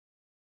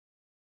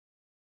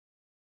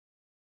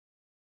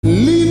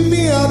Leave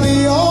me at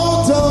the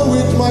altar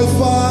with my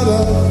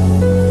Father.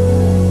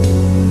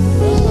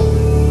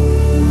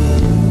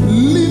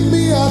 Leave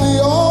me at the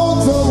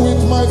altar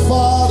with my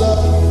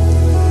Father.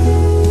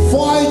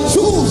 For I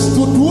choose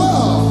to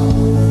dwell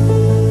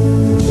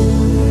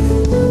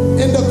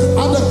at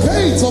the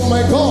gates of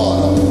my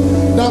God,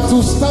 than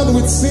to stand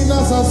with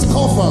sinners and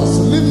scoffers.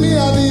 Leave me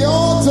at the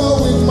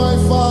altar with my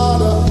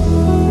Father.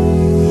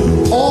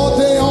 All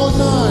day, all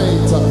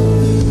night.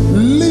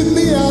 Leave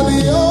me at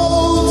the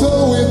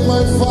altar with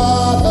my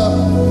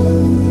Father.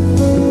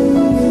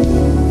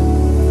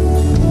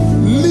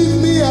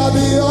 Leave me at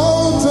the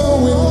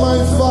altar with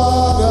my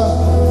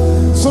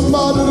Father.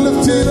 Somebody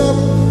lift it up.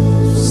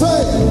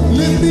 Say,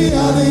 leave me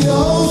at the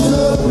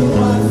altar with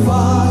my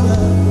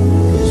Father.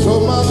 So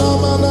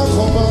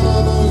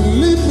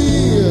leave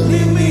me.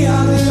 Leave me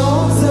at the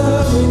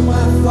altar with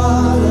my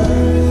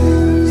Father.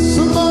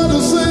 Somebody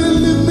say,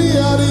 leave me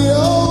at the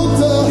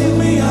altar. Leave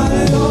me at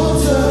the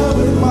altar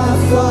with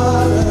my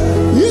Father.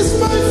 He's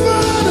my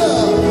Father.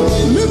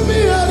 Leave me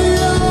at the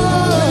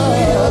altar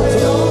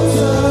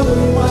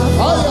with my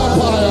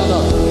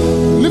Father.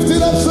 Lift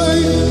it up, say,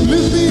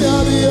 leave me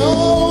at the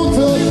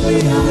altar. Leave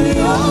me at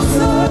the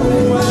altar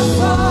with my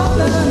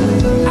Father.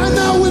 And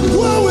I will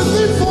dwell with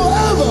Him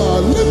forever.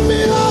 Leave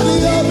me at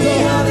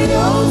the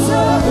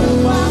altar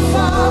with my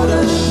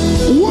Father.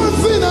 One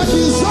thing I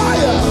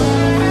desire,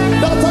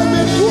 that I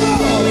may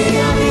dwell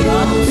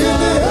in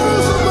the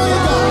house of my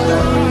God.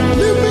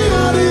 Leave me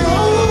at the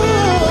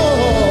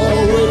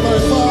altar with my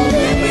Father.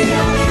 Leave me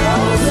at the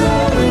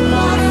altar with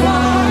my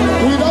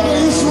Father. Without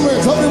an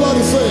instrument,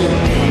 everybody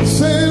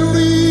say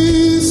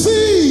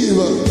receive.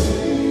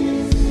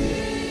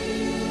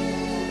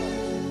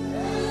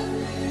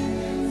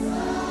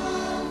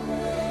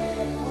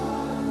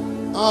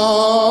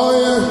 Oh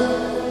yeah.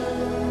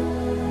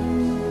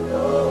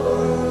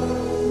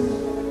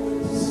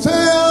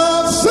 Say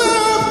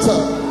accept.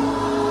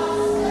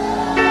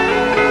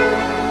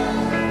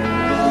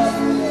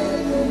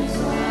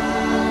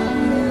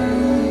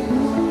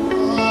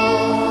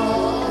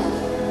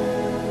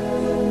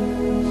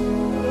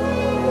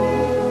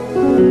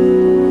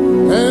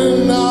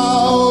 And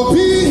I'll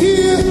be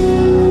here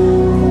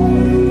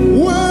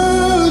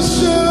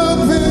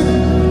worshiping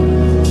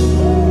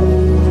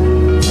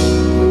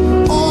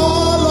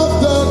all of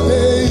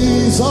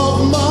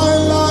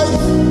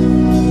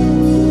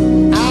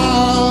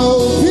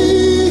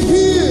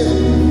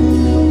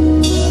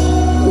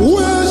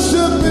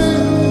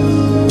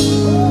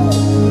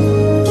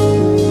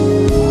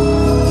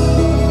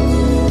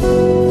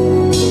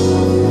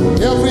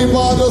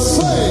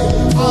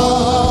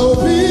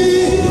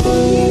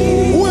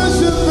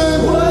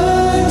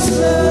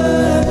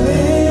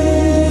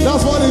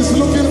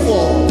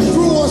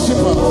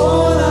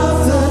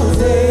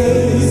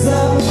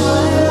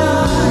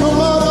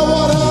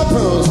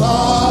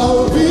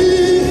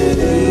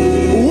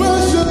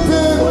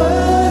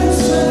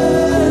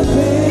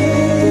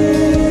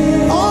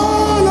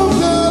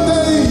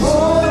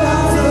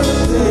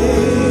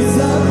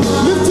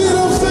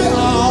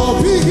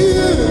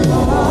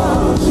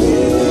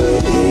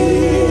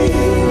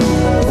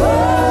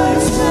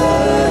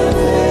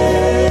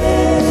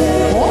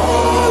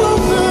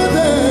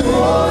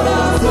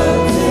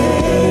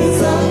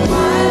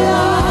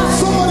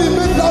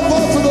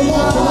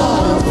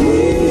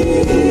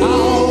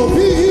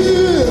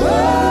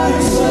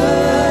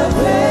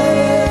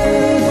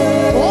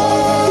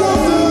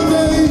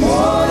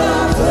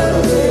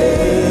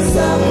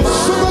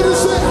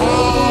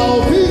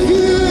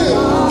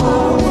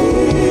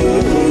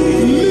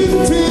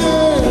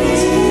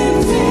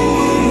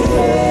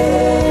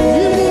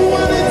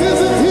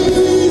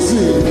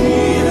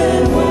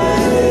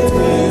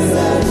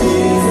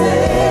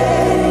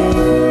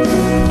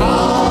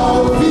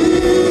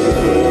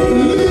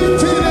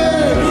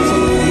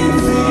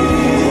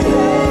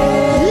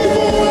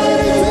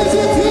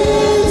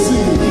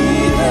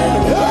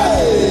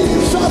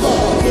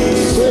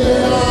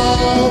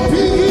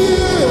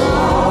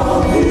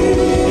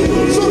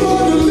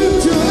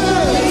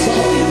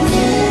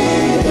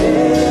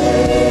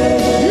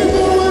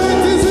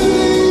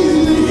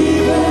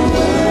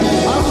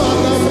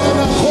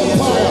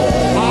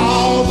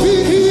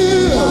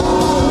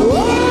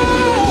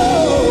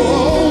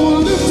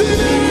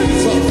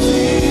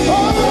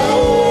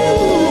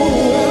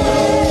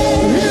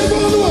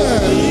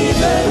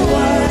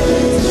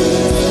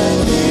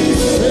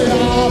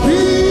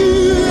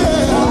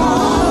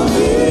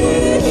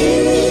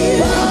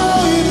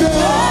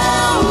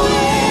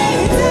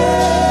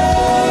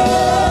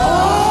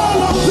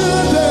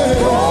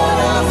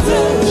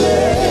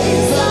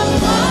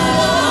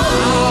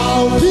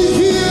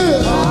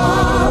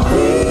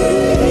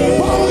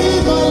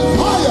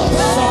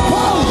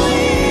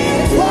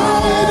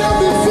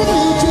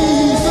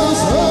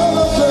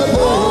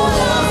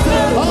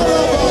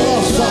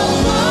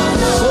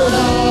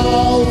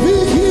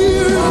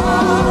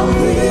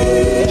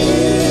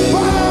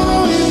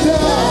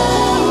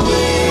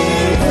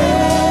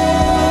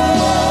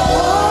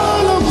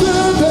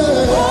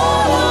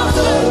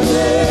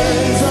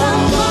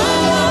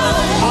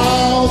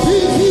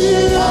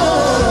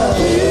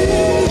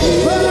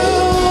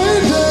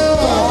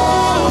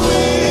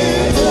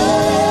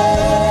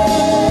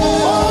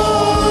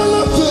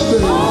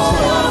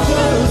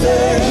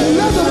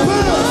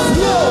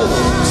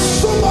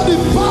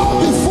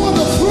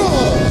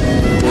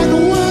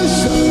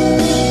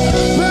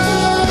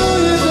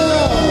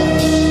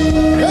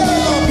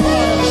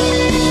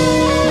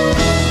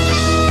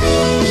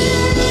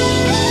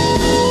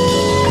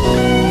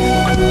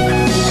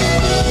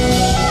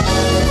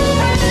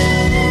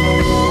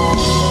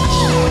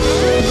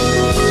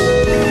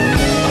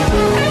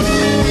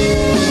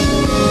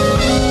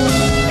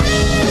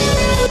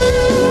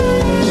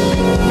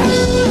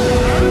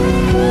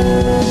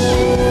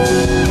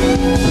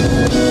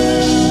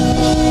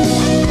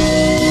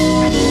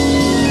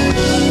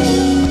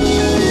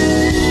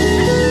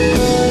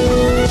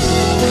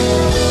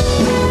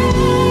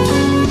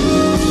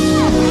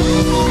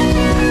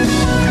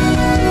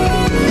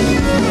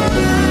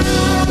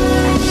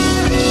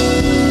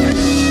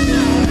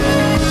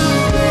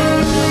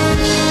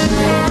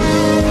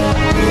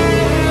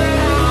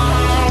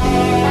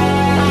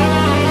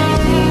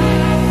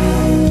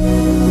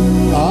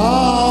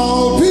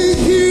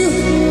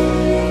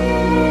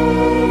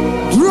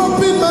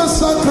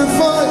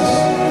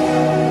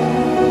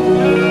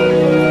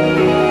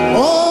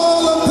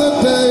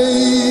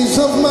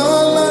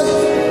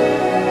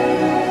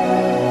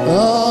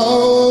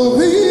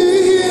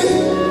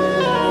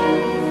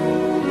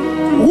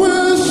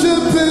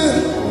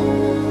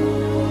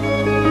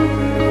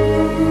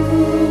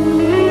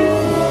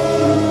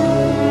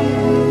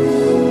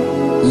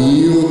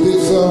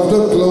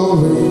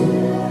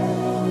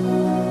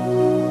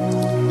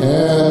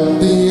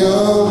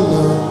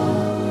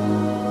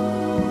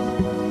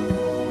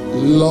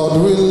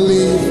Lord, we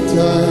lift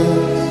our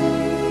hands.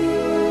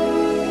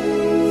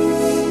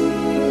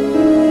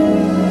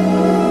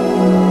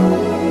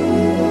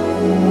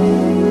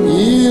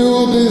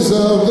 You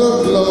deserve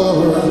the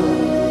glory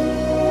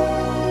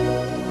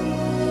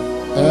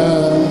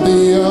and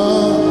the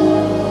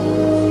honor.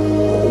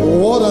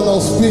 What an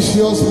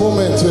auspicious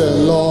moment here,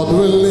 Lord,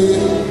 we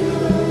lift.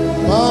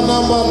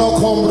 Manamano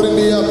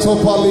kombrilia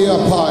topalia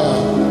paya.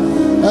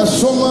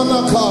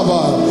 Esumana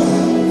kaba.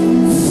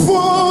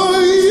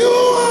 For you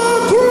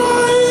are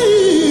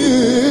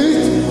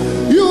great.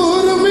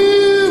 You're the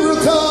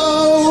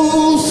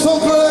miracle so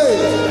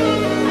great.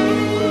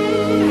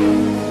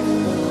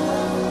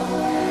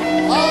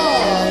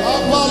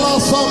 Apala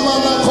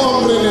samana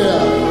kombrilia.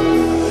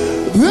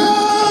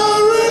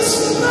 There is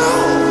no.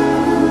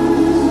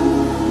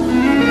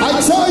 I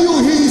tell you,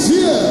 he's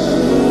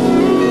here.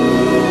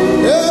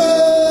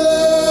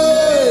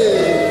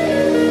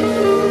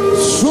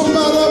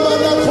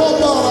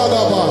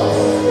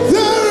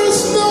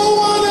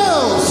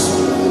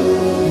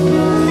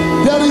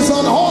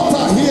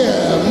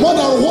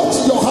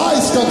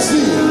 Can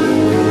see.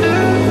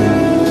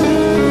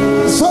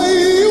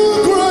 Say you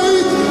are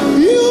great,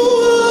 you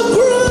are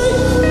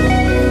great.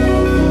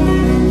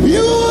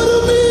 You are the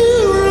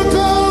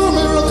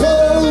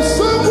miracle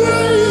so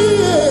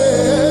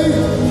great.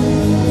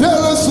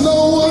 There is no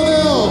one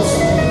else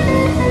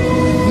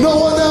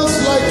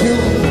like you.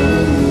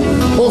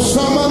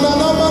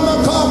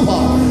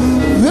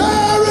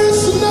 There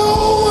is no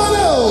one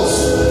else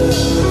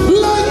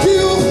like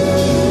you,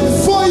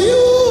 for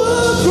you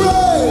are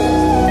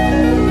great.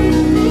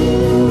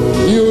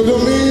 You're the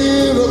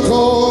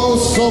miracle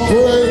so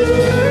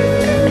great.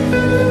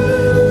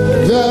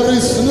 There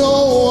is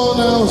no one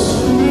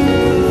else.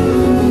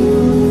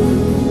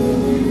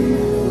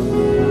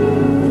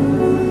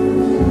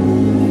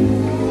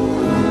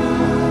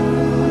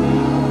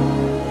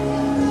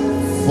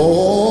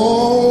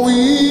 For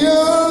we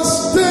are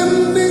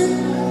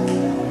standing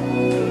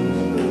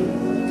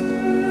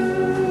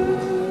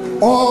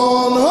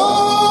on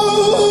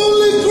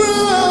holy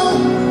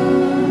ground.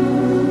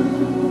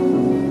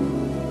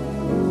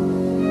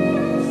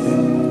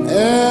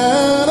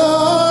 And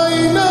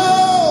I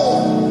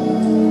know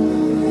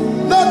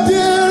that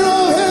there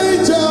are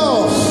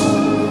angels.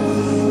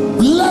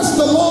 Bless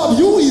the Lord,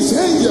 you his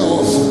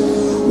angels,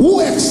 who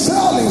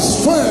excel in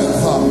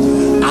strength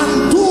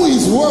and do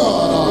his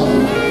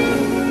word.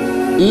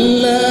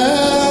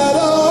 Let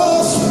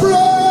us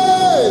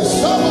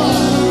praise.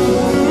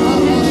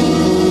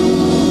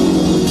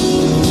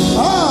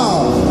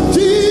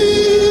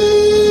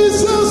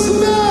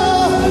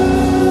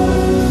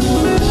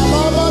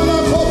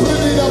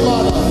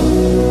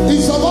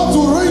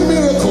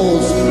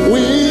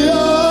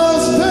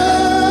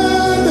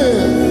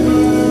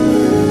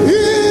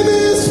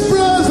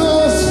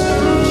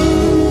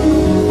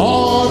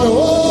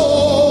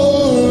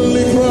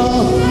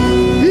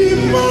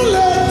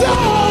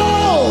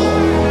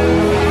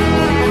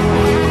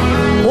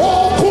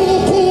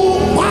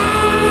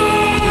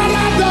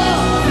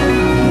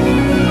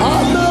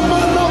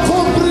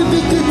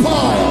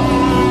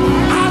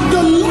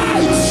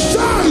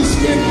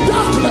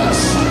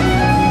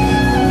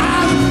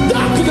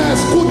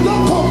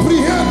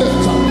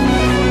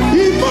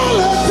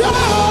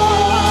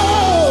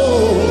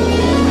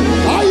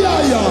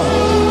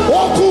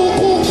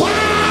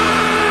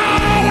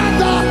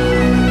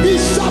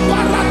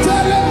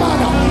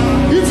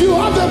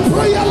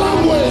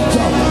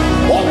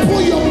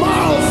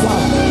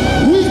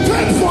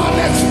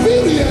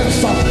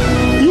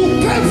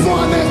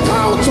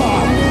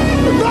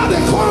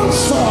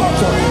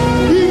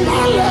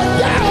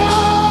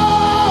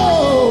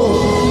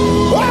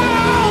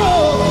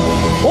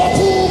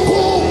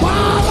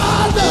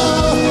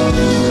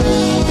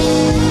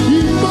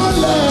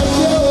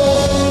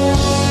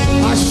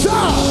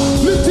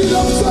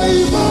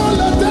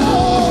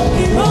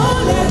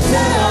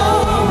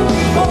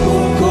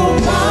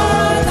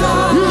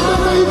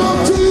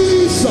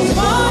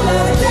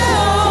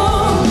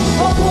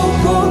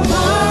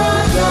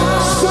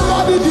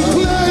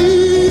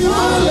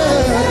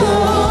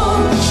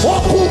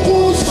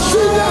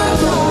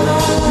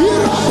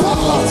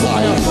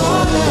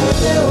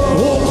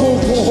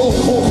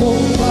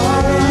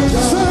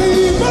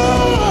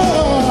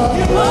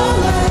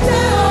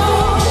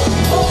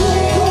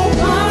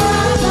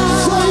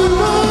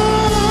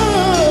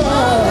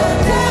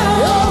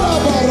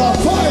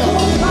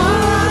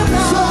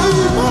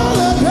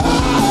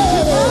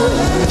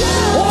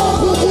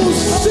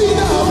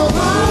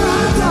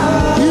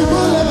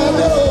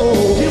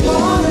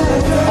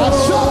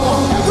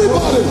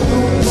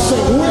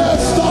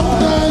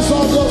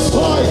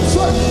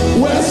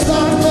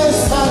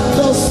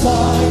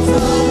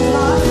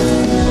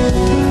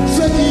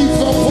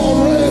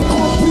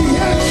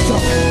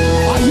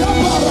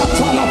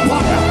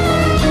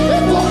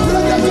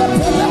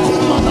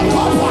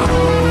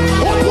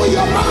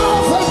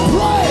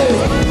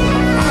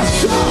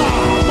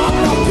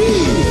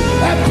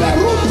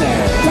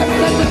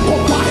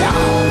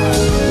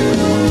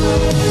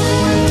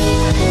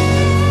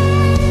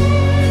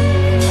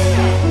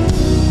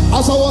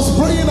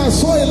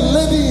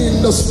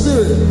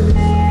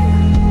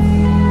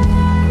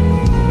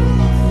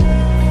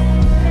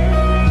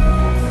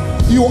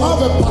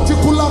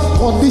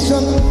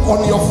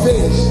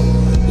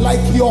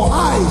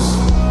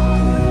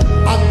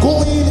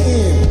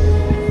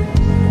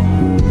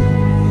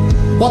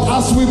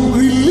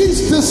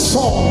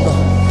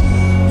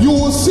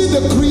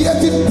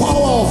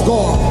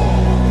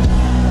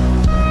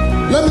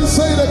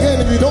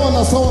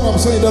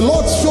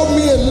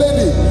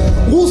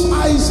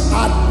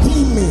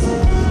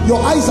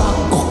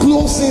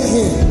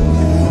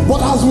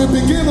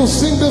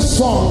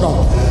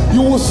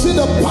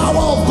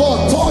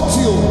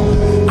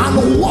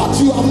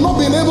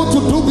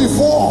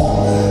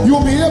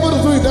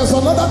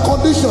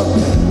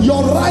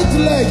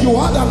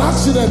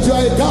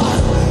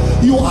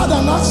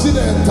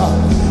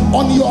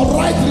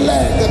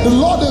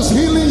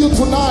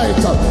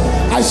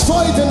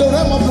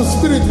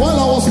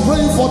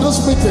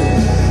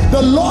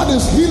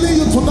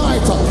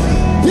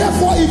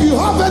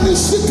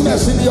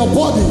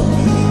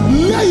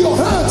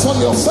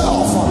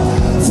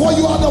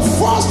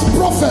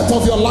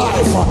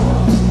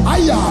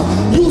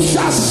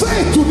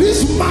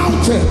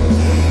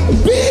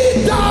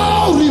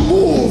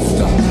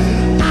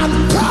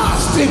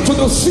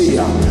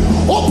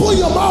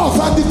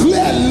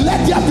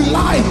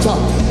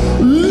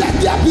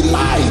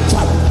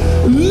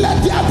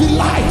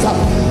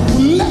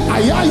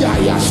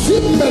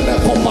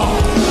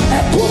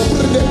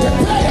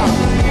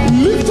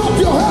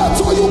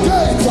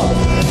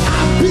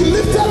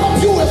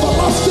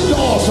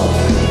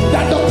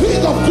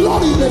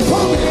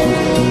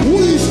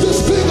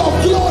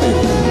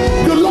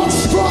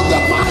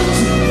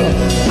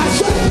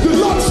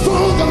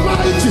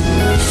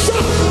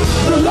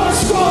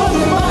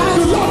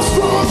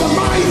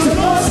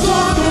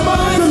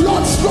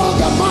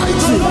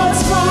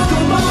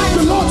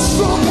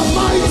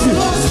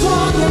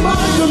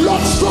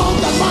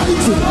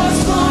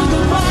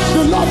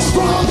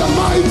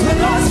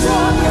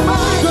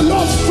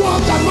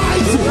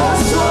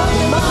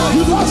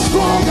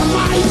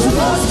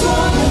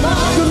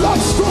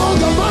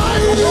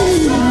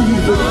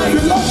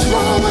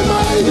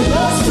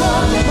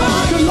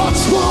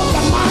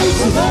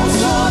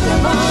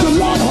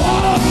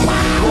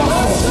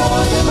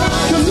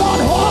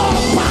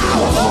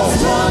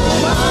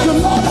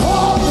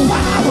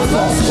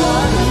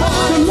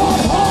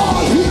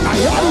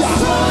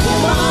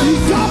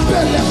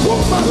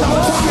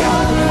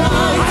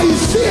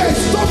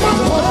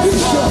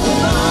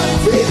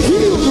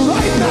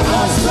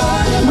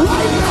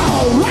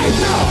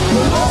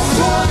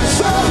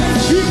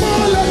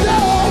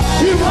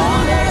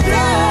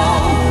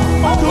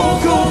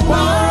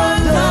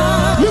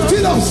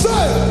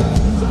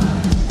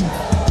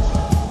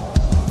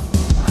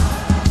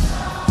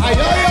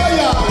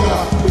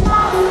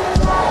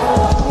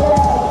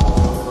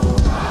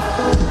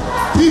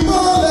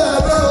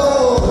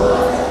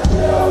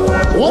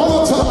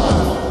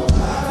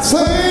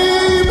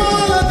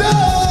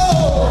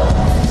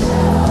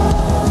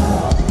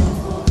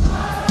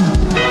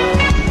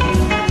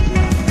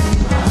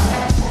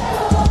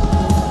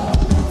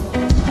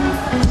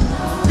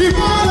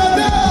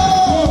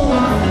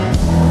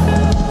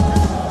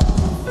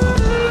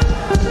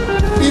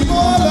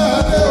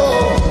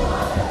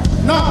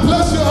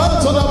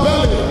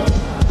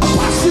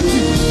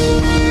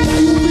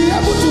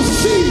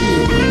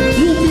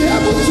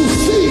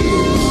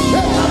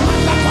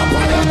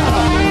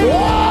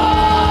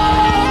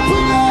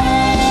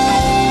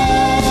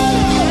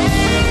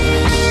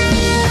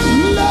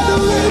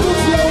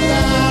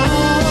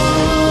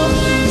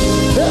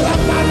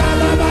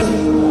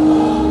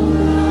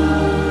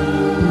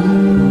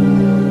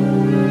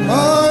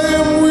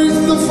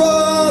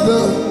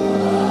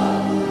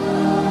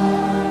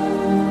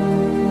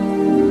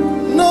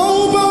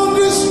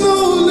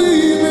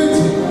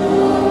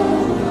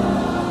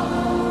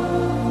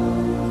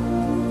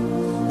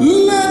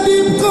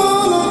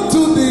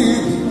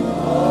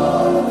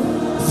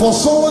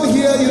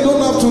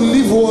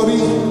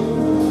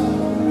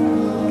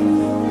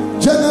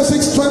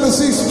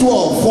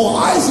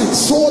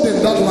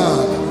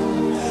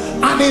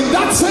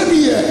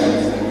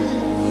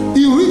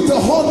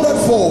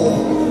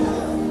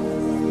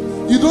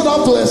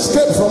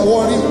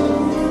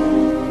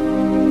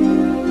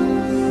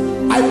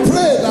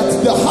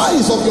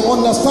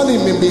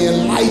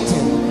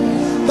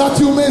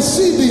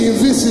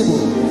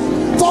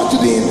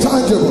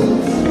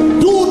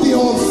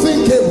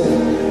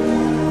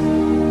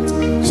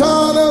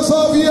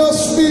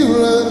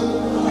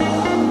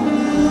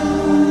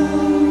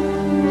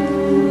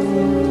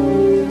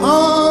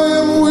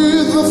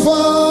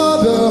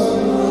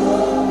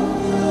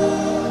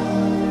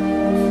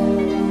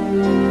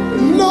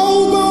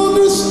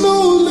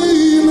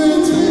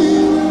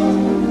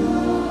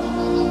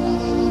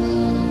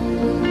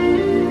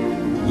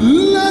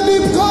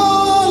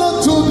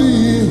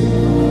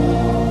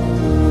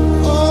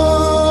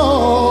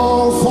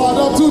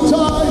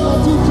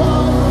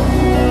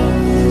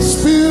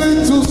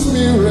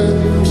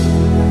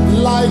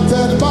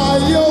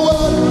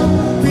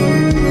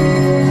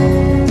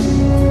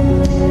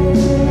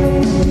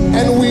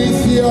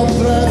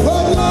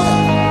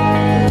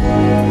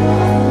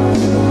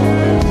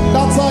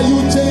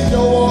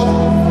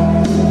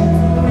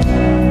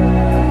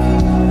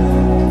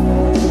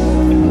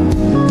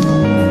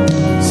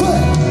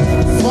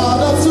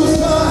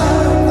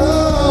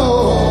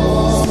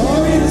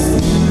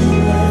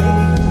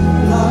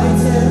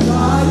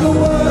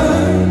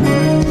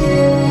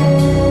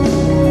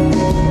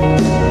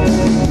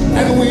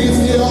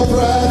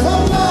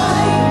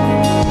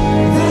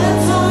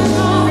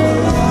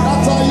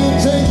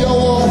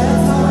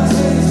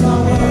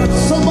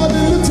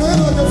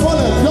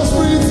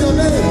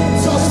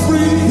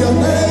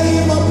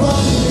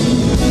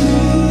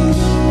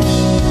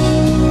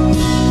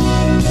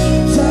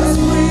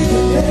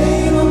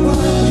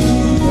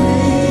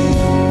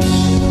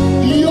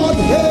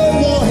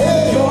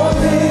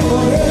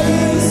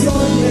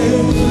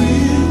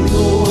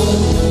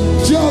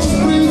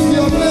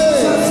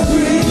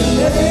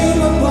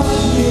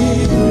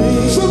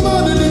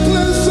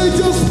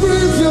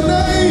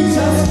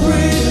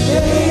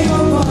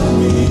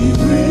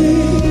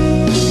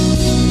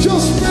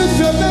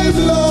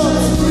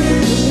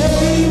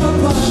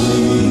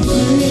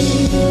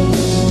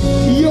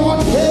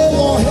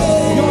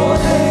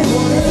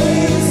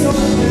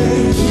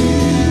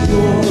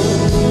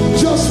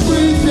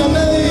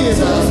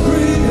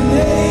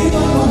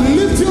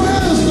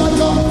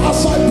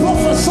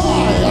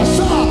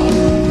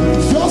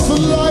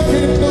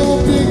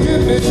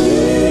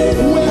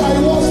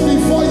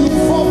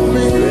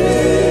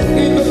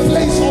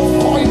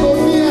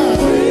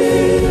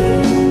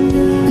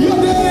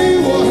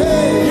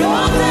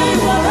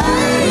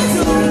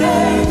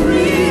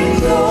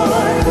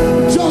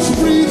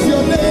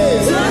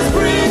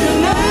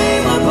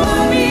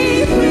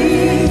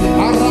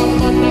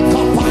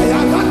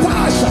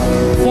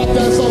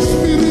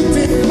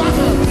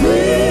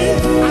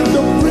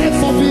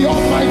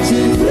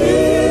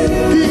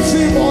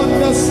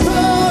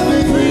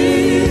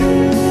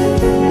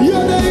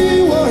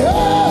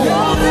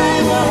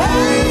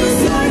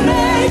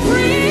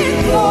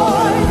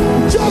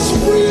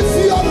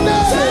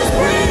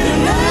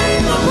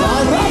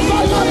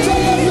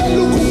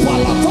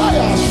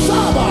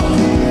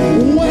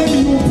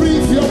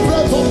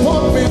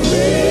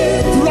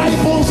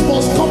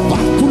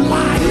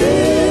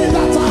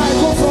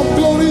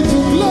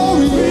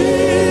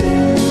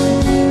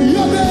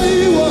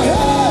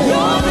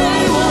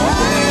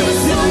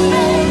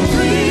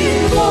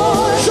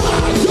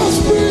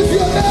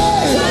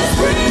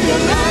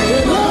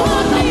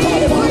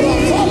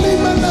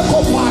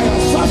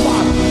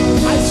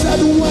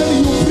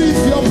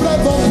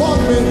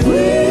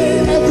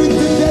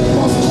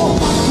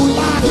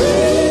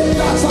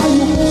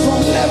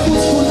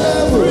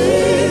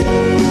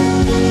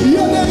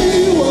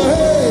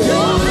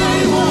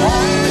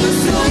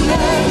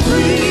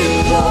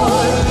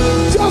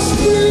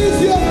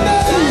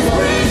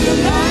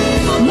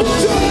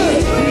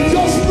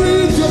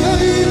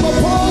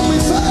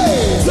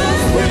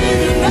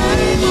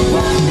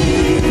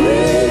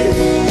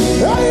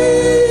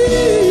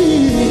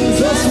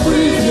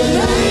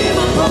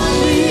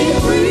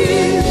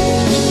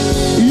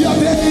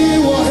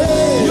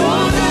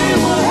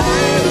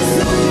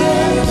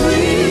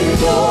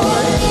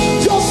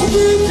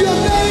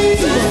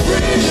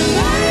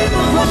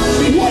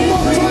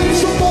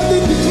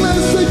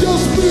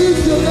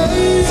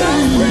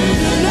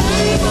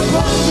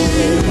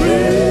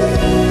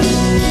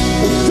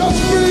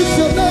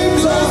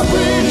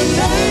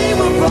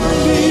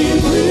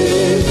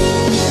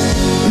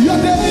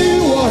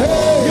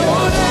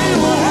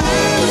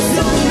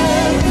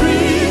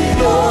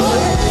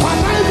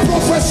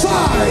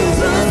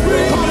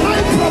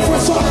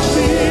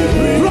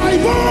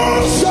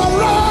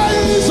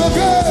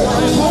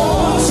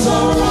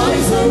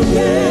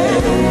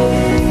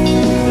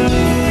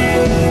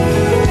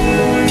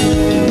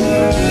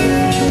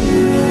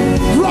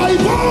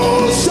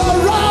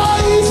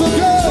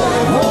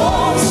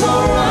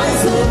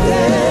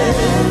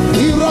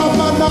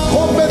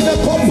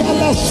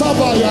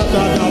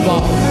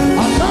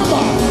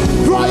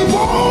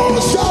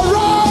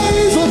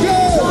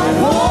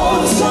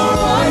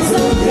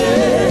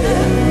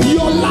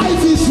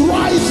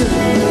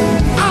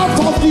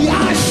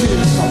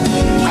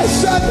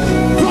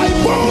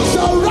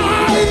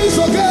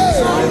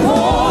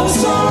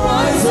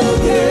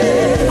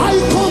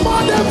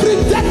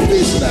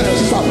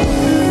 sickness.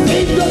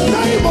 In the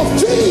name of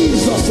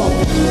Jesus,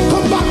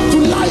 come back to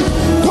life,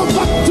 come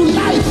back to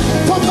life,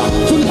 come back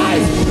to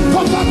life,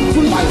 come back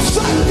to life,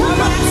 son. Come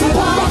back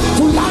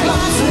to life,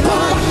 come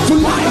back to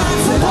life,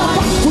 come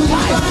back to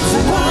life,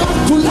 come back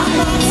to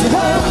life, come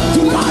back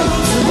to life,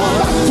 come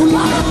back to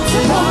life,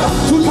 come back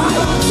to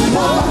life,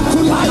 come back to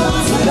life,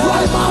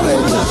 dry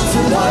marriage,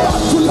 come back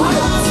to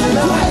life,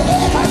 dry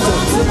head,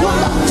 come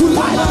back to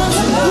life,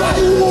 dry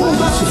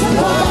wounds, come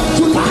back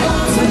to life,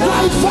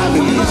 dry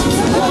families,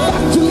 come back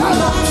to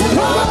life,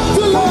 come back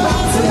to life, come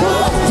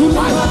back to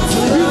life.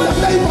 In the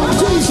name of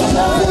Jesus,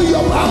 open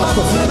your mouth,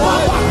 come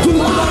back to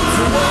life.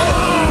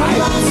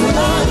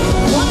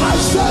 I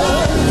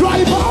said,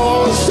 dry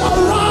bones shall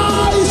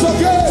rise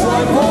again.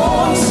 Dry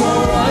bones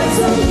shall rise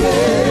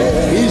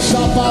again.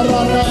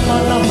 Ishabarana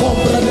mana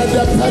pobre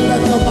de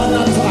pellet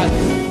manata.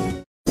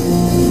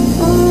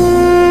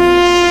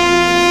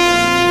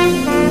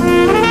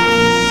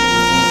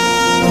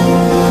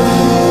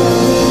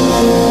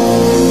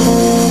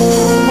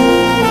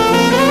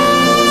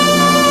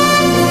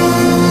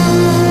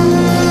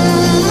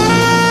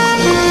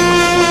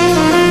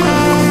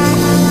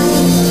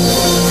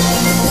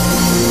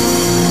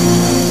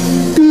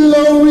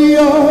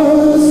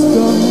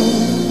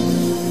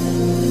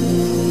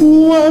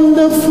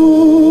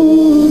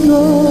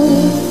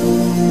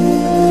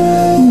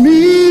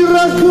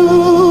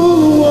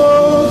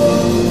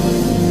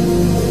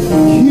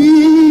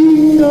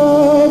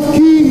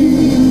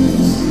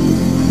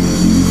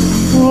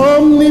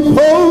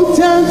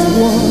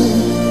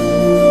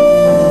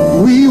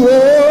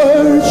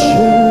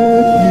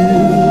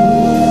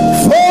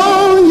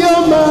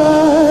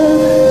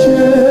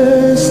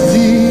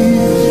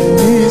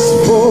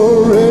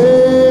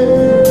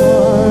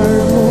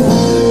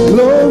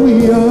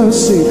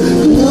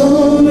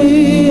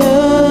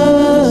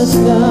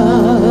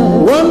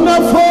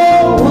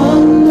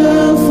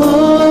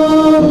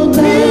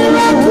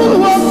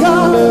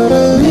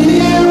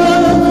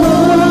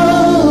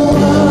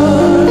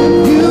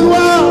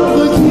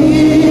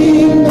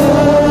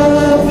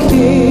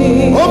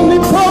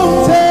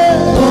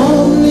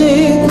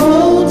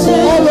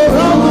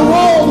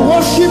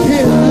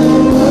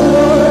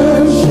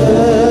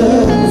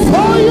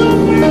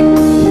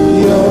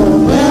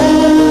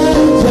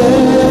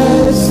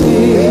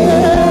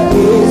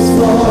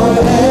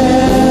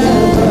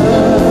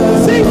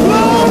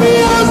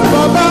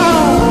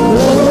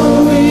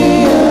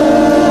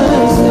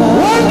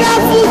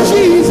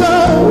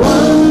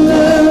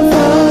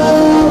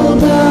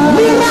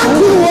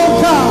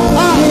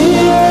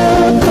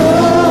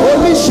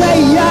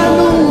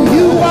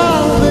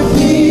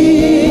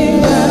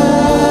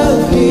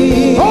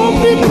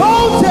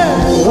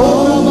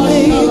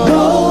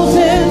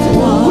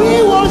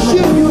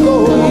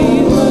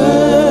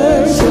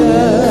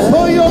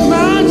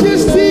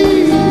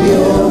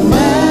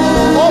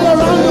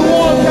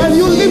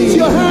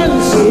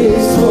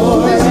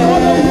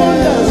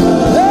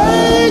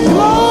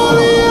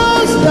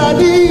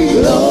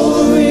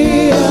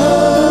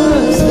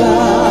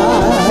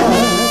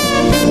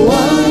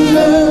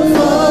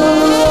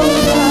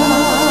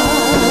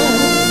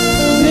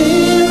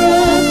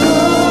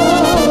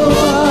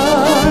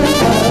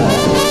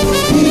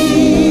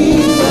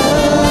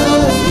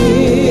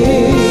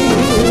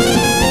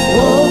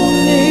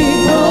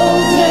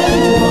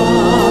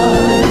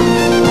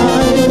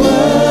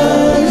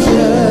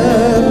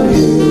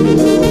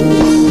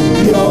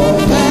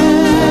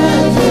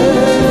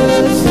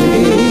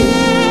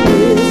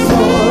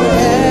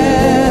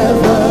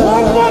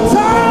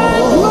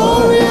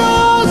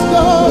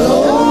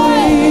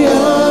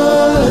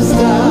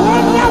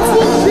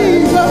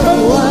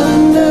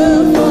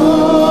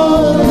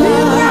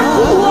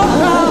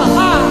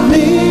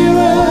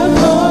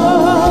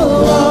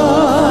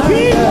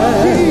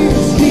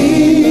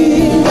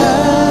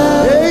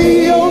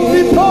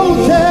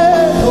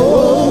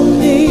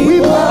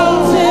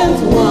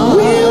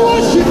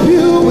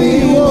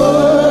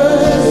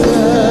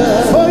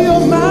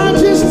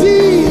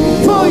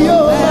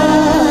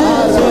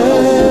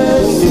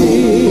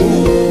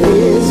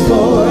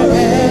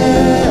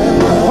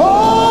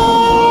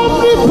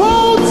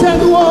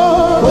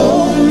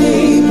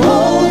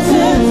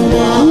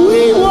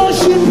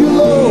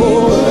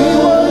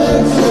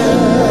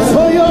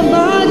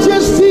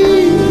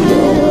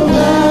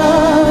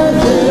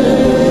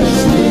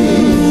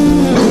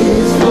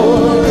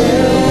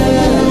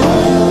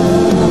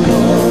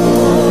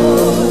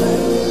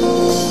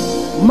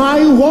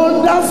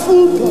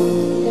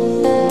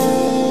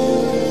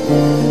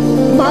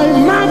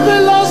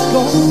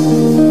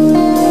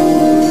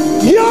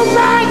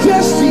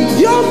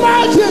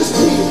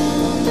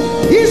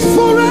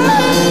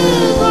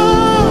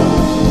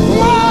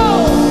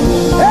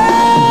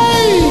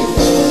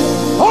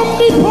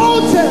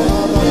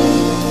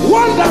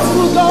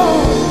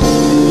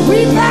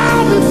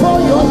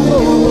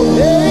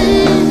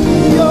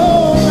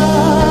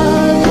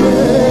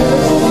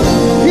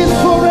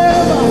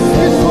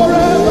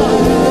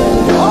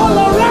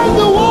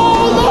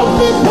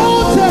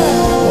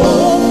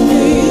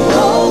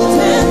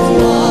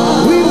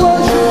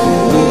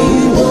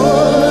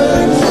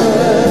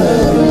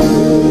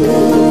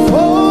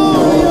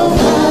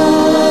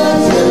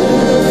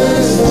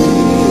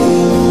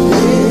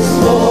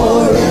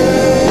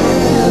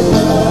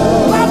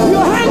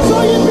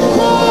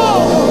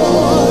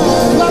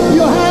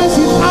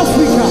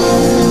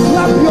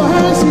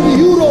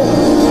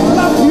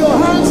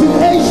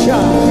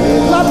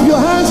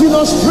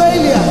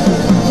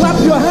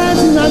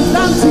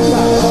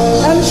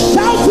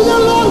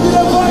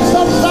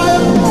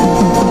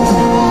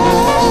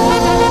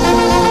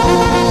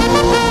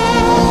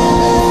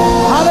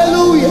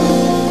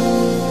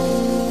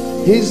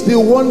 He's the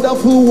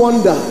wonderful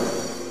wonder.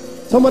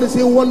 Somebody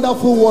say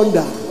wonderful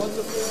wonder.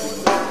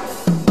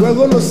 We're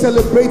going to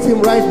celebrate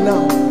him right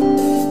now.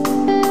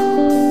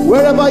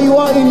 Wherever you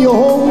are in your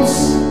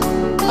homes,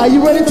 are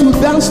you ready to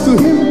dance to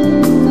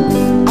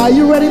him? Are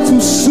you ready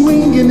to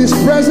swing in his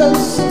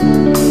presence?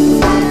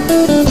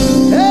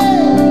 Hey!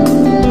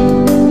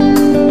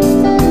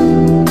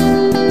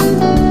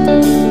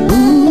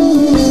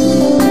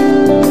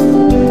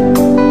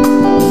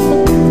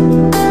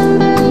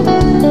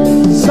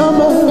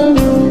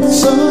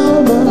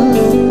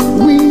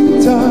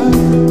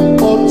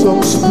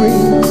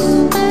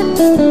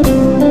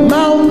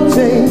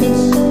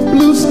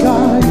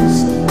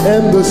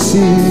 And the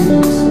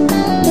seas,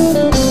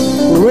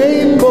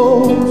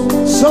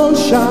 rainbows,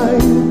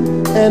 sunshine,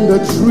 and the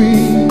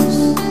trees.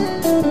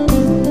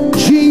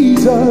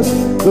 Jesus,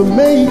 the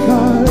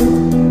maker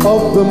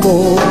of them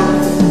all.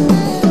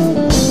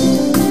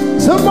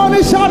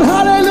 Somebody shout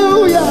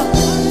hallelujah.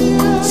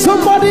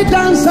 Somebody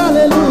dance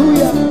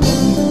hallelujah.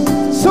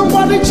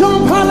 Somebody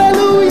jump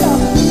hallelujah.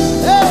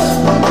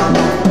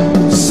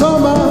 Hey.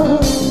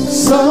 Summer,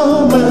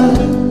 summer,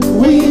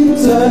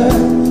 winter,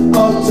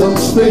 autumn,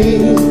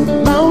 spring,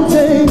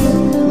 mountains,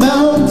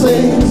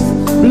 mountains,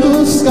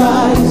 blue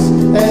skies,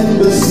 and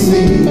the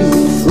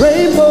seas,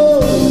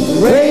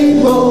 rainbows,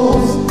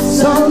 rainbows,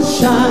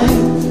 sunshine,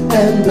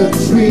 and the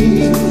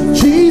trees.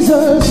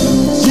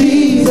 Jesus,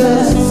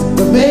 Jesus,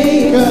 the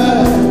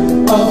maker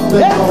of the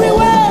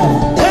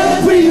everywhere,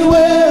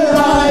 everywhere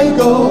I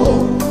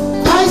go,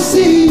 I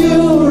see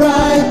you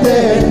right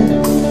there.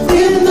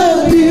 In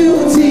the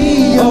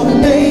beauty of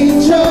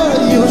nature,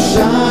 you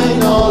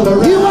shine all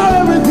around. You are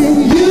everything.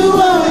 You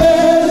are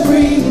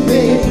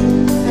everything,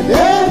 and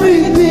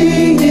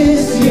everything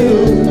is you.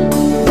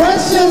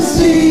 Precious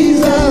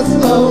Jesus,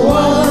 the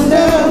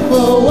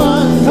wonderful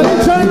one. Can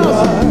you join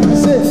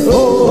us? Say, oh,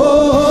 oh,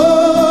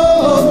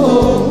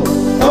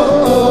 oh, oh,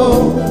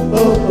 oh,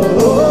 oh,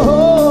 oh,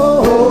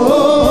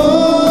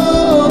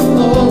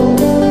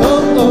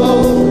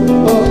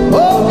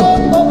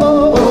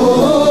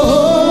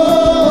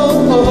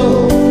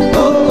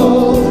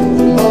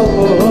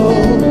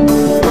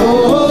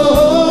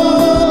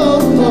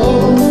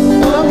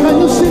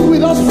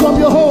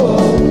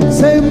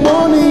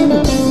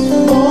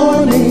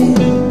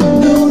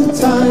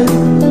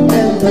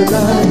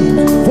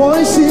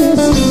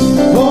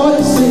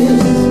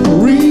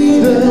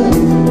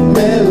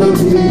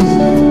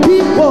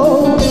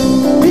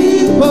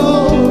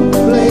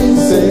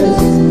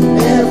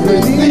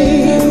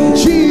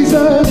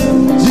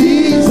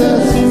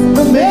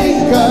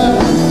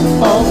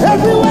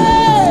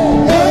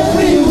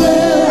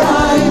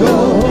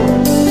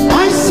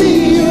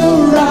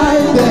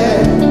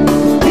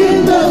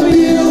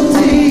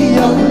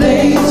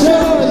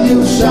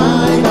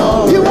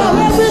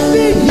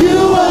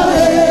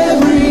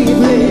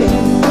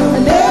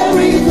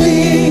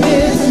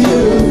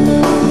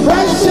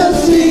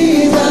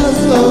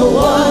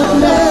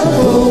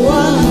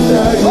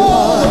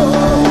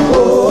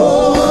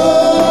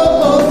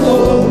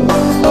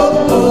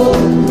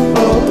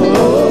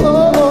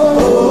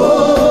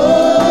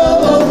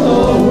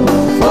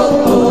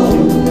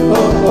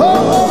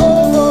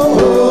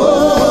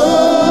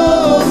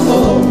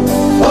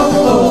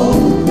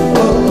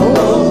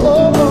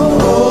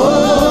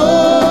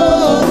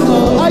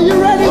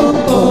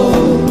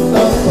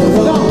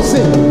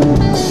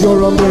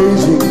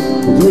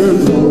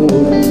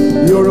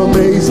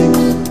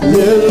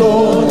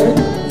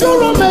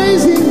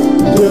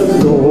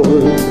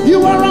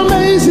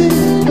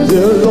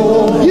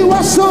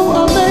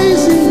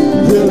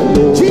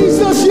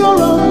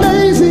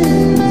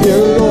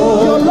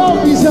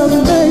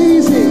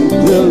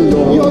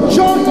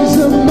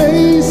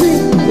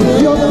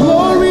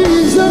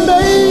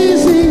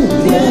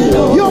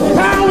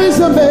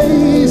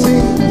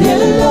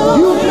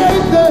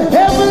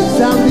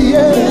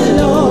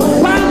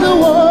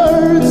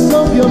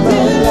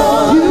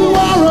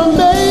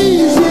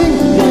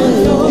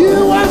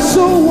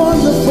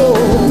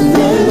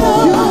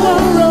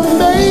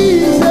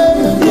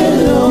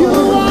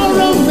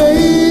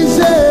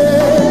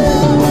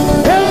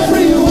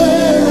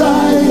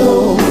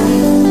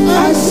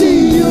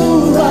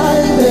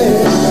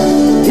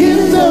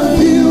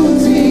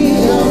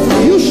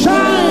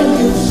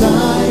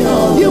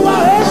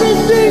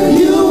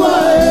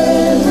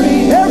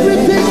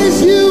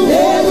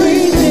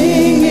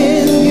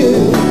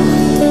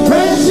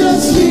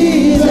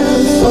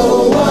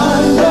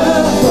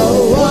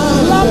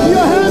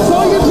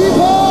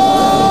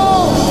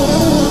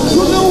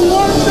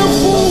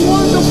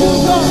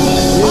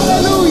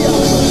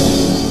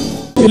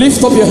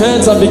 Lift up your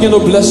hands and begin to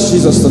bless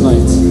Jesus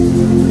tonight.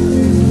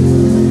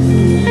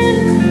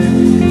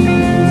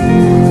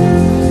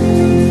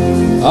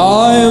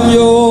 I am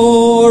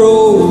your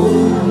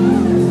own.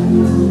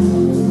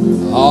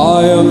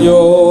 I am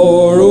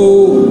your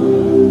own.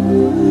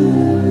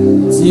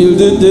 Till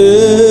the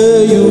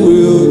day you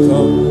will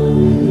come.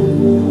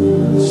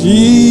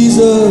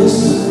 Jesus.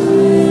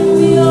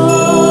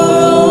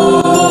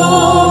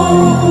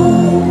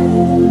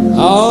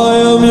 I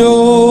am your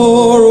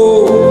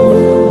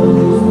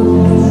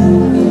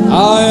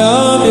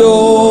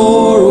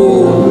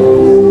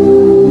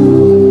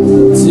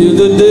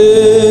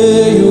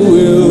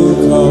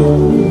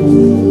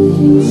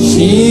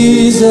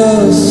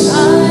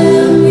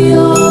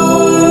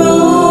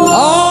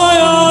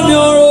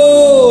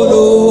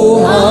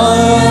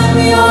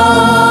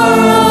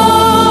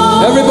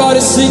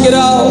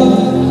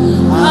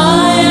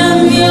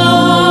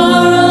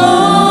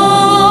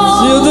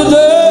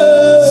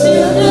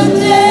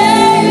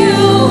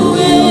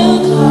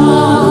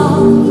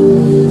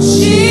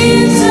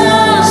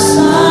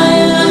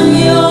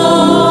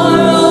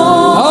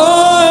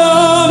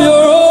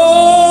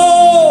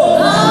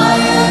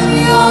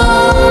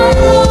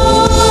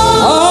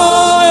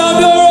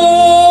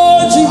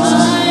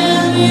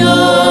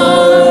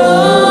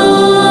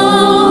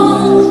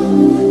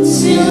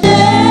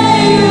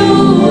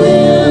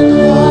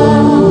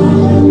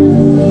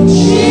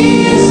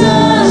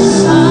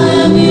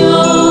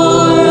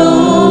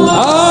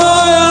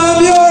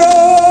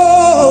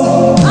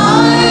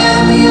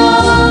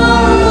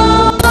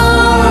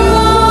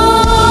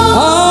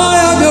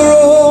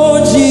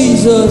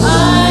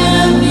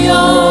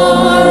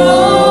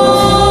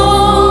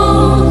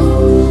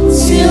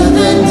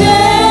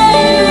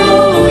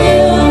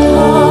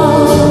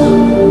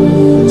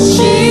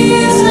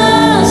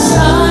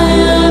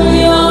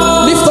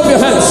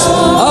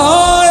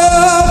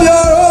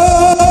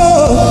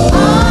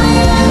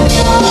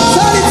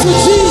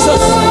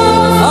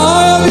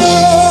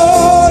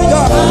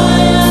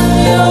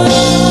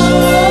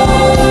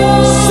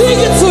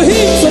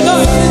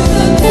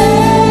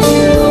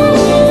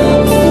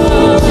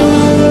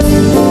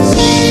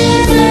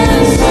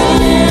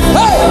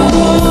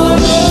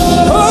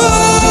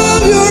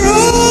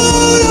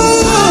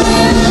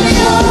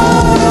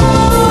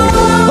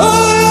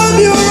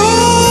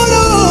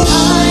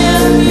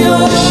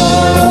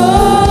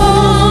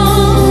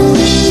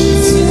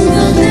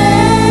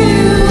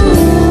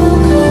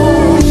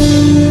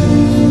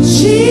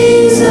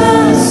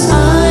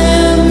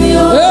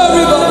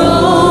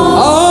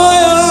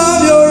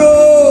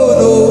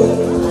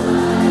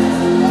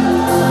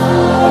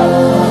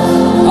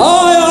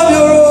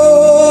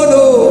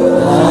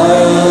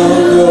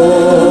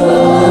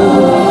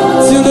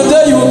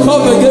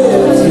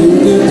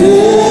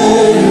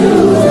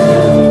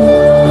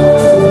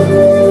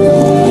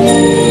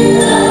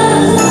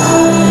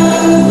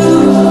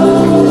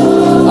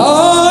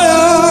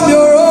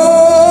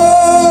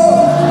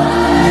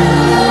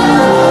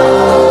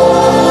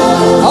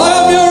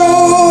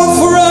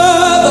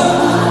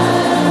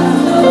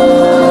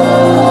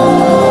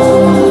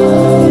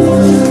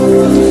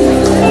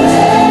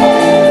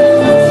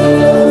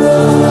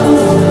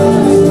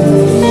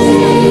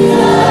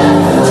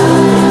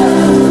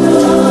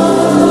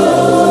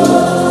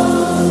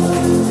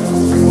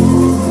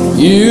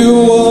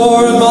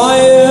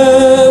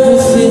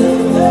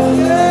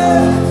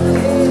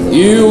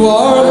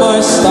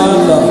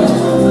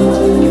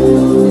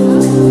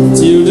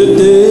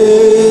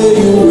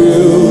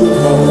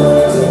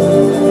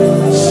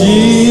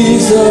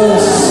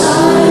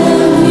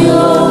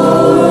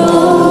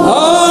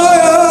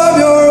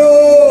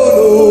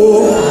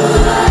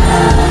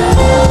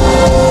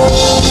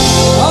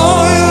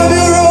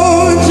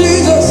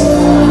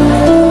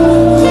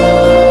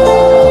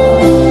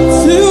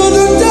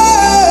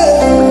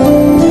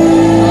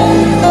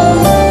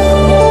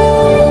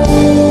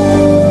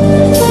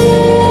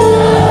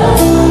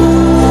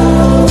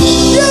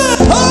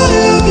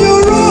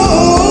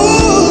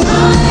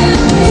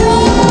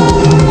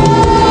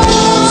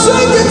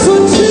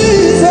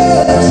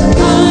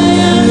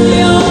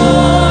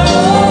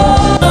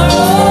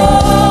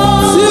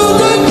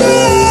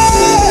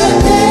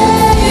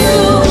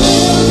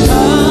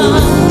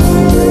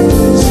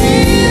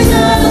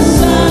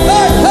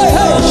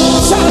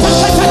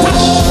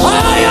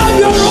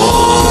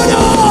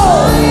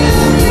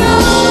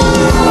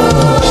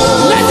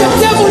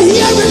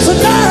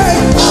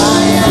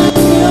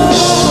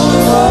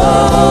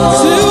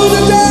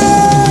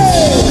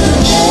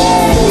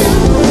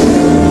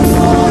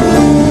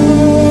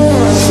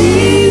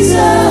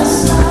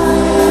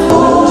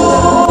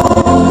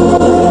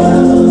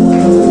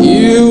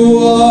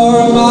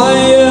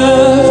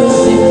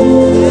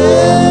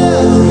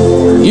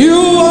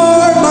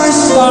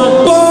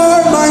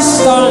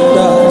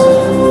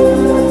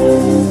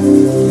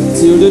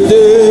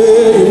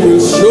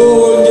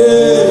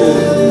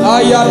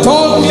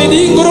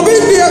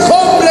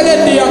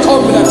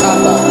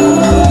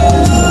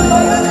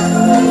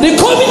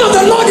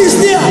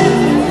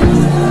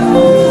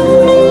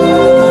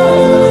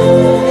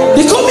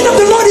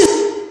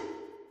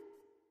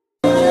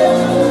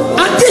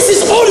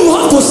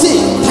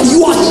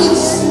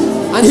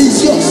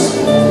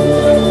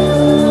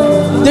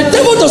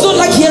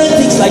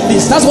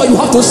That's why you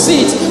have to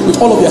see it with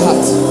all of your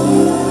heart.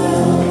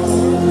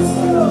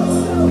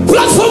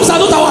 Platforms are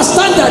not our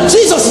standard.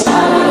 Jesus.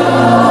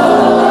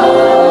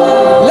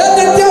 Let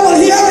the devil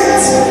hear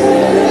it.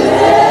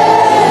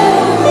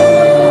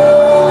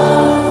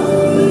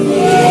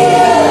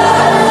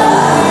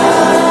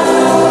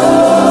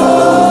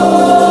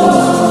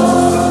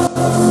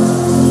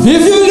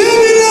 If you leave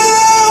me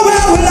now,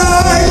 where will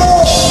I go?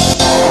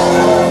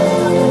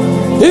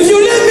 If you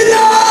leave me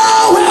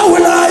now, where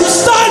will I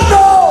stand?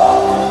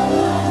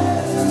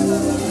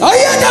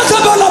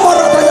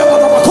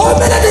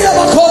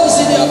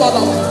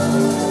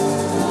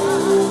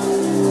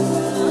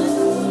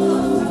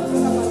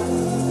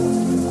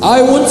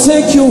 I won't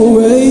take you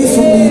away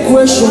from the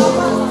equation.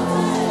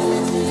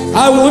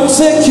 I won't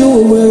take you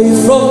away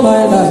from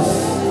my life.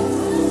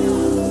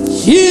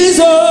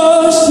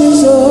 Jesus,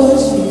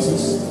 Jesus,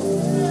 Jesus,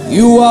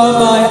 you are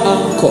my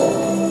anchor.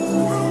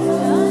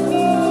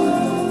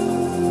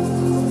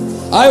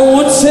 I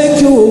won't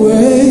take you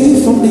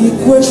away from the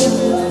equation.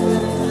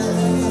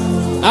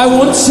 I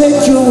won't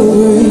take you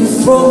away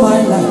from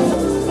my life.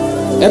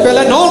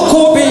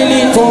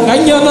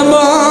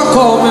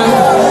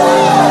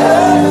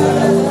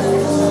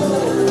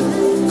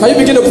 Can you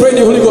begin to pray in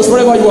the Holy Ghost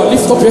wherever you are?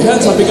 Lift up your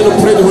hands and begin to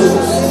pray in the Holy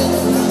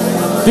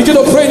Ghost. Begin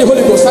to pray in the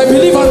Holy Ghost. I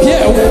believe I'm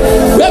here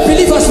where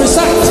believers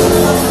reside.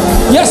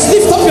 Yes,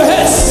 lift up your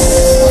hands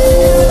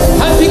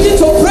and begin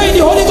to pray in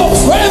the Holy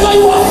Ghost wherever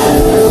you are.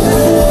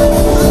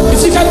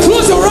 If you can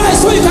close your eyes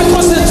so you can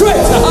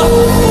concentrate.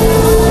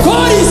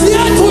 God is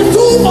here to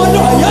do or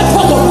not.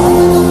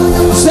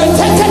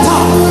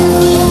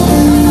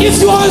 If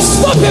you are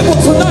unstoppable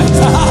tonight,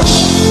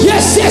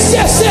 yes, yes,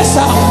 yes, yes.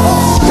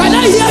 Can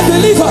I hear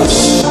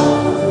believers?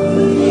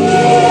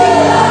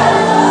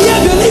 Hear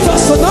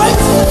believers tonight?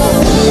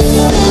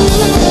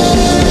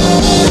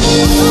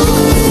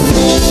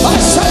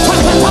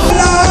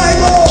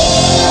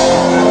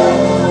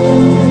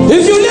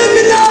 If you leave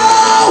me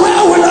now,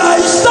 where will I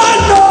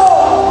stand now?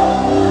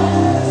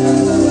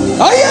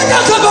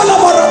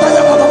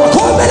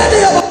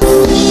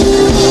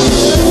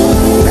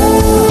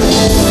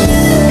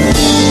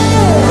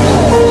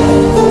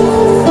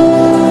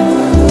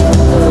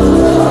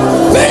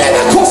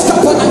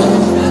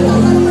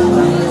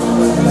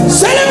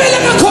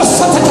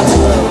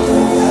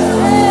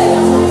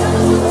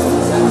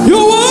 You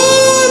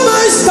are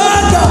my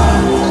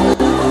standard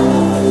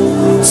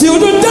till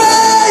the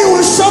day you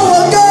will show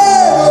again.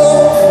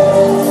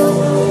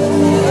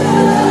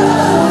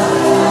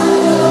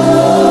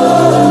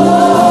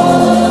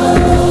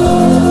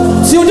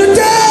 Till the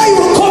day you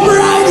will come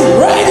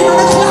riding on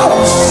the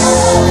clouds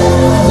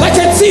like a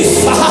thief.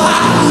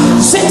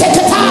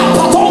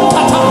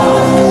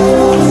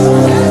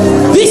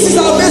 This is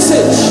our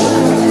message.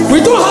 We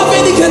don't have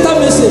any greater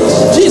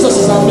message. Jesus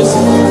is our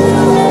message.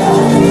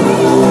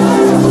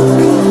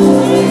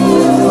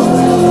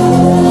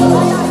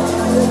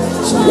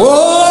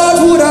 What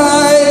would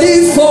I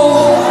live for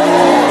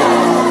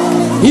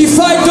if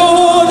I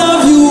don't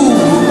have you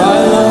in my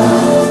life?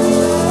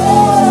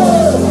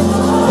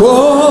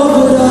 What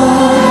would I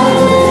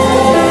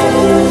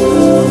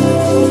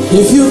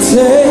if you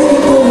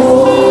take the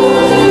world?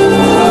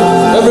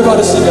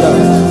 Everybody sing it out.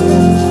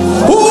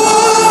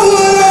 What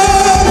would I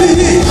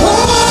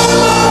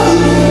become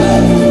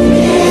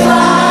if I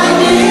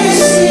didn't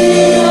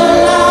see your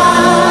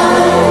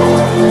light?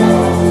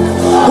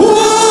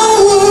 What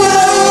would I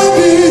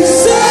be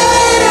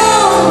said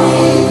of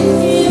me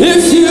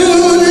if you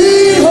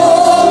didn't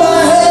hold my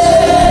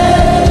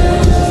hand?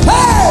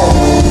 Hey!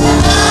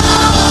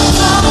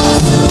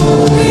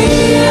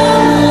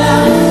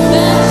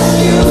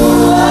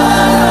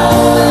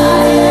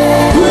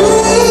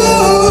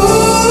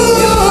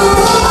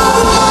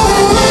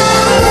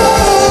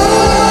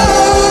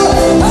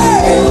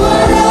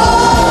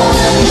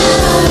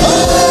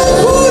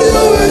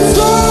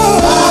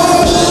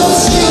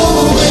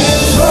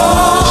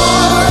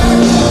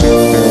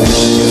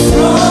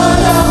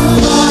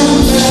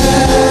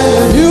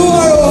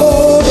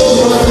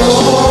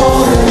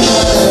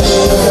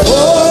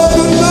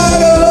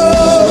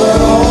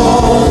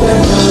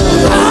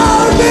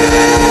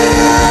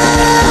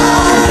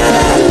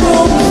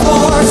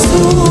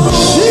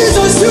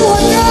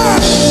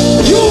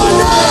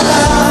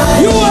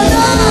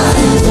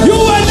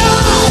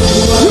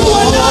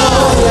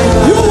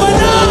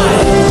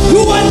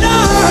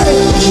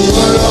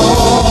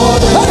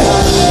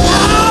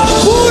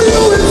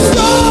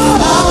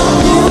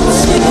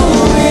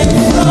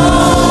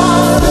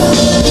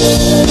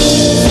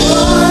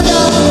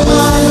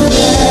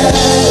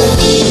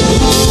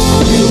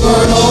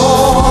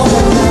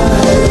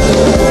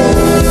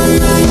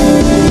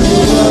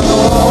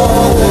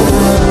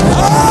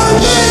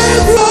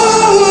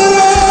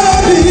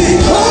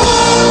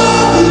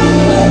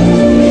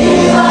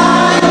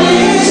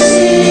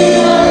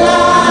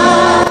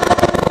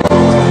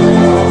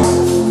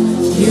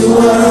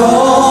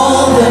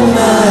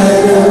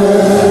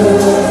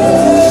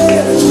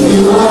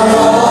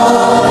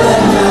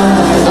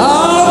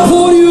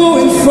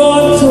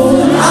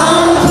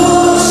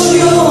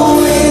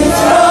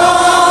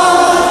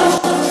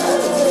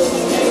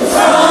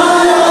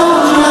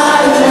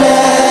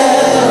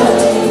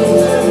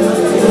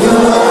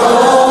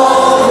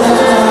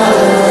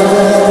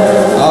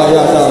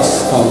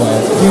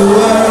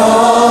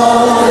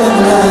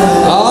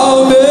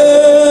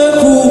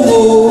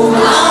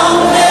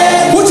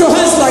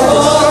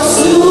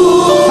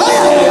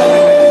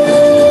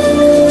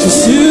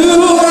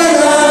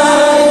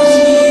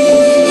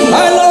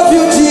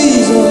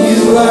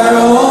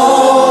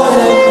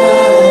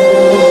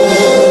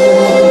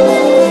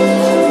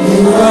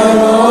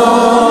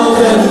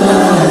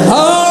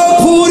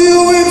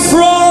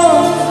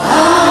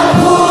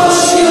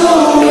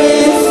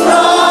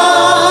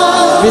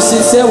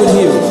 sincere with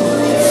Him.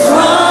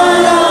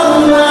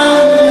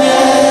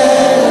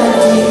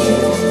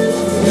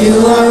 You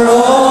are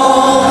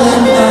all that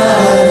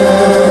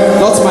matters.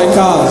 Not my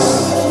cars.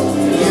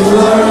 You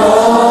are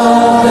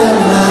all that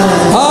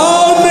matters.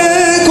 I'll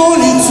make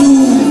only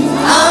two.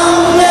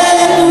 I'll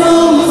make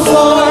room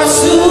for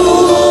two.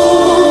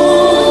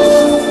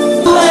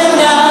 And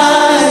I,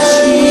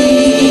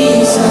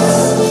 Jesus,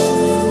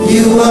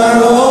 you are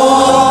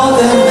all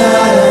that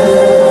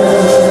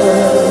matters.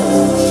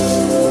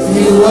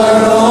 You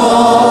are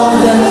all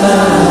that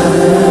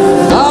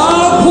matters.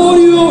 I'll put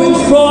you in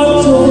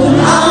front of.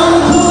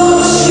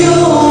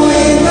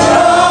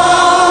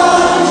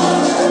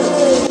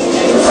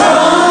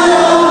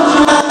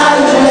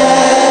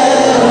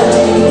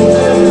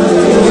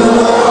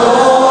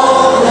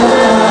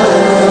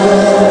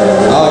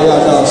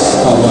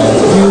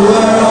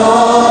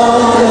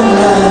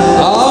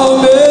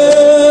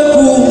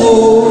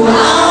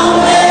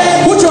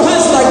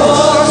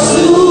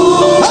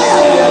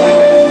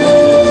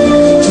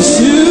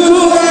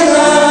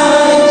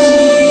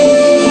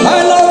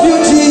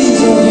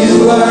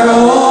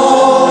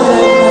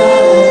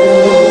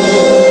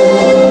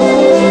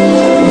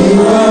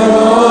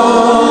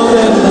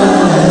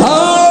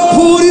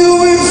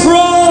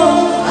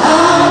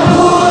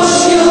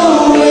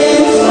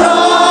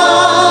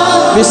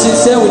 Be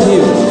sincere with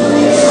Him.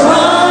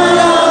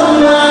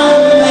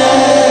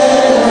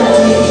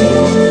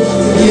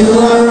 You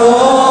are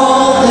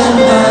all that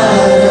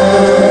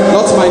matters.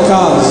 Not my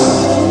cars.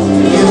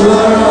 You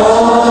are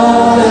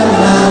all that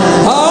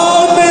matters.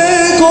 I'll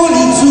make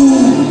only two.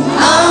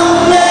 I'll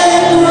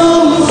make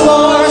room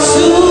for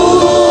two.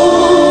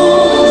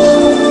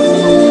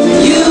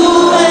 You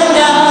and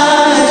I,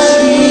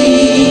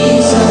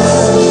 Jesus.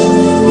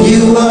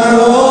 You are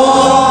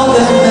all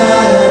that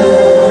matters.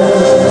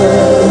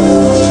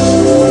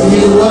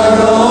 You are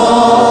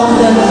all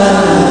that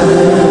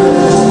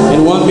matters. In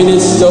 1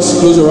 minute, just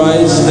close your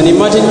eyes and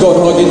imagine God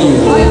hugging you.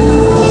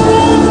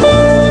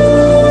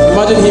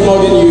 Imagine Him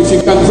hugging you. If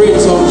you can pray in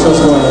tongues,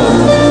 just go ahead.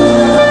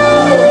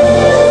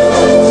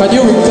 Can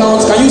you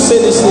recount? Can you say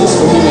these things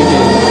for Him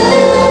again?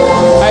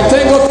 I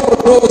thank God for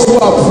those who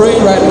are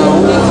praying right now.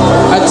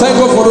 I thank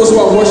God for those who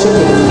are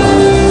worshiping.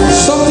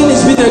 Something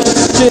is being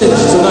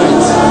exchanged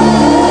tonight.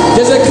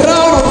 There's a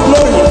crown of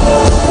glory.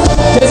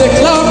 There's a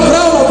crown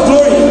of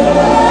glory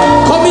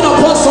coming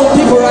upon some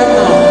people right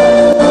now.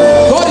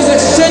 God is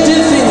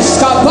exchanging things.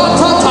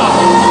 Kabatata.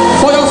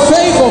 For your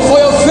favor, for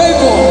your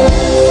favor,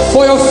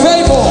 for your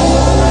favor,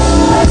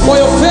 for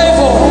your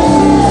favor,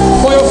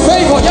 for your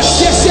favor. Yes,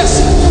 yes, yes.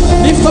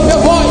 Lift up your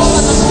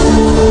voice.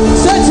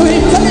 Say to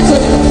Him, tell it to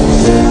Him.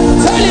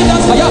 Tell Him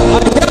that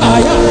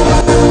I am.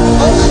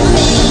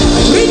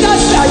 Read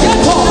that, I am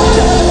God.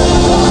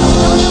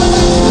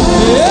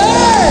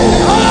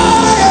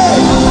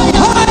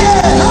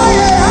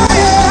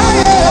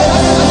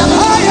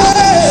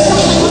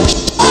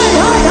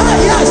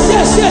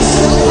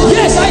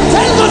 Yes, I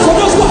thank God for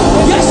those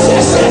ones. Yes.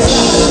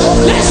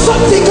 Let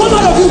something come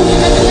out of you.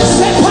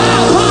 Say,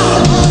 Papa.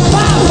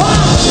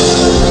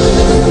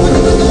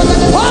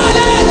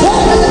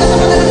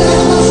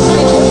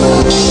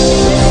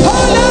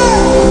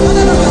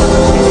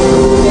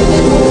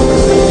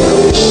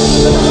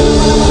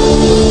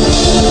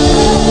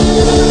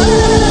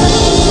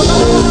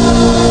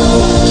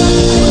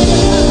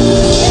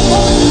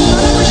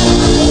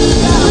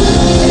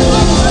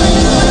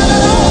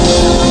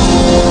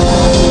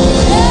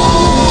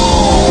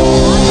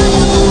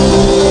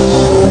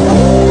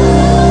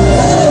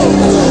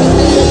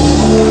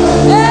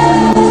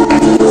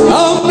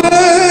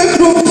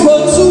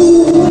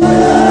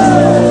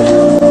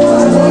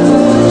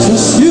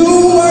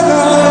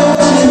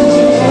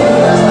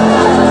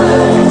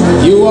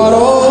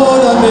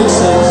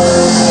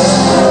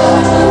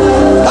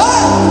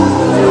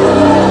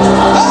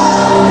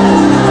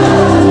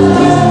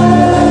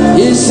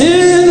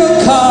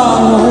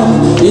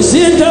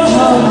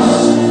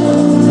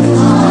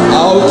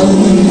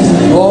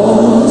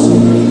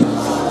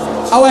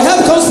 Our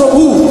help comes from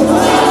who?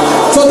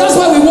 So that's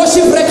why we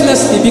worship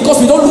recklessly, because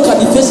we don't look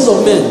at the faces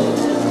of men.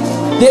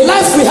 The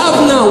life we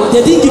have now,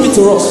 they didn't give it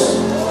to us.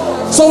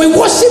 So we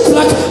worship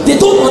like they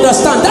don't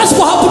understand. That's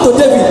what happened to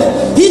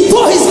David. He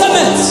tore his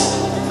garments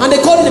and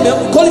they call him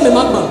a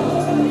madman.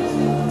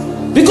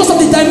 Because of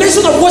the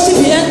dimension of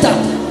worship he entered,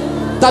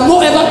 that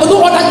no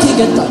other king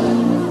entered.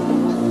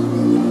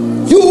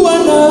 You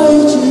and I,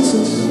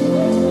 Jesus.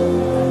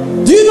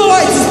 Do you know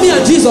why it is me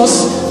and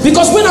Jesus?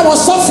 Because when I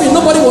was suffering,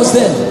 nobody was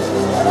there.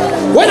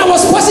 When I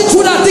was passing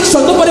through that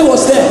addiction, nobody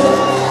was there.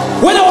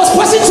 When I was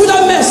passing through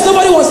that mess,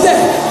 nobody was there.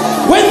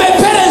 When my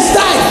parents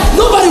died,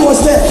 nobody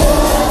was there.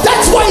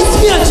 That's why it's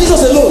me and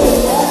Jesus alone.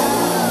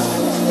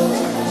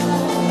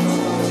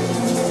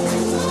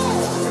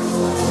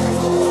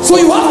 So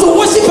you have to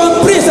worship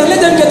and praise and let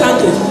them get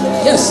angry.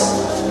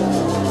 Yes.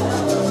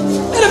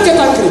 Let them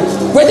get angry.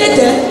 Were they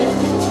there?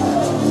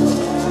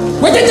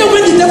 Were they there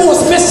when the devil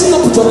was messing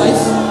up with your life?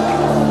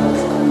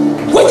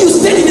 When you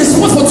stayed in a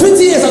spot for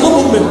 20 years and no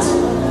movement?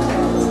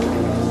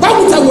 Why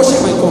would I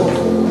worship my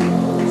God?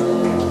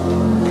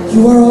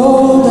 You are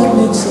all that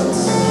makes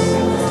sense.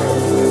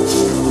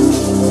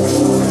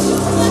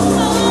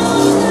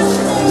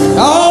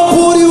 I'll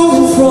put you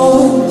in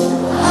front.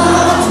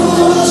 I'll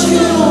put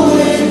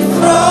you in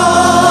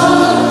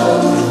front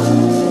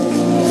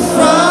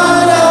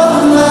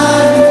of my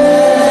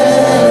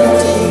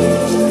melody.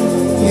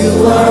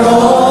 You are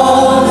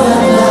all that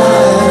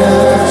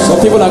matters.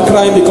 Some people are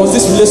crying because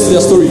this relates to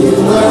their story. You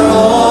are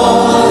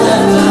all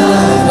that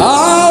matters.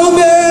 I'll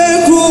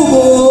make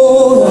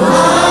room.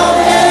 I'll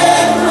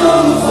make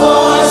room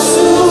for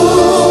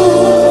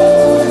soon.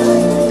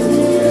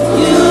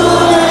 You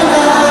and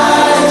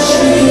I,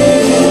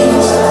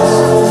 Jesus.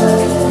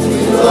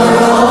 You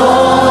are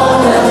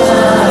all that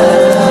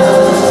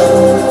matters.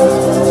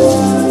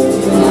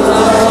 You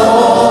are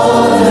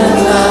all that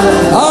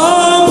matters.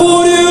 I'll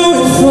put you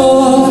in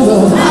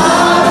front.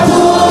 I'll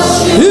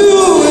put you You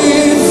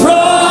in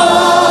front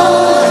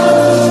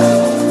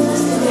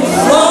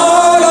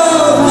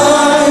of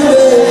my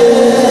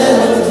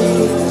melody.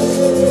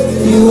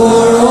 You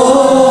are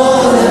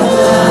all that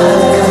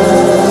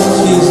matters.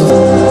 Jesus.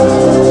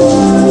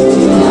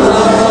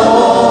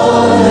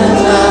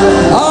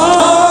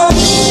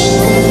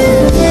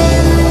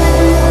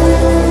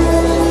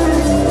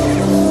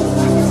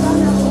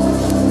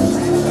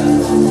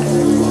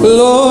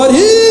 Lord,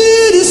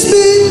 it is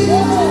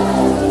me,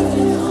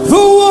 the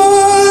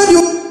one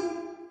you.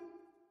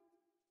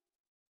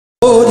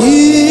 Lord, it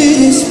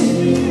is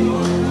me.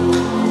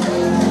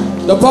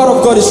 The power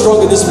of God is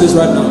strong in this place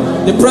right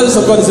now. The presence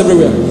of God is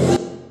everywhere.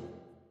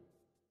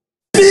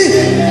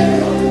 Me,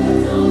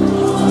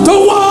 the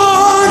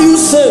one you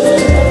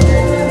saved.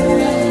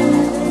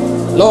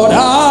 Lord,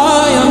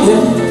 I am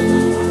here.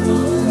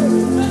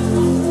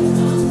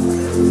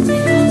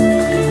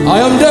 I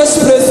am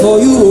desperate for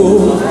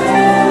you.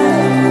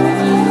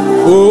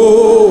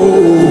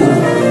 Oh,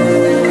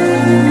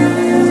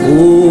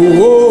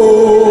 oh,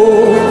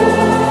 oh.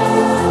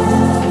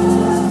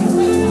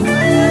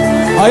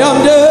 I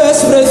am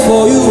desperate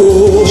for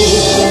you.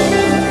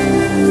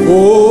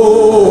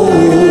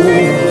 Oh,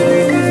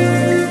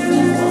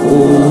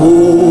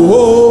 oh,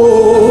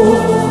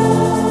 oh.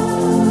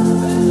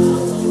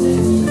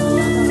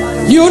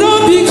 You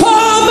don't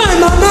become my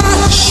mama.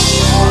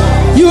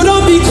 You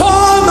don't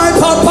become my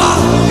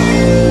papa.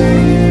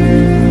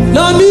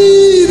 Now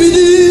me be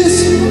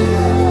this.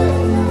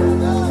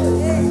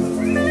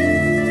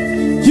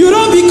 You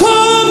don't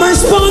become my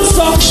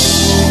sponsor.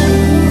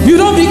 You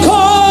don't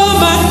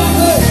become my.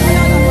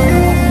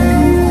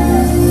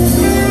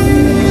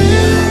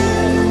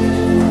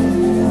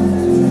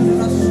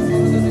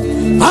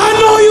 I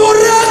know you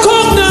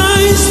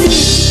recognize me.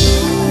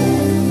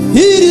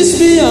 It is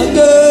me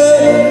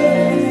again.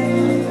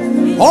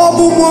 All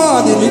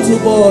more the little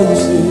boy you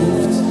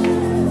saved.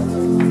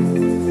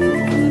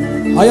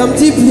 I am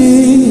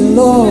deeply in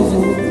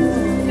love.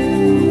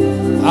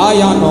 I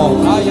am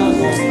not. I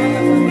am not.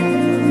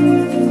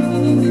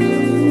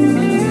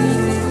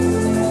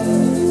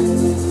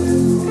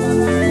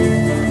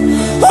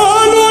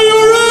 I know you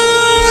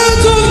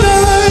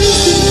recognize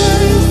me.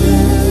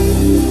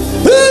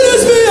 It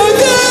is me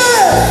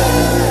again.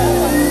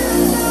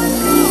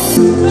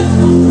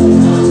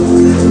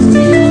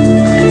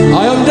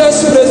 I am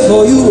desperate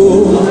for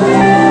you.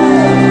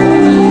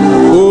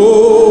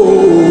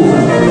 Oh,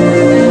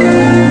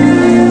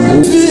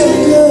 it's me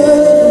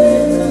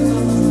again.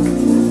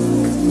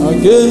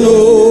 Again,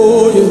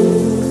 oh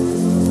yeah.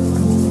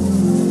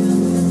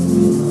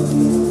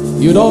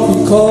 You don't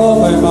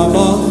become my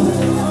mama.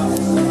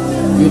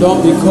 You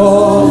don't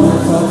become my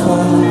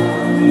papa.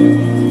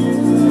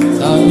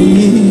 I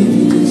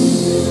need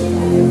this.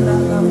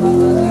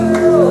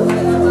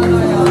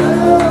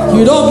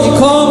 You don't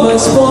become my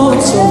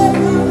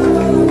sponsor.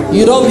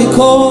 You don't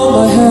become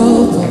my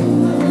helper.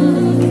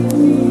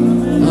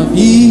 I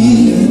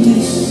need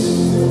this.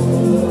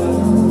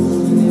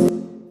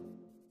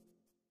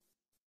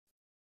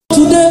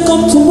 Today,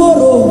 come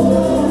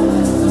tomorrow.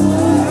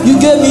 You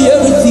gave me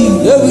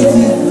everything,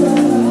 everything.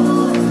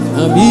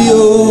 I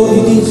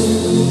need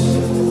this.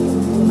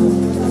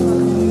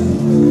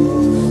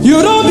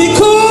 You don't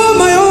become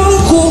my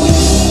uncle.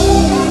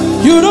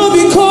 You don't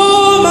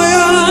become my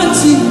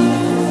auntie.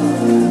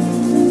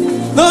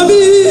 Now me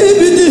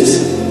be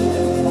this.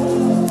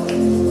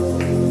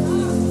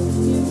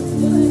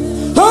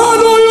 I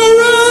know you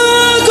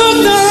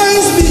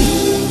recognize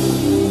me.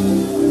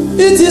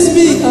 It is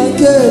me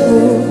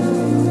again.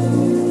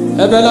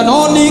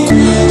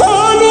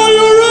 I know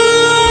you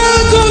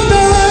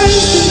recognize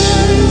me.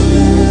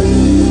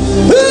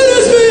 It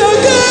is me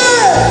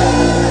again.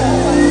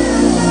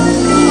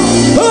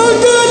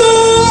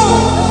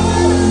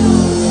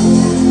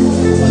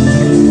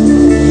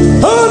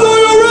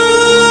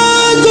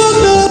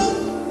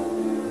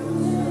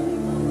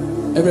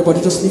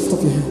 Everybody just lift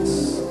up your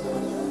hands.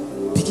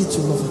 Begin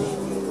to love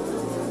him.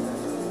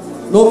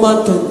 No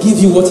man can give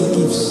you what he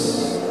gives.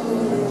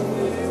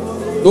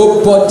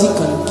 Nobody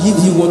can give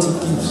you what he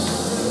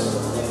gives.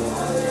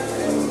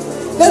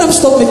 Let them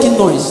stop making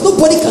noise.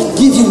 Nobody can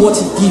give you what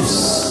he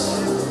gives.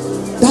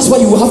 That's why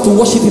you will have to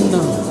worship him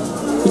now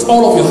with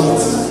all of your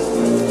heart.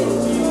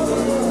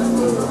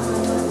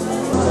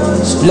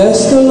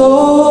 Bless the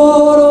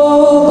Lord,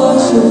 oh my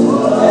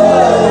soul.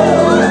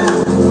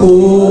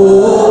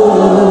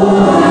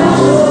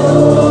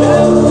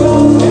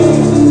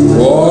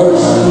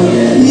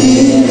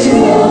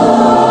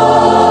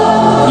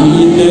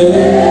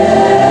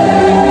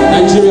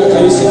 Nigeria,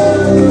 can you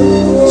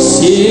sing?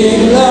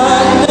 Sing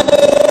like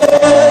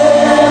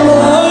never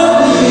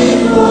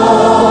before.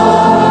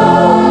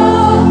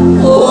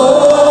 Oh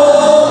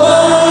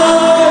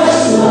my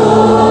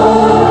soul,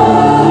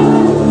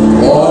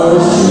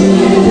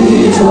 worship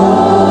His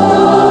holy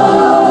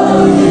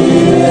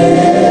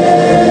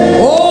name.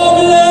 Oh,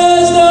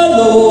 bless the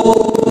Lord.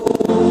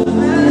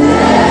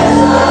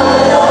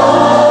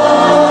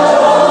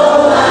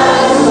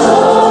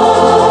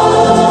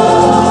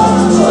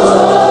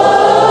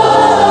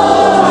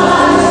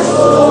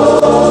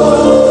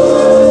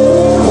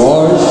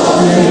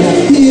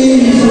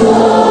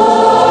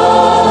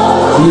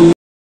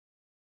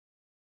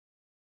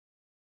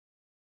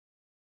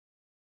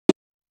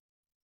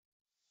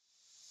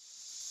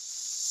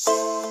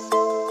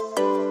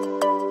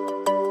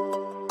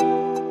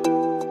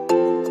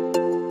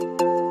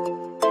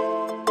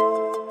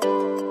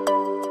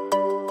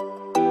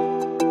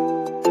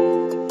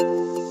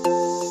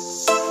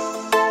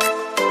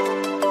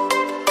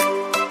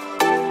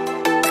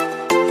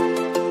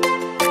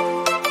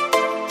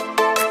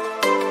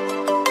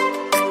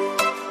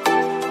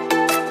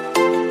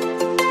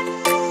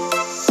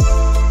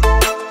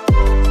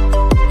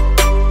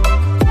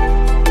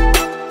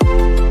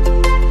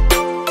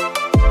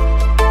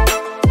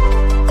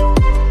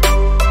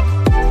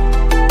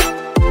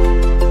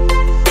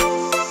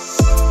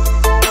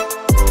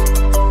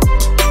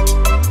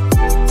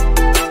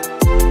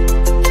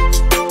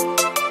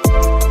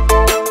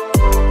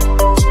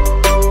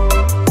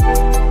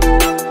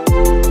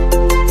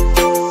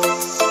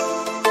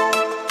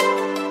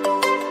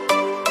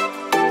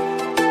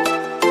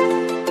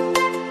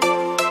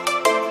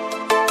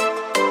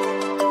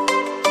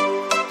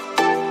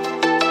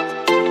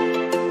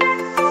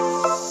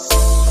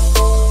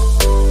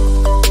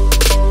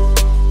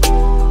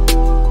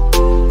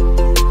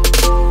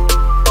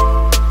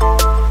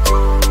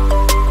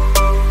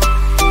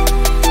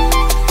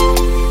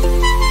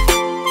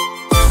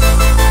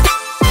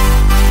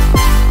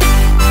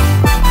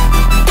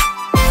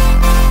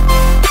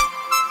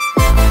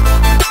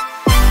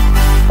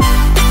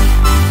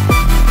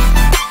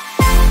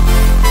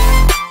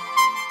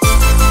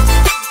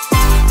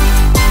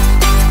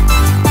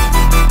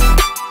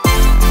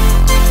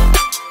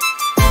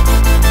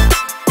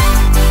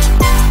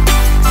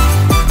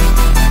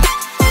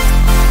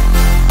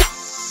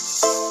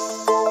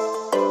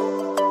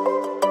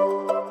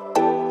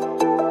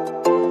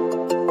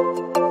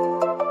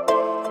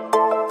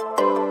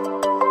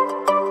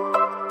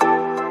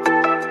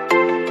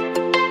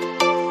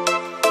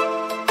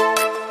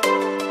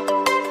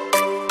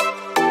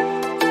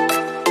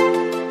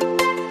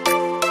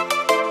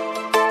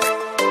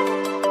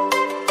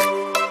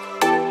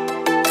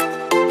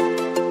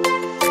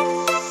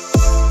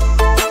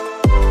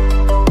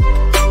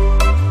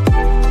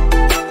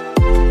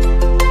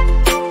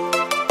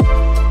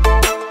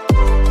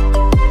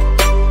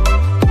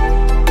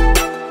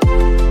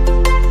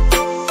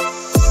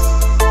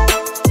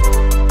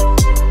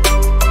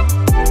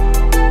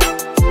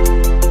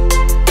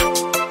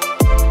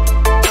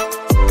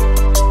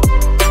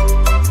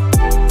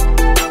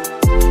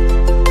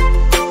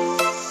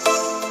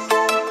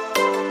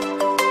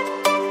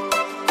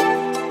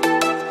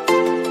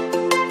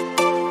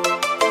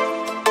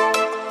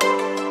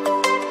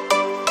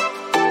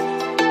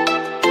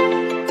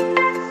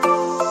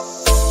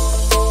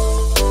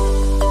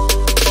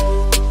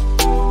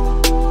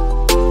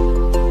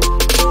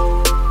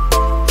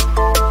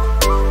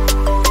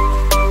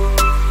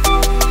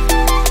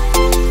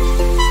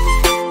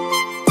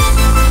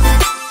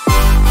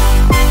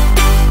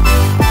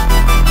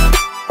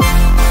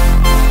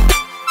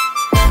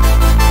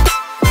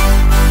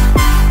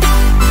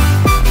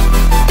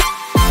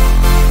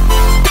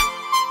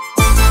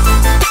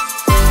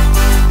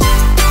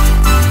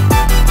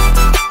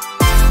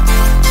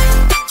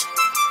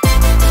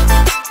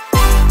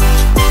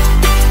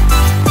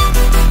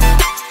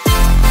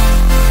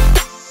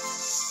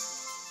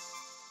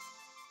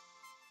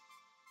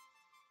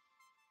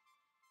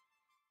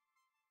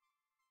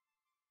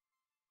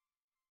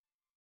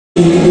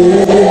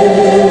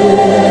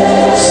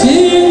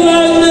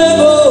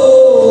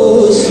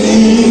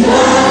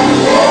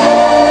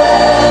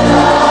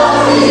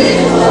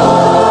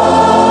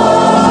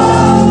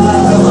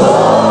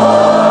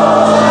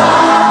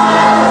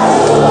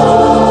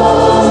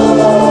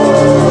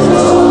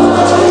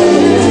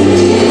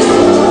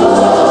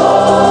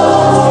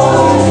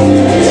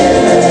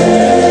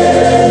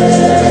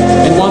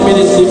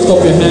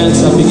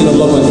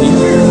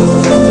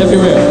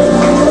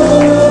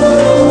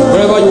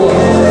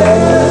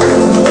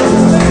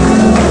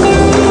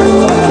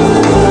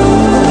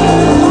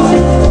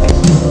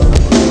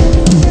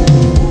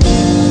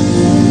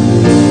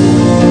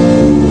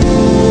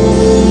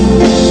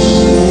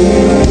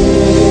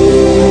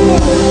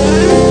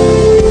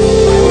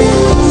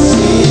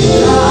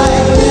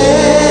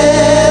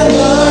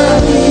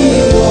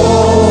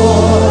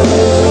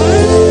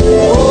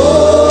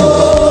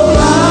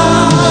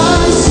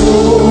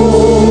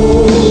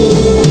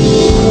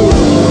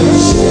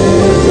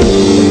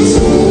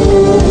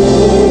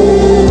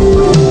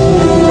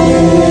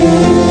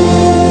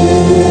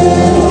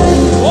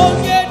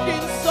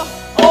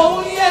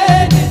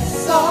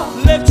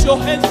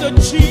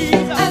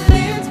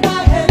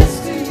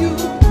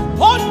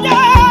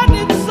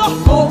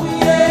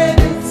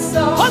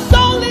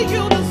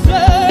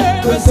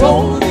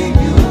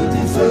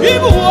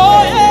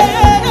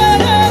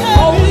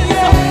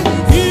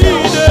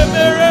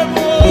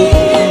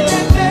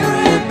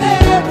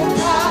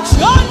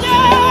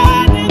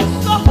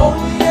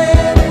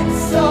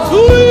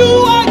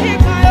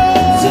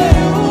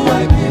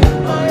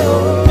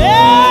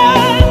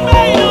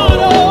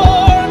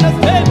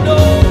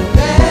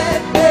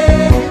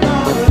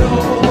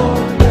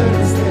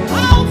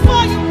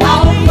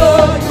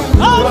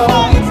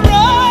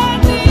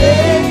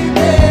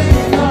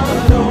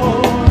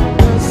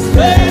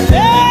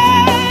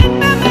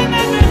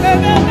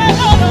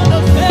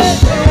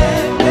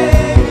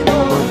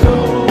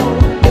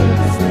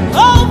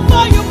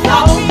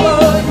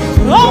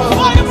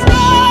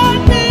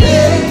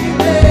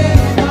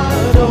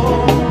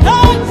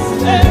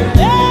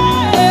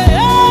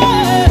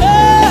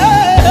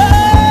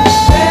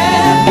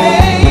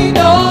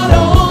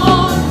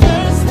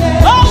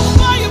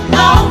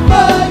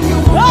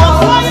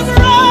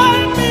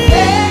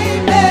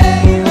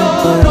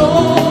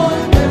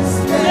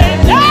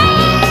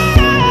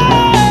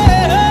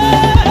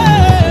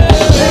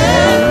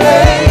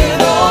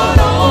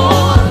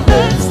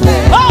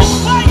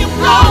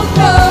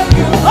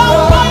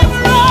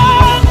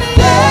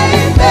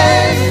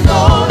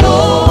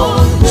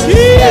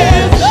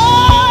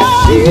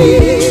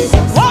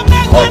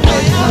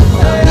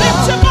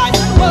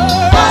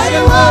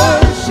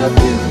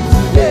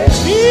 today.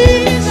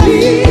 Jesus,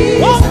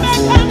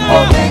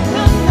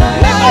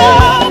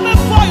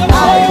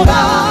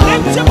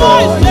 lift your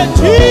voice,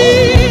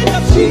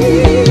 Jesus,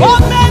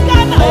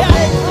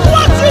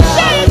 what you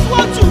say is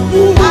what you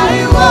do.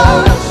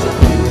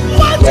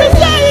 What you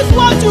say is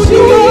what you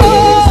do.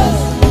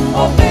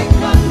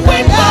 We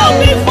bow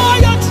before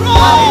your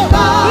throne.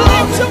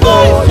 Lift your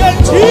voice,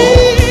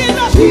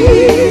 Jesus,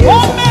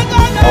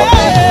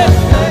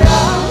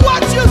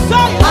 what you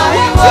say is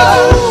what you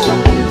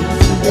do.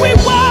 We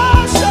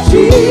worship you. We worship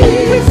you.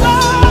 We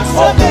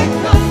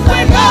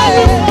bow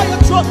before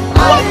your throne.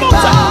 One more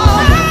time.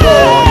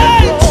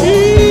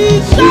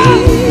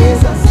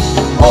 Jesus,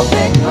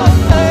 open my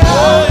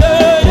eyes.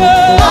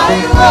 I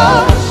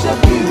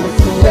worship you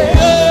today.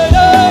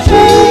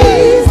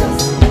 Jesus,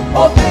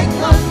 open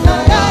my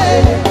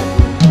eyes.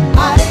 I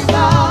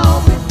bow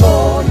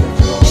before your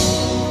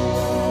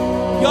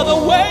throne. You're the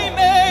way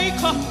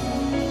maker,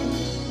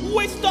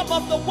 wisdom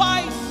of the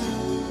wise,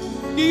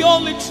 the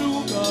only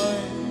true God.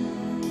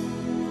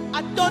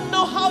 I don't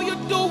know how you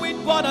do it,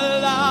 but I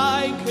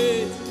like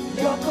it.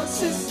 You're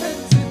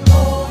consistent in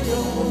all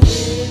your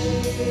ways.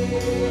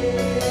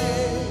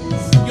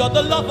 You're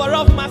the lover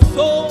of my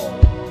soul.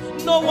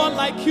 No one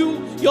like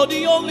you. You're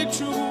the only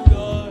true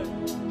God.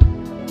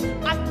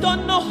 I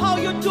don't know how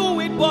you do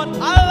it, but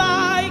I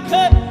like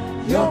it.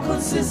 You're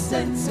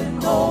consistent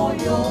in all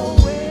your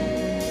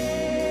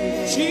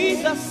ways.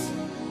 Jesus,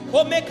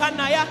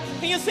 Omekanaya.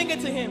 Can you sing it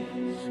to him?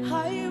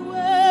 I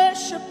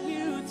worship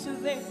you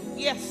today.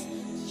 Yes.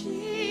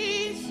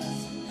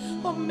 Jesus,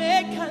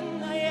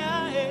 Omekanaya.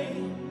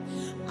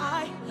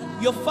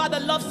 Your Father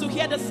loves to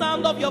hear the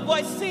sound of your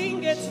voice.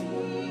 Sing it.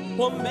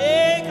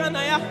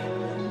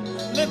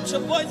 Lift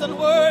your voice and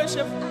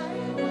worship.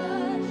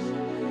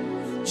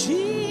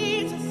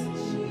 Jesus,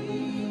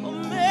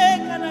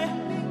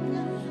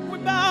 we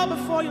bow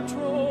before your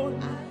throne.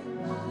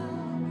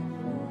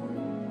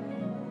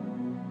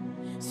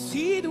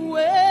 See the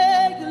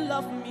way you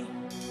love me.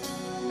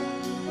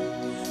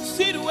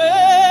 See the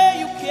way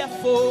you care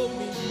for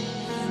me.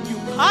 You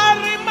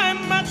carry my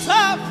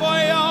matter for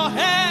your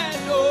head.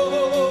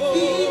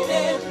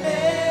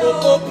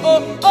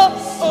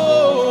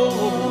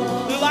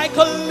 Like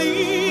a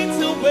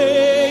little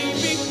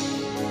baby,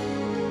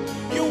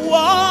 you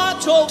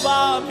watch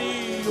over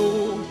me.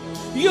 Oh,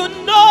 you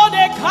know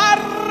they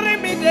carry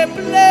me, they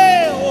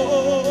play.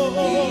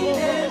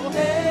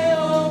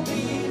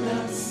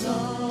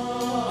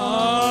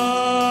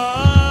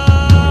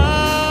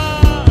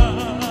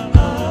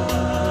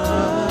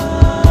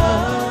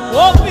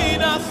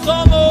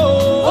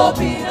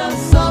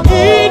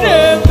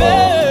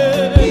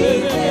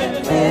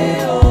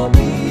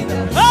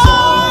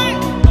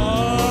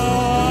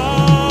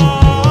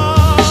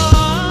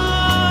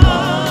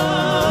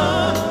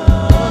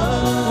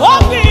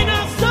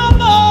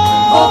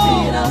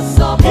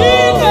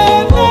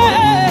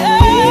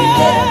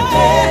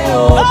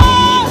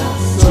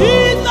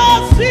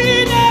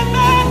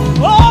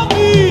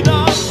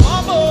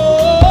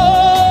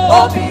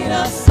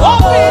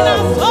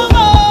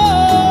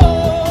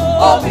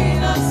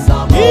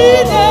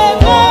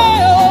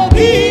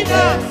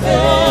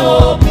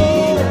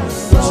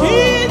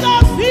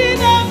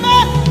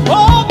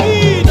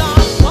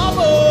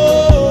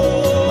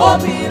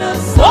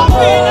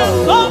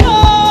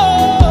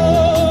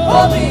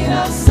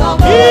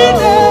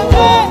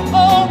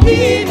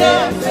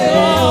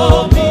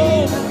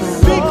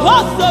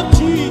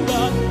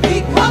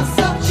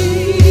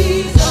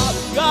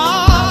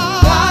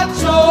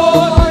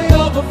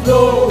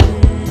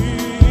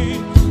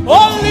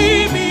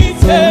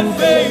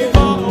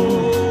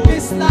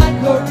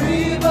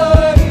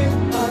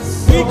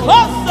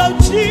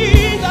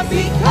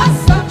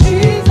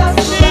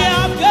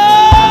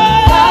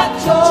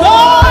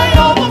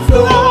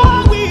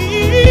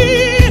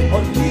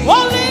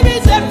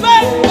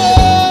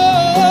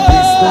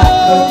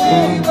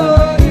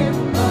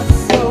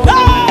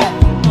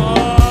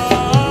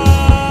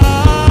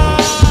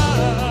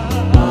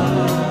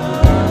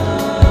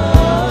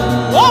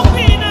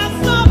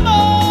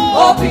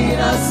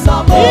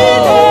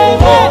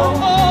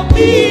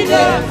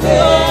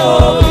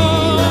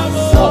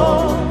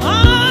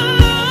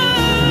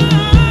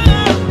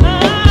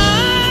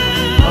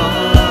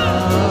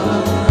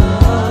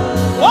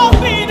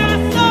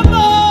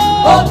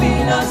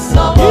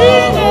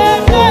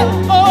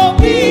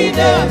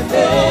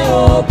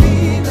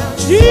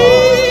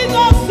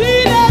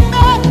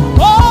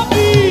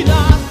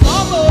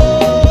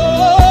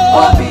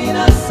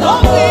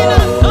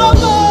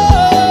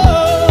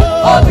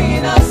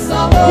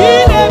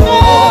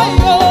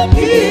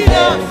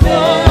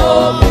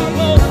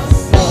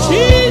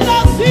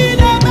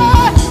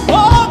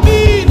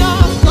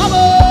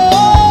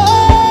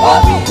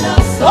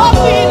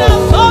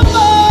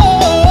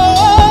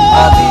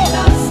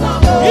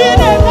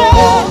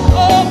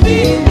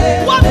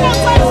 One more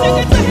time, sing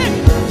it to him.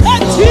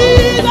 And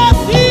Jesus,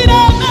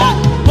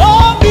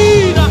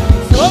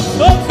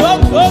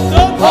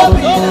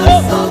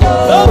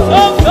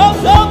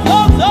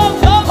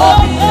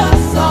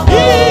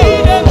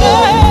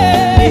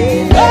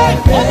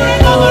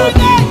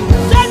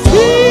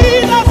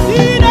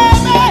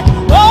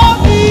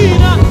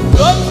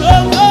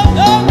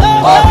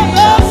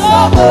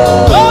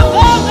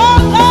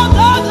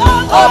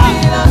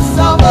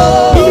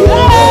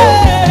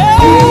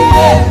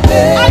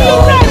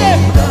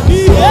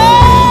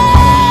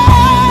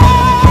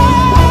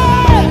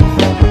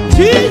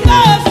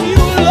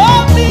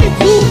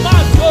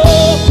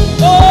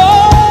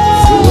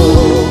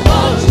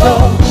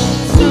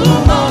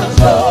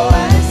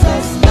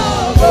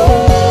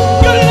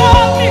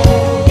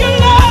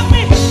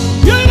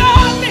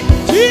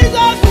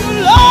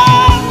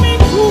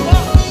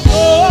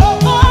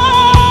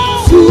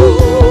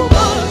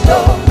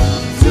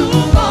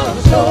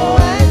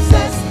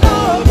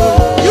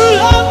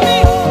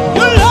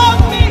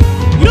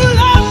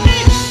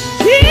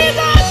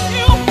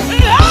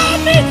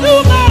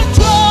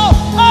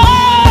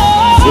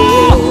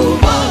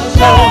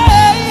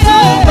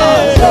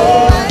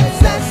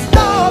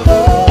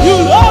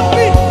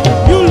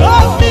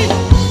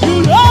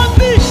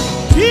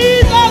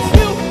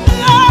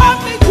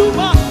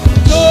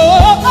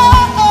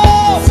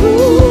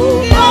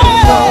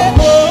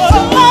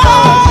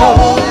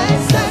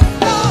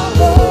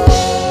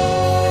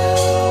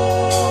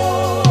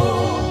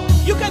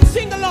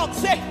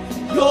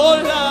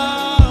 Your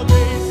love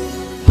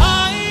is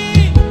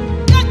high.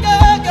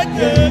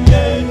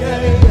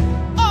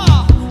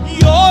 Ah,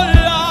 your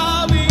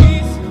love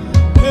is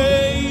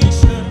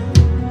patient.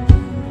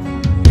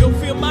 You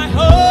feel my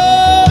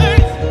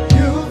heart.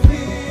 You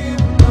feel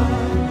my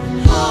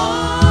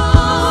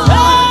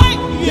heart.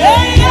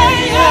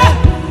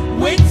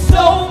 With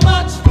so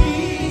much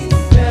peace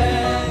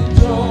and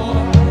joy.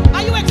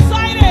 Are you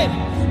excited?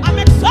 I'm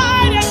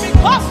excited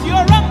because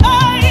you're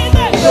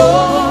amazing.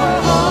 You're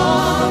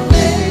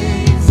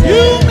amazing.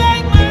 You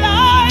make my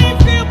life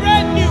feel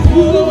brand new.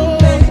 You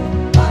make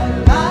my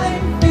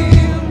life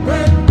feel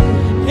brand new.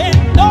 And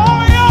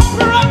all your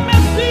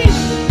promises,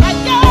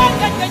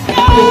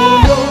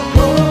 Your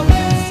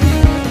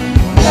promises,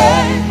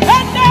 and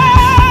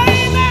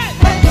amen.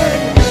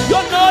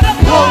 You're not a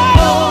God.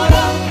 Lord,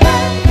 I'm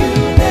glad you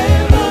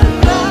never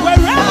lie.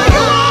 Wherever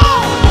you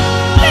are,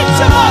 lift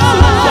your voice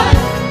and say,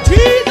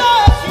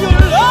 Jesus, you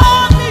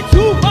love me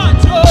too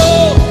much. Oh,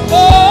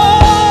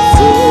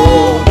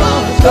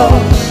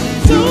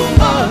 Too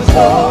much,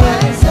 oh,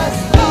 excess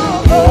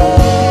love, oh.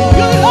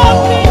 you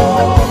love me.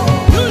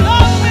 You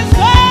love me,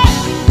 say,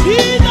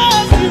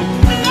 Jesus, you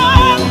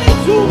love me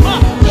too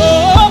much. Oh,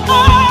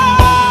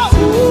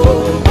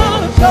 Too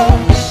much, oh,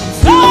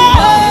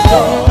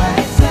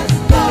 excess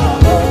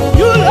love, oh.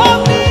 you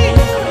love me.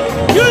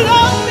 You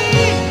love me.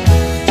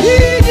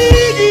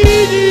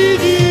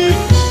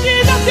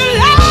 Jesus, you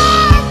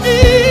love me.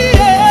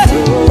 Yeah.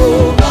 Too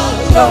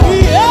much, oh,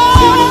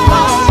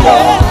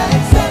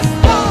 excess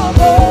love,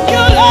 oh.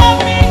 You love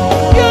me,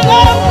 you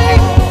love me,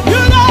 you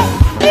love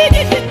me.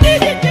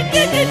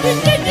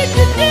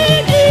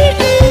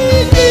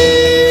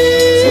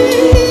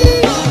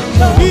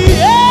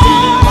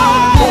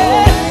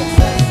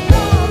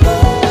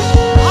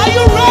 Are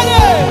you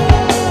ready?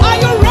 Are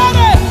you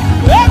ready?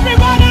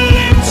 Everybody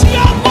lift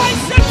your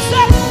voice and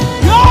say,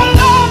 your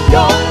love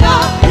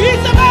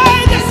is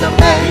amazing. It's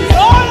amazing.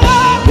 Your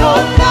love Your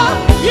love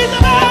is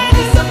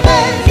amazing. is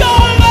amazing.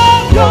 Your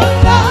love Your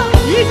love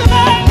is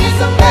amazing. is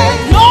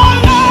amazing. Your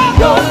love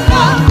Your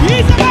love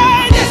is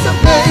amazing. is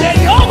amazing. Say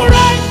your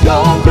grace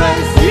Your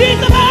grace is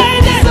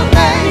amazing. is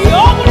amazing.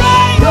 Your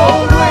grace Your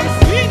grace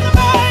is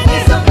amazing.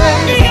 is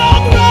amazing. Your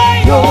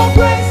grace Your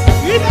grace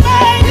is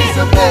amazing. is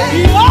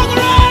amazing. Your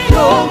grace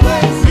Your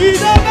grace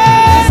is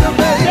amazing. is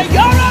amazing. Say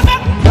you're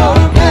amazing. You're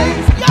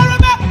amazing. You're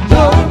amazing.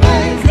 You're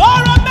amazing.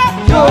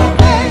 You're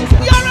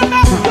amazing. You're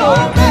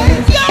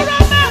amazing. You're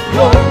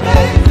amazing.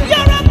 You're amazing.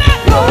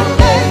 You're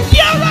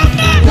amazing.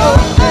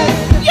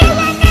 You're amazing. You're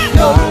amazing. You're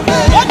amazing.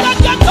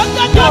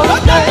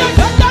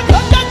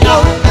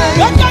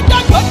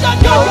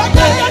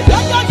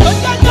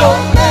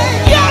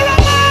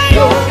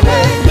 You're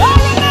amazing.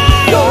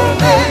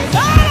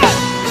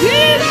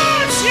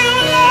 You're amazing. You're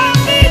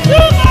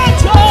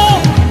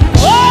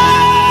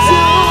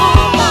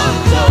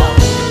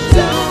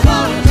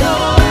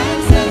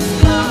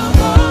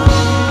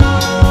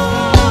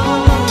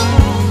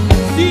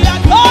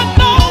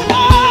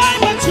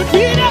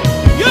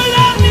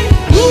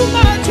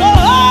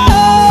amazing.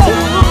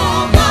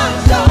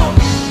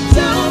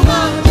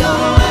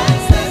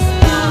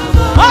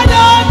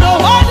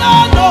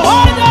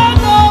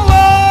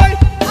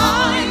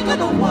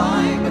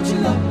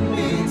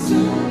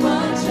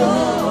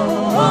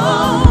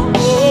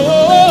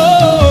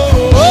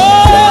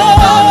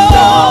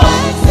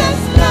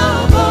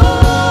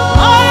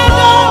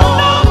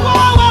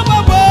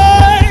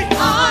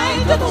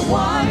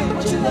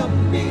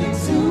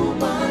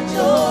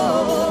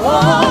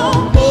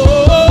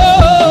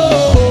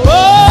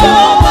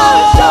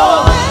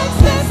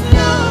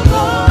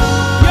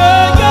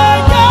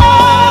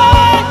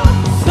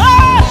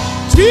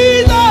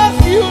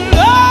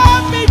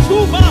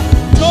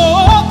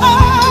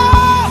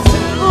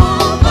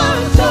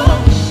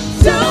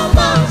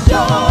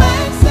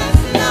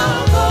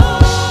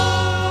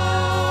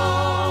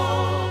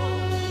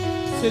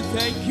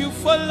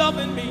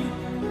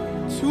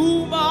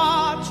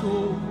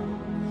 You're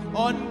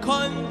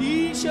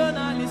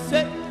unconditionally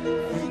say,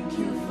 Thank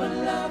you for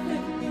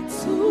loving me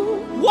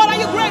too. what are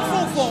you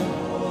grateful for?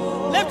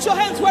 Lift your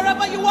hands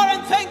wherever you are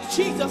and thank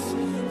Jesus.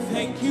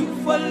 Thank you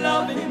for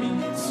loving me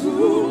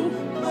Too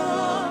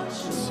much.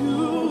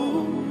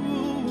 too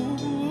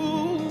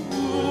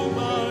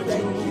much.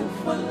 Thank you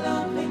for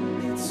loving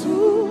me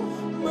too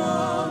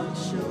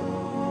much.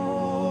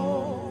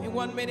 In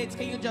 1 minute,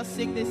 can you just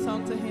sing this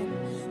song to him?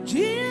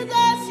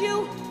 Jesus,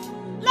 you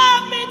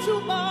love me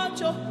too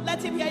much. Oh,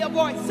 let him hear your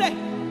voice. Say,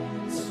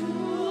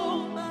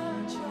 Too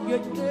much. yeah,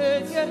 yeah,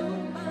 yeah. Too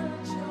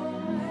much.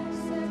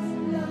 Excess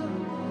love.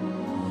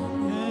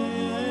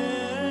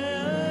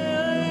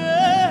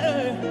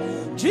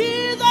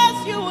 Jesus,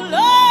 you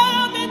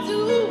love me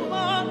too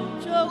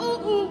much.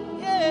 Oh,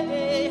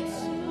 yeah.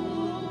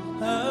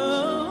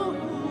 Oh.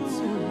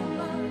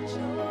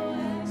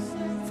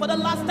 For the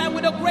last time,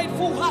 with a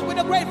grateful heart,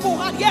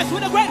 yes,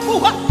 with a grateful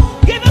heart,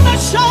 give him a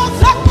shout.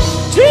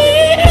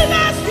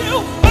 Jesus, you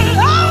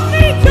love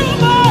me too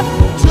much.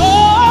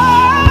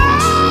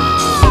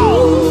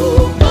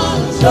 Too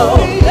much.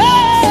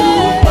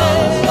 Yeah.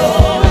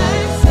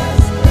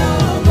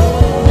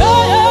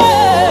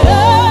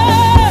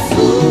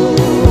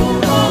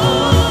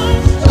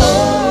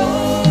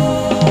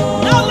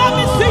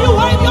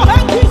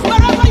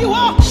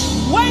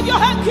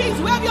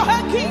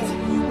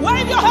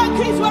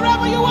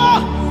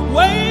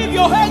 Wave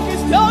your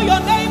hands, tell your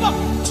neighbor,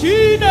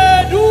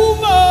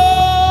 Chinedumo.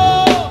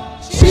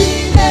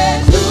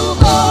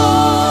 Chinedumo.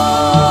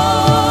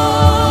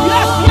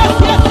 Yes.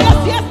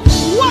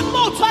 One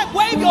more time,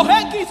 wave your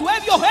hands,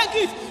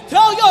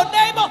 tell your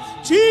neighbor,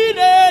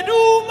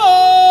 Chinedumo.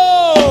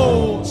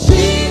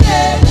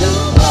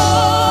 Chinedumo.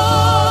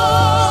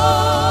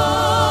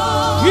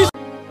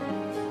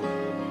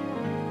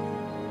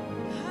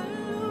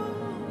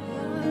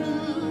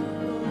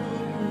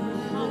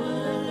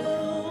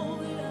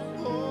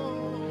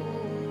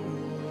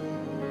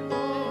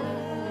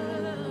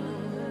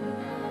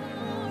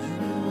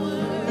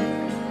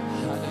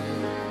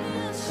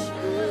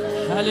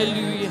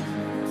 Hallelujah.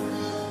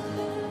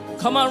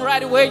 Come on,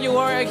 right where you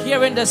are,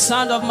 hearing the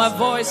sound of my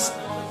voice.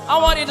 I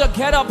want you to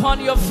get up on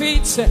your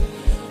feet.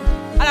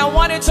 And I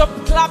want you to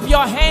clap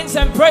your hands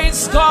and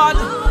praise God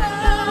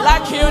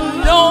like you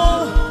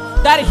know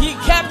that He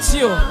kept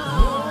you.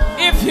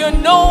 If you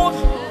know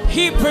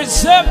He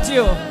preserved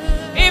you.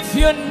 If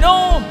you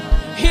know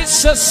He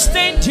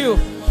sustained you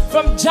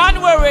from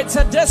January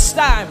to this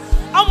time.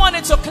 I want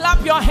you to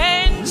clap your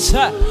hands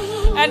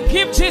and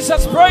give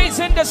Jesus praise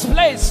in this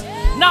place.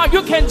 Now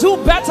you can do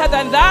better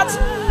than that.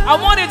 I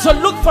want you to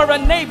look for a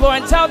neighbor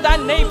and tell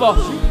that neighbor,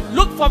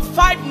 look for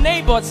 5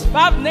 neighbors,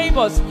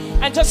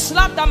 and just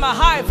slap them a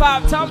high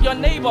five. Tell your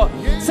neighbor,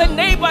 say,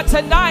 neighbor,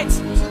 tonight,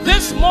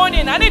 this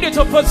morning, I need you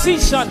to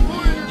position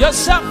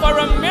yourself for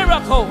a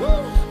miracle.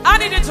 I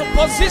need you to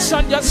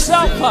position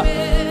yourself for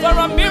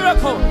a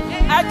miracle.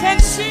 I can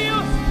see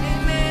you.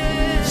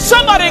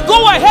 Somebody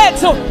go ahead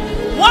to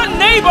one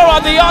neighbor or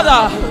the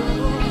other.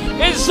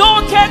 It's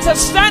okay to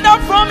stand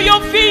up from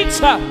your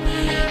feet.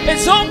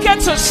 It's okay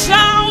to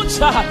shout.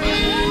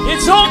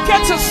 It's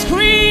okay to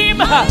scream.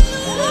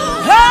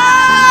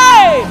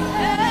 Hey!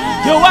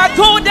 You are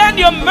good and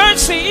your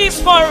mercy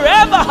is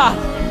forever.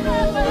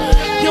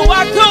 You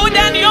are good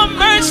and your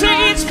mercy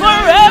is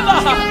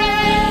forever.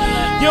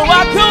 You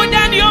are good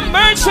and your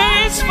mercy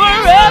is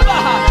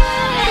forever.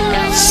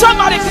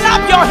 Somebody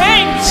clap your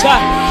hands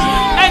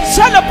and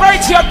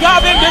celebrate your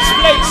God in this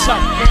place.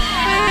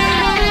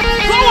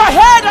 Go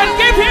ahead and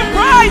give Him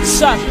praise.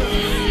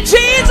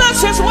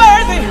 Jesus is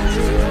worthy.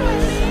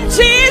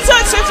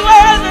 Jesus is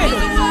worthy.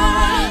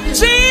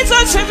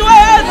 Jesus is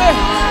worthy.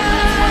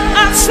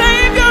 Our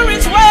Savior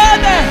is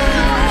worthy.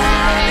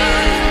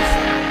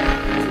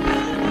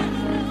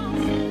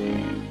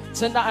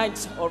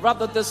 Tonight, or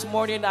rather this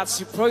morning, as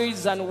you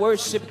praise and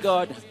worship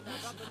God,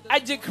 I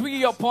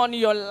decree upon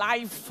your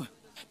life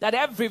that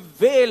every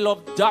veil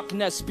of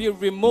darkness be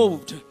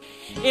removed.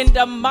 In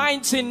the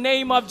mighty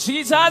name of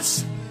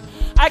Jesus.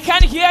 I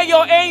can hear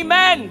your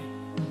amen.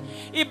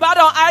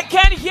 Ibadan, I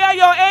can hear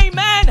your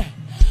amen.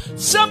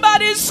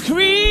 Somebody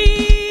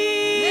scream.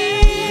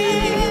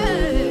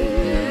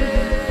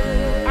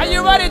 Are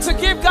you ready to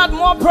give God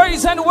more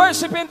praise and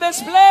worship in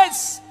this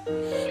place?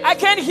 I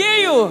can hear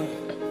you.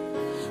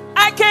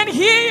 I can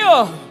hear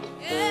you.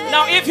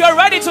 Now if you're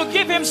ready to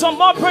give Him some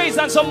more praise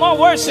and some more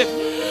worship,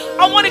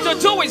 I want you to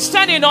do it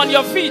standing on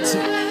your feet.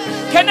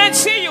 Can I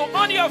see you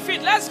on your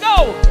feet? Let's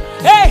go.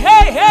 Hey,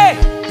 hey, hey.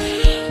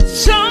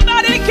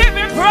 Somebody give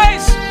Him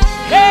praise.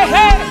 Hey,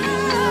 hey.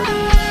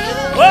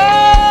 Oh,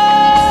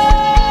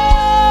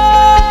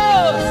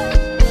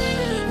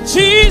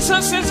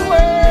 Jesus is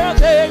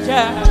worthy.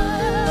 Yeah.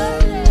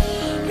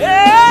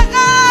 Hey,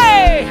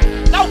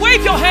 hey. Now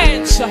wave your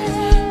hands.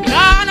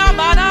 Na, na,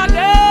 na, na,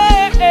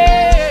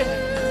 hey.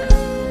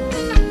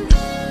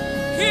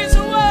 He's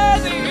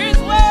worthy. He's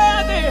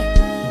worthy.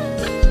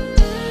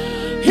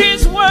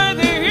 He's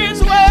worthy.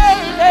 He's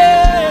worthy.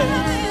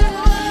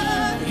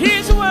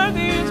 He's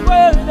worthy. He's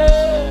worthy.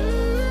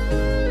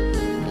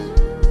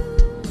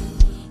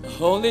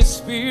 Holy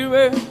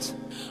Spirit,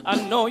 I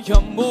know you're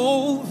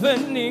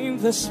moving in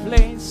this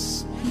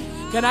place.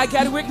 Can I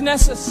get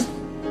witnesses?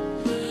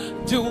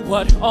 Do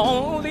what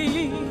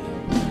only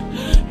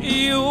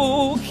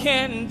you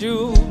can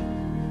do.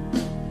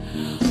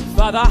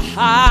 Father,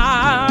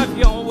 have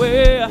your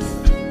way.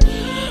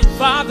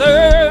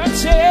 Father,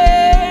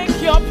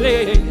 take your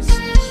place.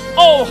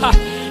 Oh,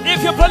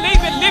 if you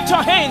believe it, lift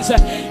your hands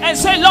and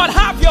say, Lord,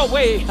 have your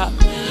way.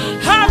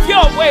 Have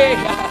your way.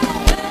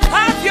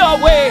 Have your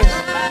way.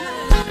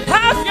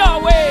 Have your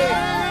way.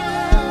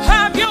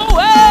 Have your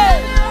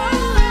way.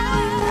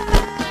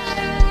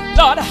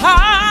 Lord,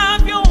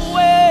 have your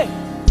way.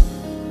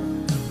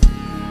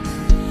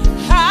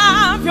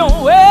 Have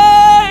your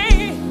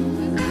way.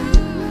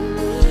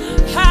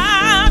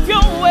 Have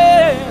your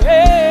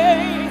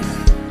way.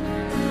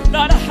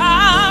 Lord,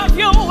 have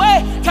your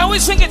way. Can we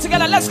sing it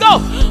together? Let's go.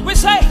 We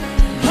say,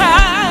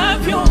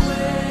 have your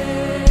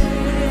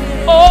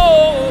way.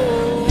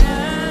 Oh,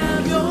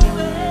 have your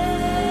way.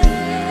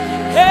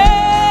 Hey.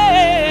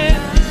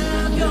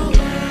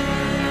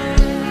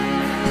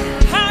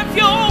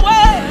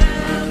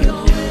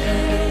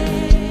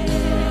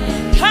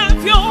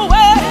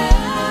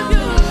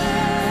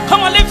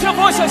 Come on, lift your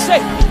voice and say,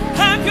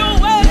 have your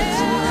way.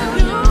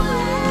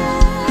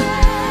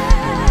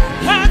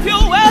 Have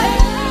your way.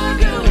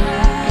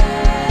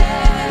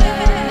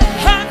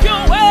 Have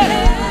your way.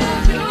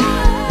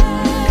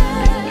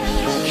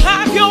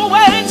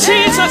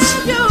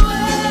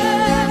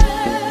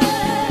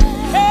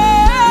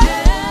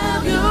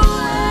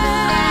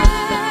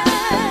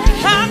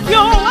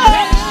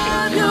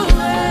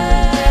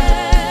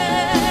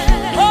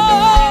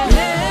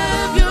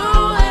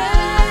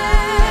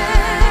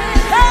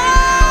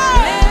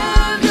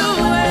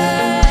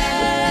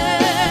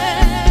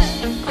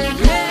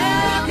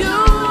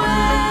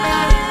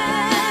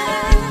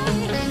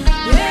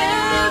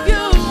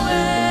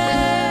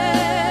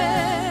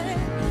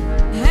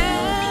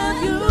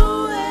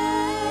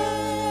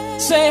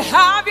 Say,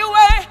 have your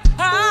way,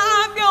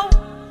 have your.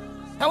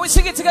 Can we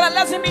sing it together?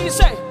 Let's hear me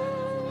say.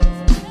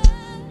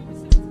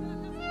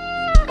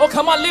 Oh,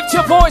 come on, lift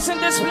your voice in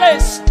this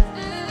place.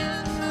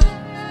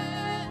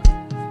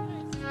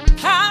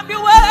 Have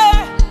your way.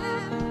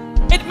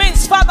 It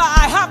means, Father,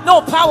 I have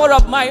no power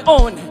of my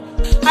own.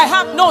 I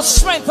have no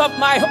strength of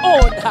my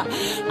own.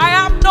 I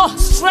have no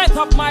strength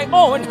of my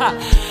own.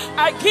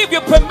 I give you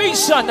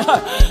permission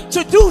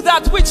to do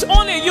that which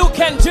only you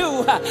can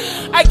do.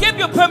 I give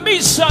you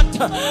permission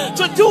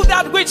to do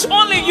that which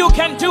only you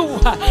can do.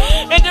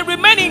 In the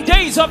remaining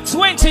days of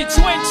 2020,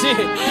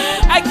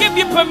 I give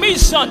you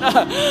permission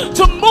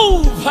to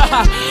move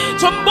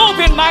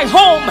in my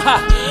home,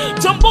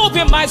 to move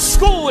in my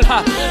school,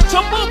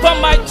 to move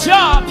on my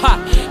job.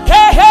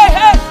 Hey, hey,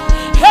 hey,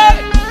 hey.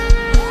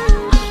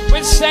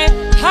 We say,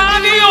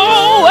 have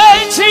your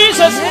way,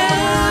 Jesus.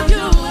 Have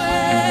your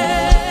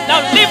way.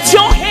 Now lift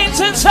your hands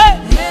and say,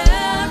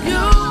 Have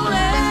your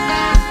way.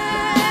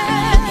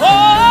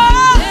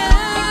 oh,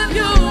 Have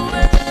your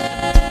way.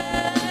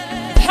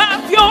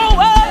 have your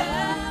way.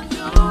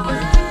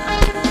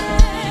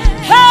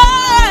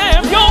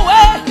 Have your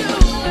way.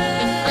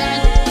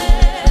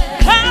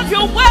 Have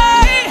your way. Have your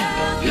way.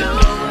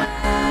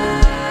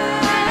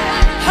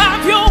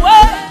 Have your way. Have your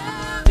way.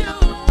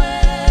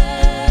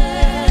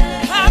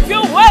 Have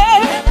your way. Have your way.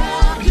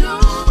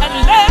 And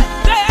let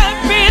there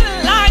be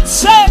light.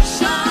 Say,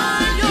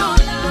 Shine your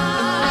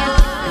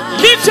light.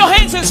 lift your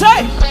hands and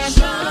say,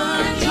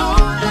 Shine your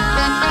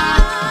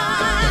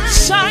light.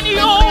 shine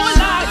your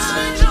light.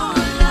 Shine your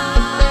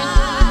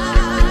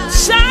light.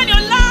 Shine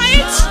your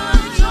light.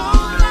 Shine your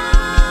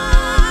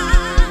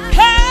light.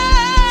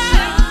 Hey,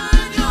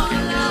 Shine your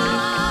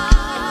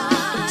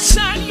light.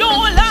 shine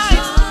your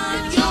light.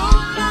 Shine your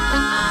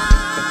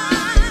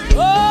light.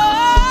 Oh,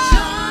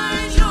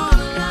 Shine your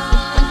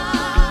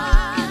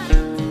light.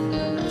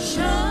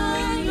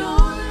 Shine your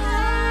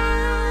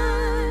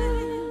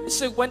light.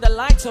 see, when the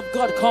light of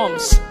God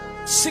comes,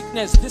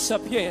 sickness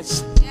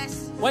disappears.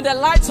 Yes. When the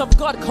light of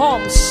God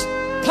comes,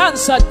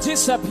 cancer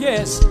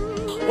disappears.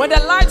 When the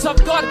light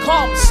of God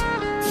comes,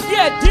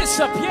 fear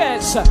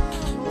disappears.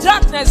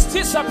 Darkness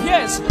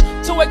disappears.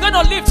 So we're going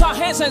to lift our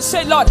hands and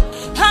say, Lord,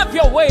 have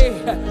your way.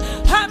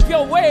 Have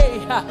your way.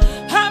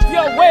 Have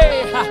your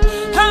way.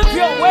 Have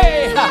your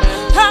way.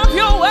 Have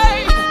your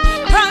way.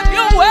 Have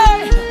your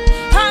way.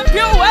 Have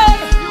your way.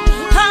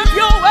 Have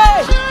your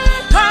way.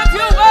 Have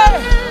your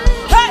way.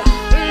 Hey,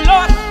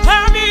 Lord,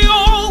 have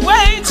your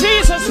way,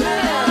 Jesus.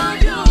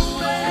 Have your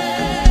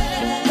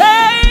way.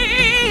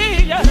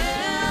 Hey,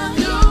 Have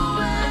your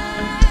way.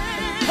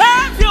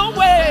 have your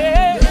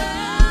way.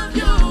 Have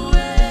your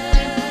way.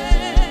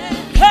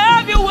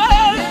 Have your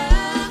way.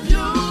 Have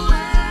your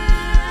way.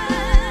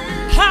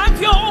 Have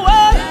your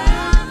way.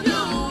 Have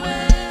your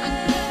way.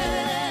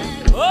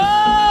 Oh,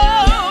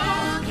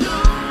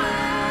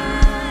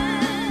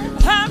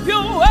 Have your way. have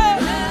your way.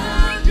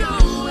 Have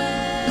your way.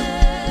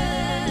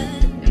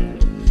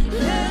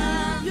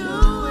 Have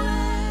your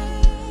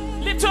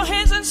way. Lift your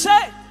hands and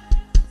say.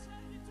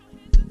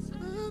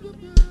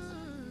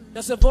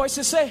 There's a voice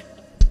to say.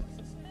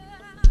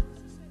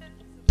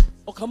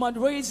 Oh, come on,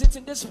 raise it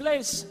in this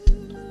place.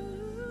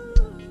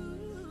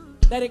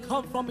 Let it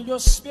come from your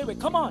spirit.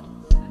 Come on.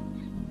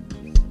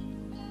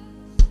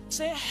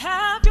 Say,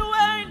 have your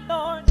way,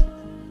 Lord.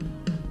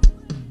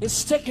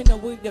 It's taking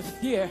away the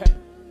fear.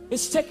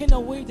 It's taking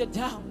away the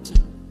doubt.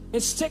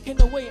 It's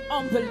taking away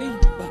unbelief.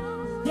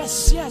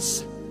 Yes,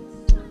 yes.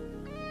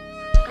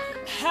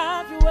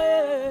 Have your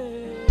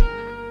way.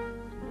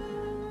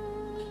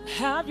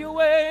 Have your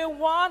way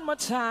one more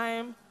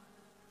time.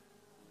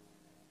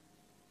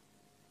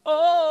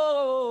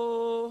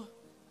 Oh.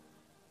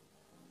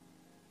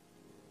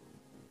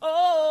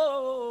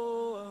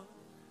 Oh.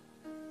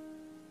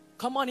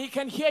 Come on, he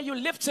can hear you.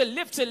 Lift it,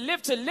 lift it,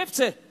 lift it, lift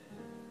it.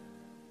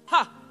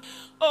 Ha.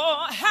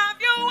 Oh, have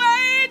your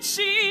way,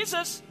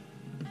 Jesus.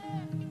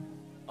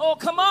 Oh,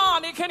 come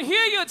on, he can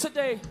hear you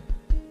today.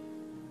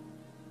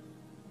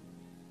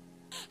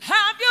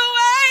 Have your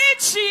way,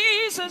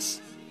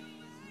 Jesus.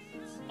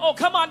 Oh,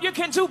 come on, you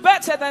can do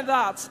better than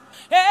that.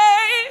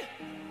 Hey.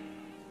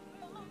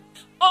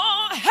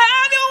 Oh,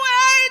 have your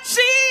way,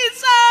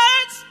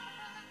 Jesus.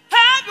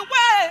 Have your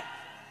way.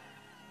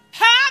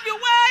 Have your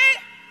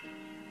way.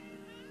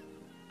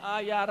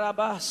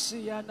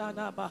 Ayarabasiya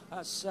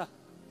nanabahasa.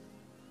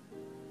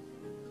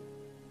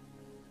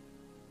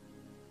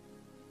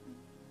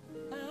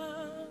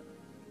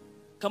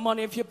 Come on,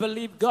 if you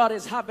believe God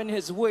is having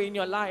his way in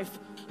your life,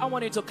 I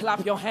want you to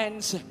clap your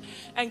hands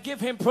and give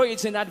him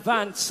praise in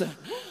advance.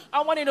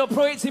 I want you to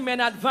praise him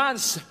in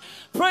advance.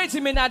 Praise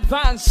him in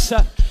advance.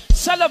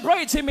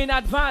 Celebrate him in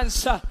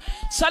advance.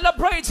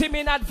 Celebrate him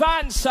in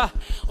advance.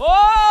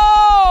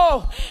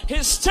 Oh,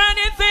 he's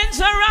turning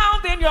things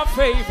around in your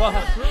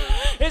favor.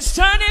 It's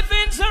turning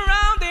things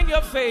around in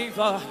your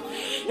favor.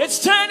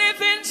 It's turning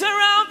things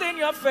around in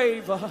your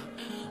favor.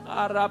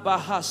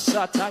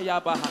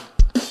 Arabahasatayabaha.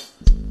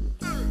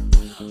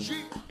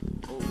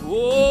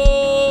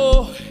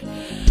 Oh,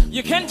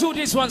 you can do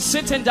this one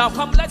sitting down.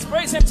 Come, let's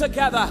praise him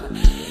together.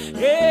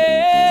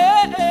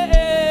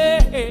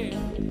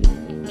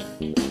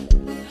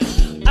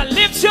 And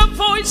lift your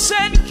voice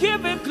and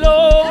give him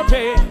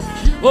glory.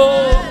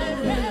 Oh,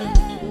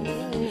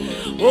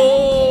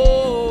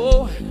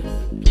 oh,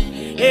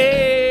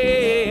 hey,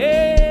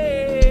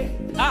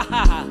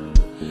 I've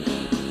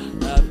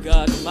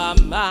got my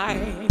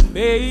mind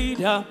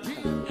made up,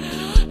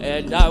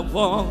 and I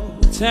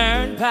won't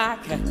turn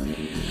back,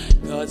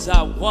 'cause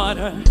I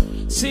wanna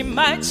see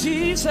my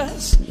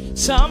Jesus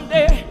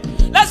someday.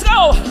 Let's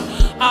go.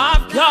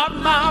 I've got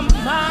my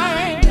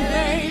mind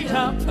made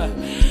up,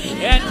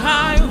 and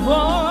I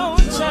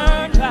won't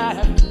turn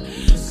back,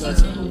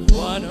 'cause I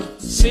wanna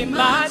see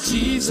my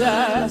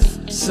Jesus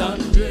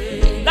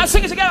someday. Let's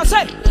sing it together.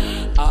 Say,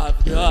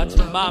 I've got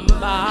my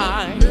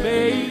mind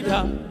made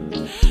up,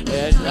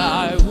 and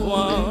I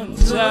won't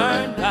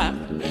turn back,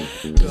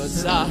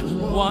 'cause I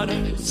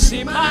wanna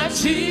see my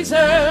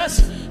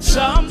Jesus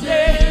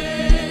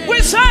someday. We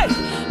say,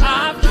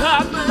 I've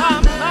got my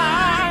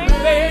mind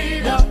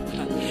made up,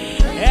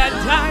 and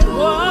I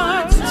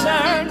won't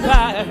turn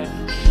back,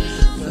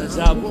 'cause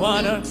I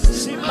wanna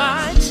see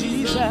my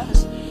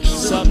Jesus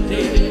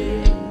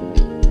someday.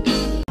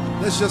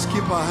 Let's just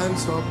keep our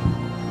hands up.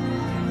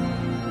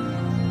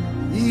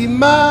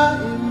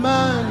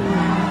 Emmanuel,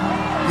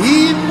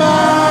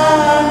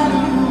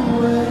 Emmanuel,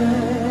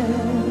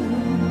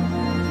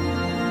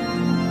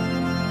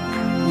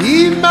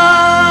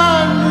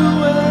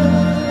 Emmanuel,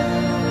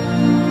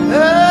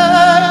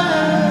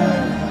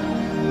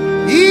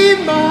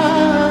 Emmanuel.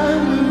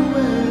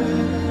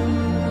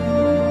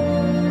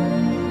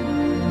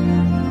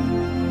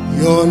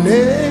 Your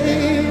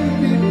name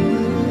be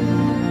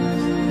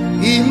praised.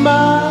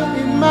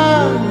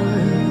 Emmanuel,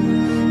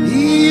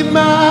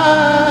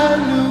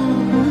 Emmanuel,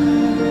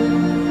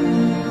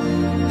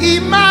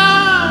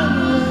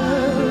 Emmanuel,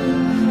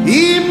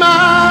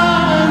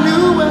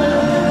 Emmanuel,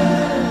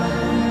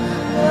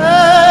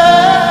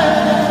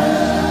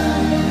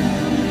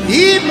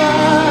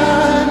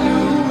 Emmanuel.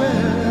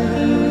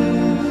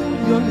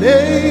 Your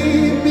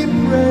name be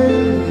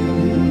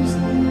praised,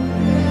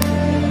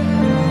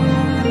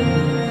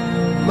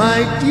 my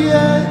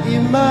dear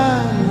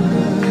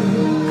Emmanuel,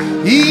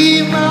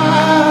 Emmanuel,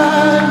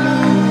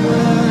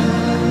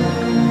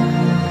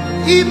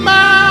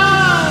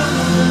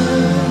 Emmanuel,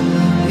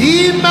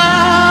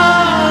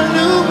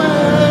 Emmanuel,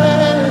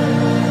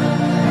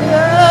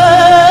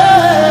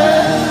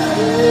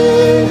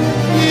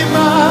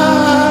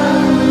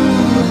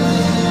 Emmanuel.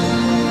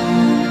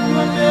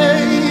 Your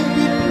name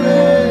be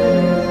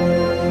praised,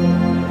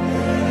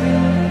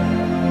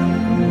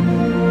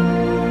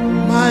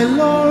 my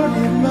Lord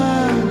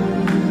Emmanuel,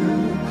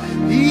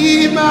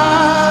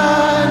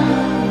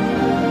 Emmanuel,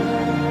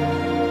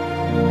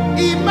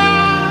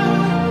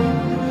 Emmanuel,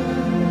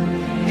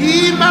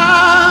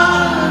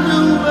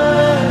 Emmanuel,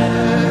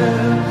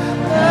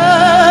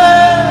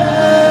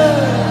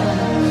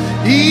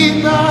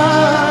 Emmanuel.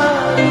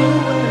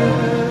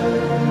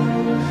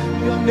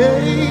 Your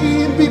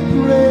name be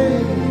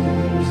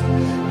praised,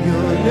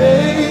 your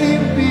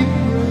name be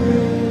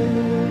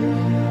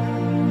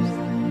praised.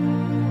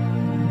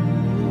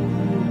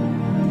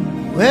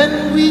 When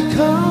we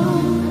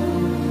come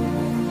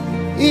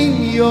in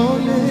your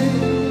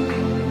name,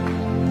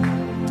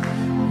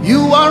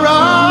 you are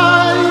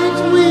right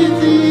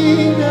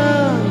within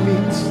our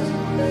midst,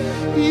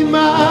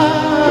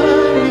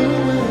 Emmanuel.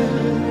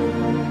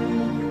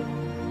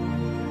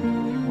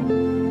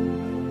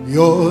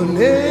 Your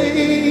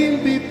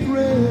name be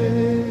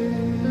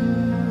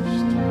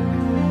praised.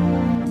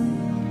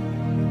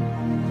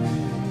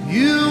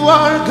 You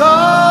are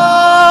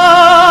God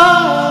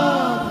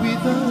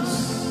with us,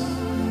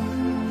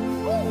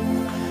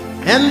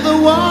 and the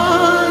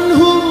one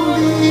who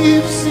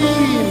lives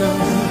in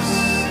us,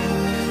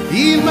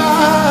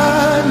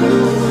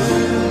 Emmanuel.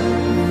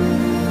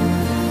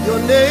 Your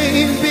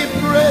name be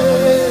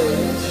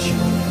praised.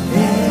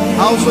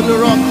 House on the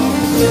rock,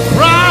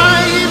 cry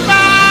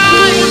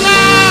Emmanuel,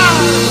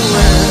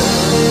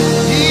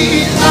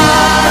 Emmanuel.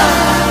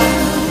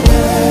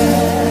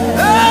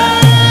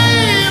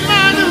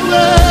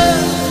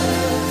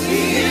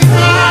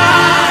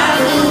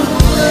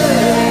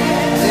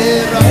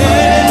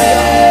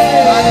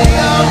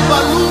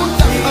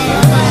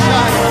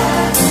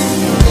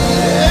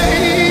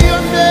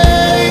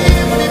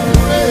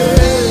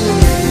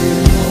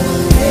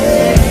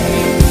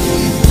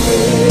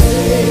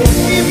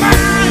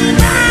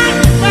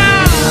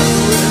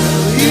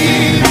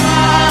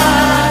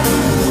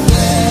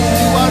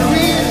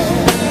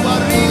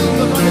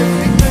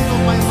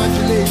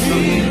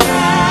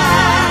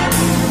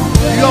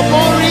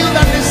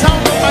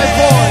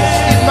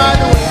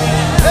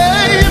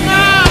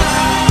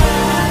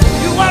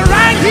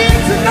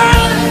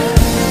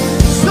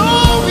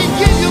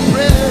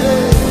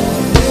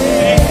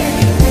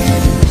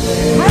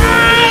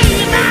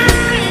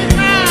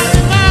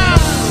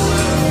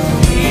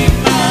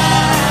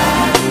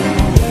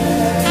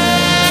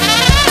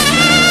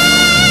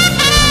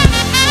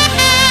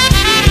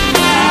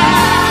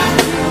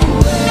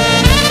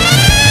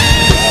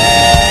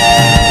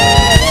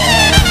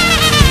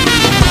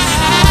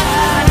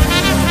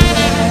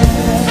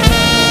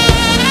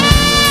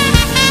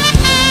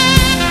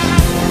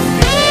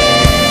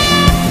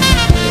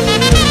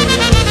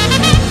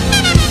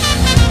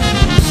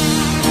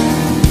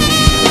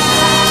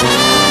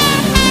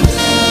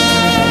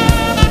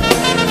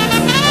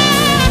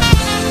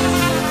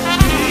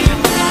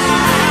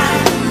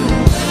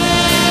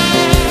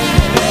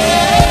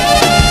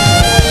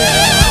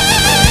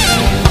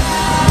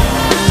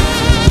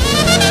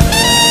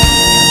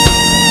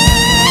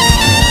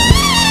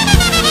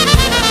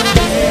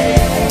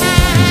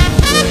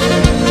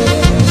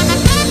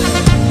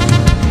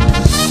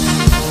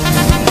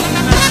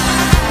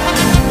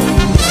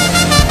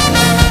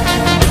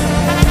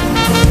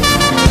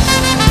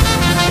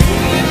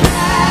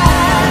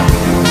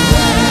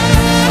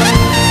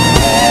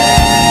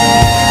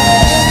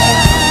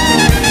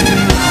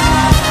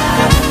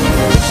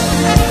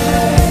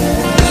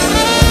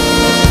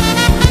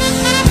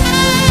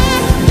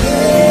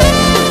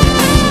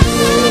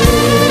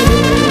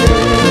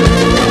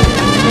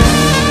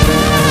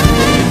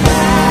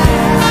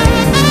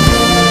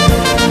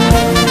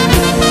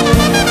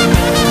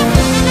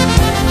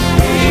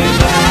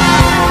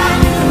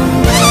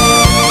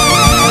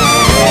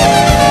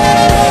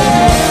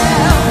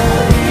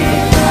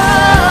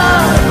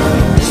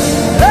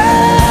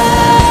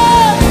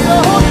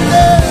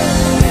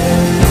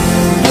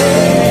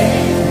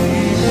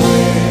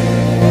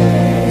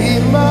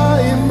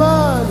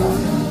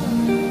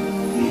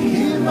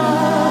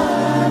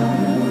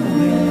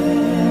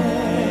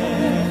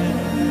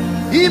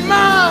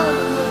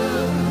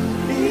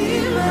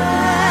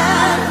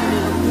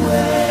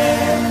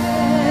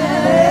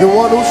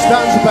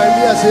 stands by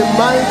me as a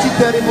mighty,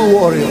 terrible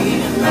warrior.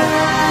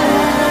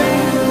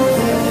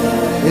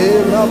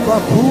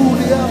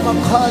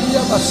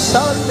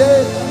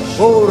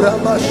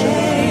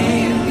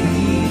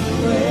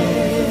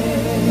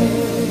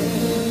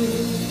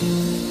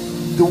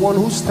 The one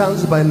who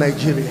stands by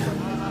Nigeria.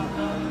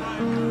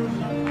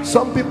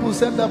 Some people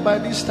said that by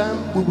this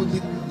time we will be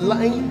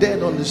lying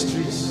dead on the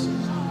streets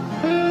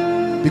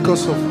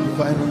because of the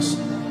virus.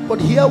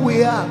 But here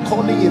we are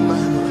calling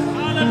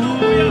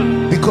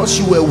Emmanuel because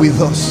you were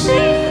with us.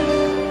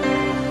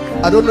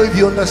 I don't know if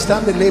you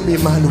understand the name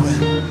Emmanuel.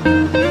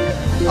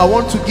 I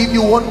want to give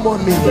you one more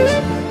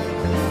minute.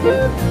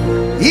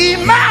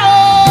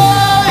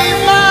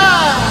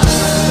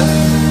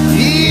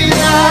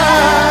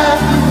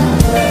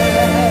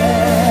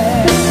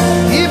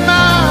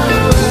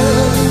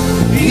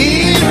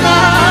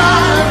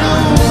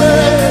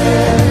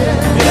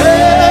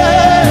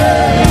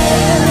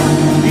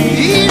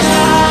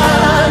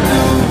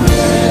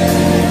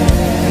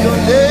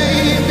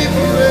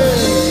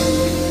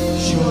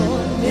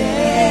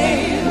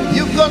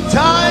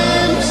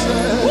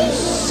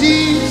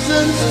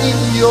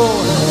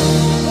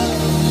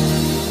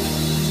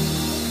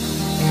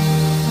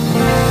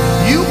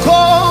 You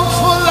call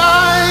for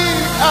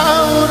light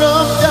out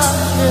of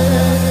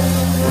darkness.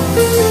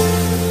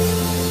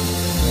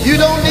 You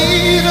don't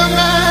need a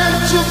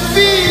man to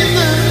be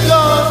the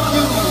God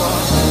you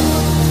are,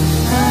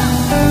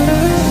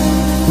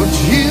 but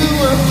you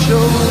have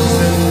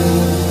chosen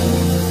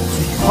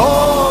to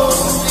call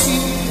me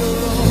your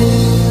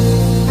own.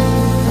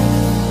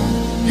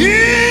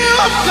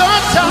 You've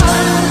got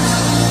times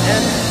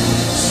and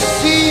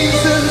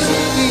seasons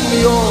in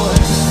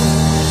yours.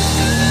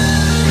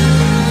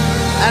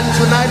 And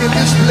tonight in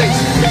this place,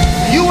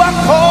 you are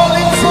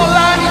calling for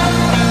light.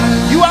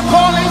 You are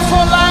calling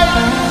for light.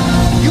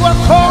 You are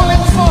calling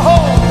for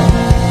hope.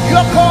 You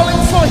are calling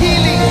for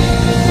healing.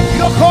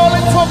 You are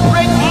calling for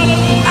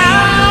breakthrough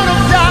out of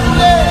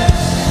darkness,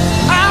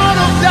 out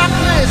of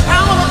darkness,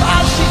 out of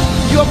ashes.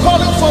 You are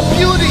calling for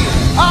beauty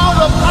out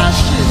of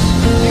ashes.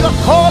 You are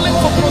calling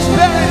for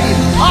prosperity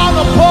out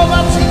of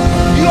poverty.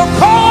 You are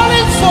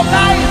calling for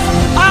life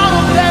out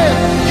of death.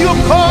 You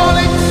are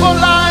calling for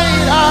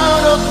light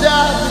out of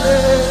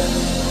darkness.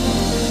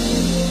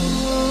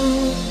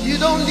 You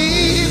don't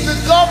need the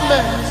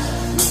government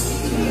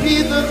to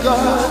be the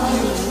God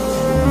you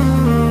are,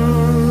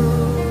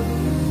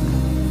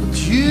 but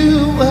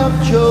you have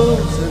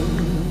chosen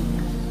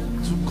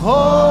to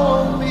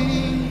call me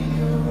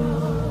your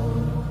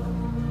own.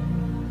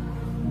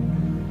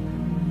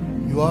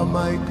 You are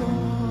my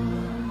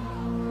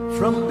God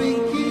from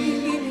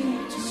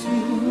beginning to the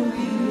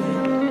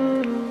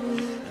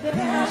end.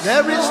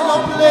 There is no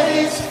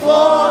place for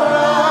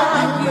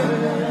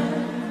argument.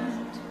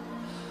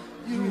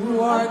 You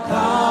are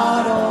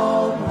God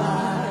all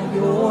by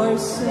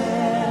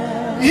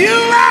yourself. You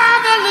are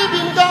the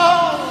living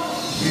God.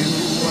 You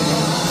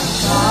are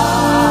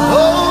God.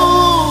 Oh,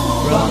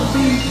 from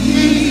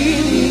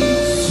beginning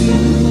to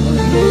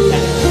the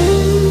end.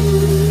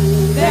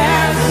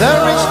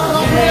 There is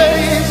no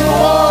place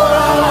for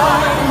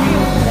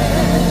argument.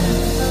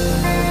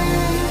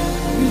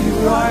 You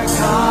are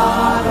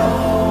God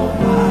all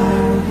by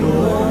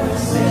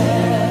yourself.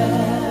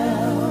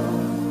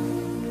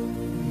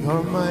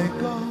 You're my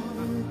God,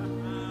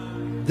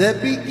 the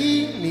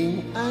beginning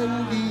and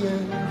the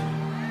end.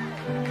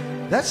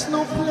 That's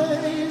no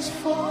place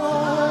for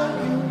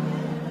argument.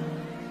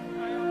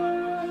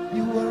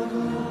 You are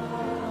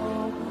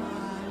God.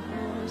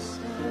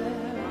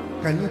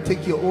 Can you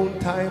take your own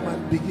time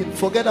and begin?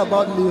 Forget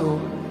about me.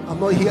 I'm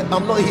not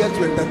here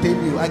to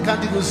entertain you. I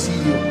can't even see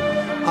you.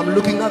 I'm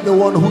looking at the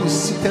one who is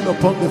seated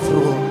upon the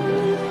throne.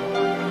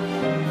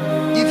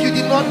 If you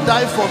did not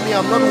die for me,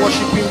 I'm not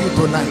worshiping you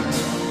tonight.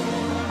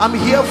 I'm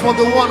here for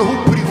the one who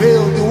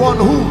prevailed,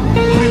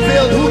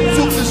 who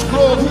took the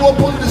scroll, who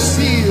opened the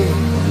seal.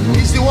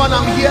 He's the one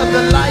I'm here,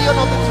 the Lion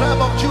of the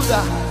tribe of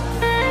Judah.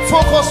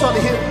 Focus on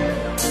him.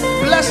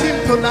 Bless him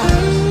tonight.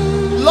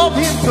 Love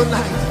him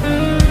tonight.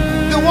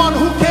 The one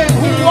who came,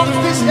 who walked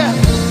this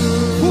earth,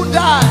 who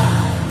died.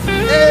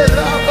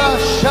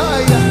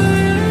 Rabashaya,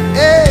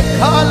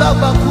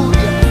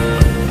 Kalabakuria,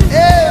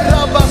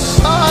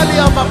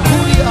 Rabasalia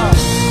Makuria,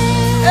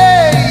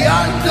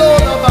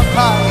 Yandola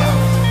Bakaya.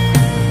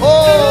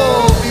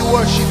 Oh, we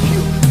worship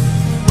you.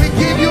 We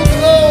give you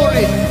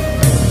glory.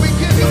 We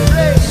give you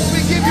praise. We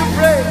give you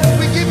praise.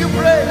 We give you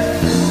praise.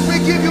 We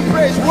give you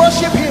praise.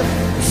 Worship him.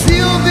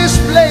 Fill this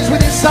place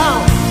with his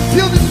sound.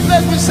 Fill this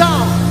place with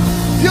sound.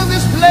 Fill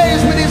this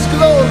place with his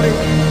glory.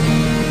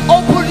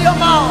 Open your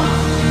mouth.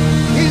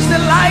 He's the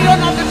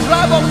Lion of the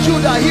tribe of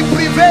Judah. He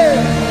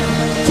prevailed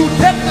to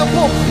take the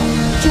book,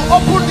 to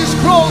open the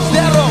scrolls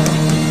thereof.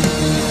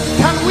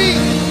 Can we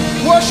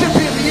worship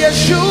him?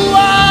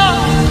 Yeshua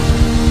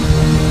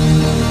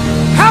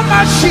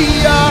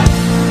HaMashiach,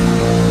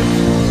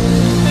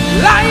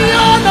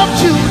 Lion of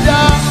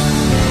Judah.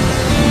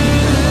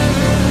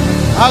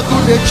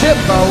 Agune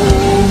Chemba,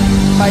 oh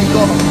my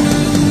God.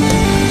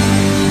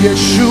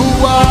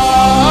 Yeshua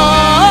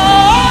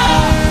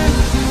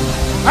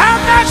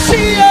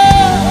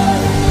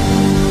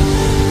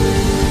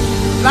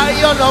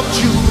of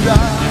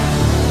Judah.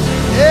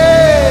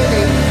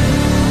 Hey.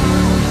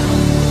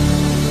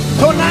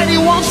 Tonight he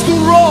wants to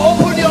roar.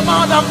 Open your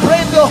mouth and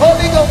pray in the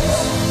Holy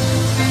Ghost.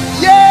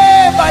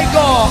 Yeah, my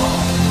God.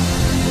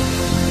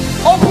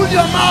 Open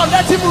your mouth.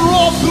 Let him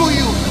roar through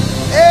you.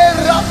 Hey,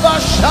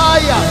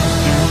 Rabashaya.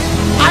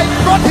 I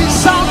brought his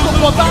sound to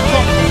Port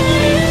Harcourt.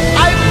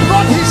 I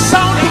brought his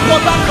sound to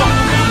Port Harcourt.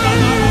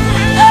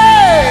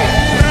 Hey!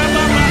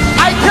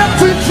 I came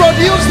to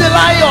introduce the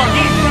lion.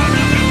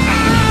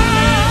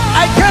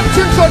 I came to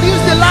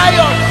introduce the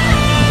lion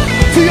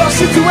to your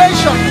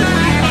situation.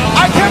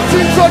 I came to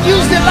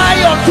introduce the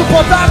lion to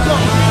Port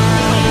Harcourt.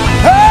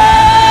 Hey!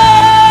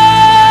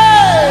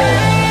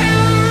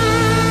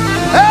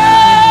 Hey!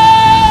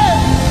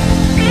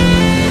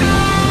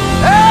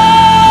 Hey!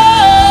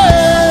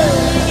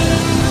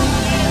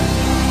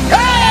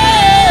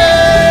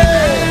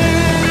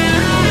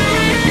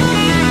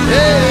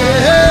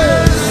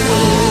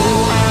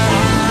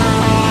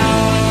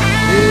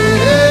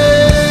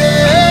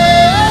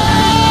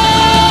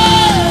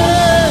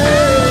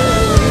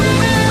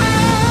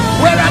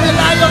 Where are the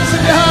lions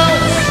in the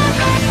house?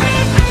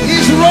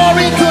 He's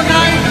roaring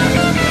tonight.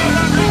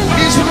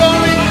 He's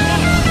roaring.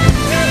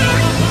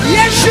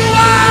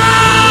 Yeshua,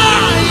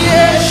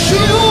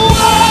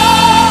 Yeshua,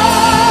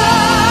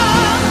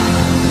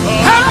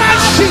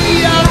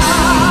 Hamashiach,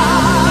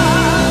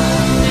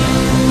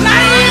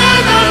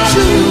 Lion of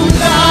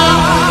Judah.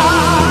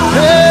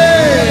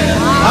 Hey,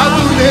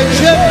 Adonai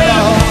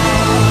Jehovah.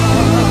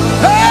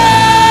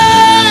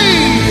 Hey,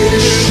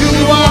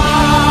 Yeshua.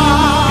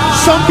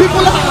 Some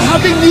people are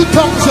having new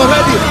tongues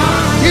already.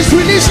 He's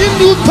releasing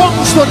new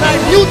tongues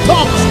tonight. New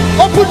tongues.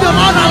 Open them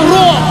out and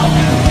roar.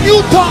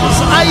 New tongues.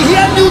 I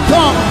hear new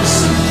tongues.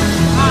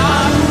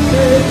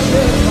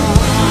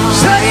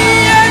 Say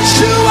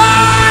Yeshua,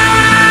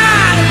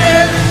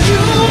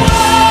 Yeshua,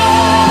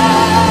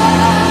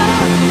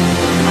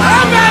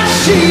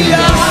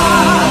 Hamashiach,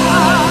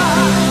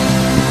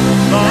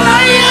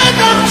 Lion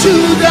of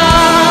Judah.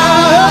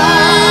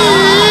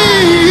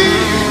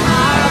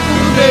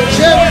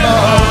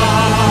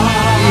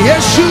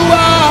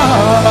 Yeshua,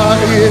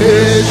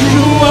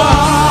 Yeshua,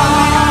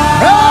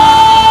 hey,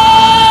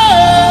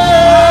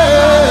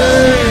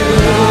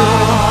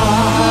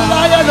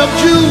 Lion of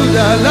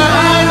Judah,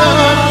 Lion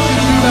of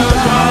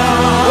Judah.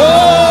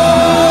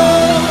 Oh,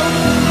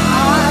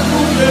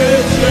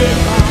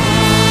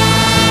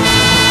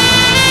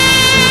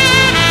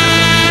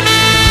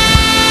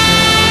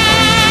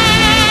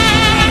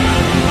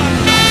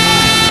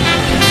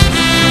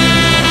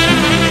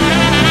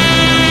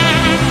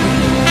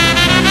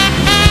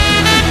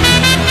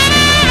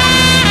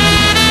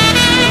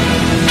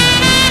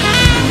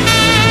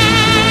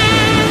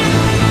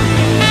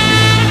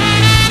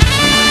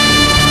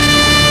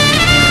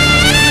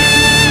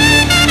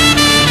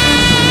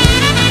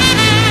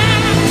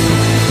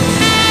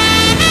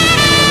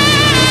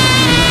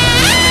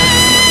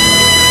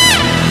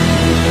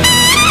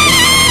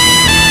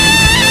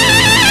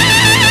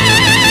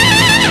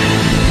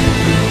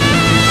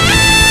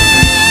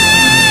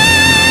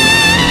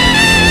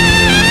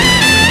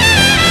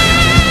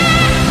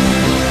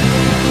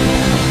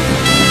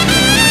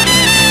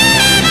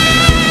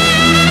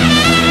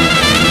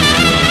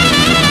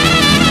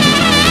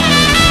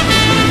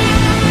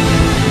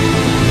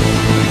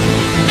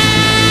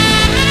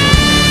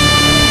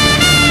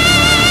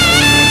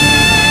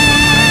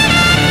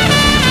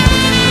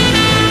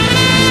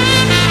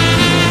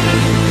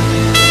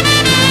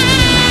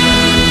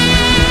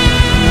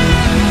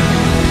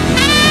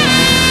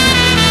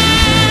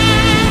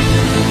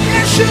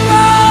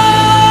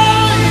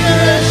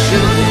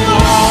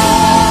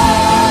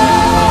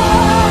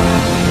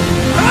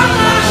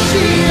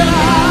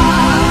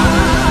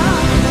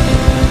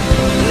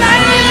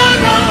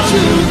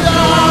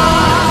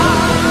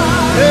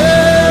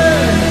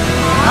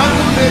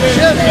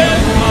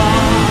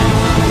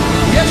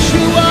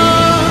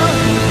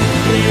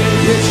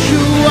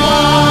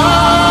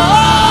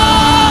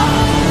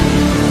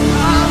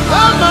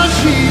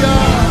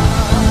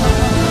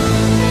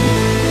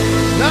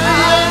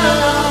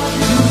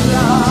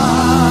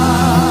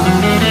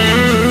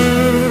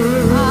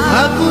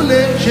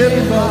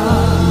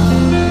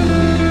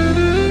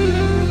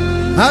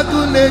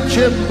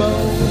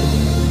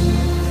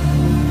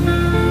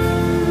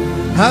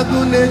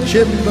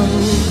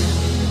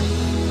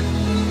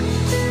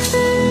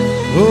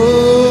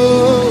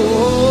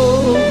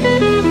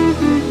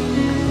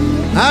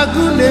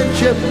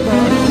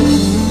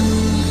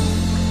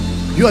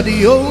 you are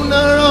the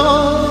owner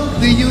of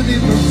the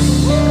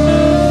universe.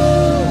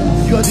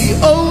 You are the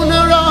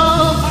owner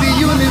of the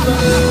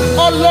universe.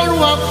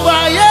 Ọlọ́run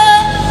àgbáyé.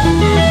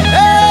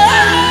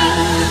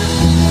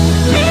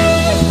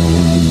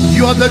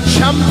 You are the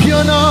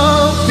champion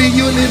of the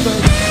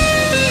universe.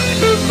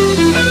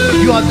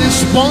 You are the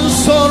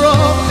sponsor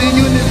of the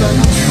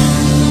universe.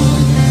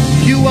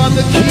 You are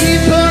the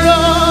keeper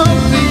of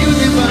the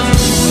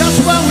universe. That's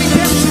why we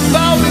came to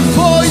bow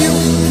before you.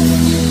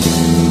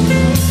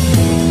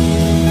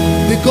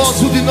 The gods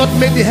who did not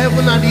make the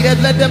heaven and the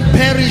earth, let them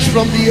perish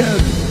from the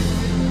earth.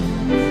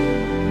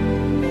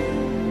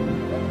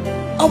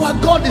 Our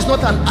God is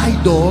not an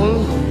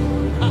idol.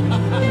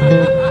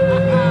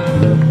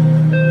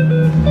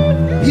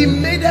 He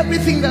made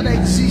everything that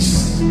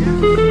exists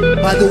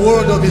by the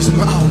word of his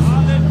mouth.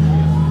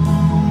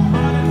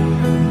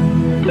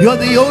 You're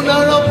the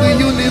owner of the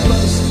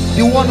universe,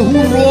 the one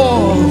who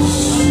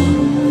roars.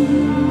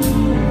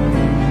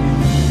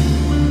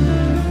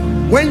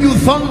 When you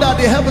thunder,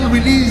 the heaven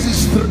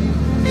releases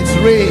its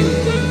rain.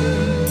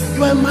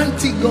 You are a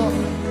mighty God.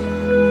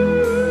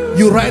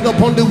 You ride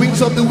upon the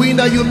wings of the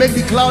wind and you make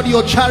the cloud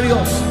your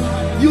chariot.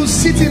 You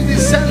sit in the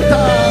center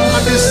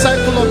and the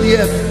circle of the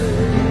earth,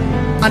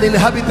 and the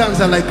inhabitants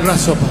are like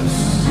grasshoppers.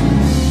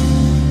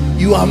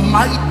 You are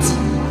mighty.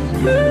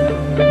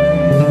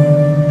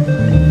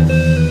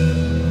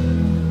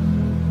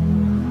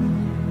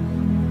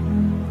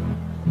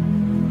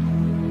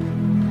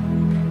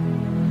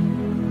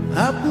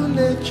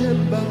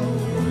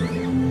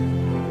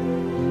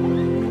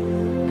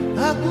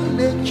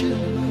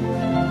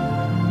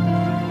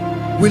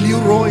 Will you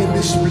roar in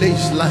this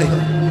place,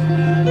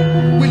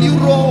 lion? Will you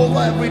roar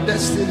over every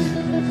destiny?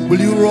 Will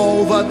you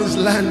roar over this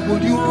land?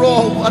 Will you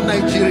roar over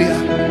Nigeria?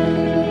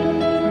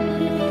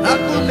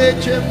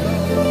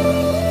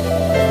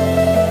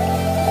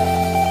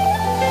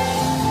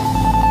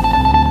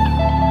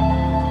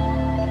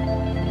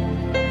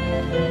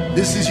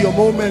 This is your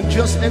moment.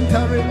 Just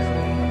enter it.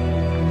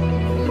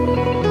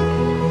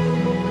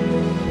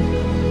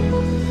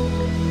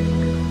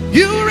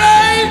 You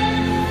reign,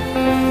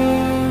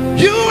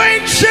 you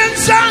ancient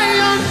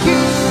Zion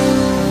King.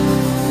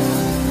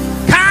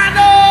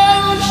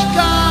 Kadosh,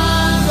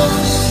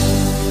 Kadosh,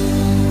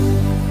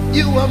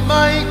 you are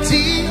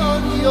mighty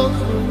on your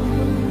throne.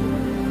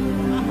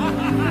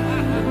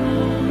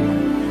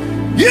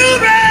 You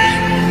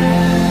reign,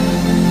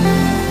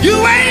 you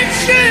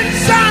ancient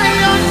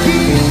Zion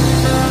King.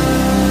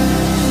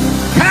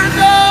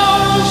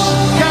 Kadosh,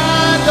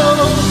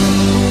 Kadosh,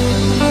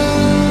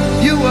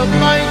 you are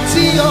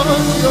mighty on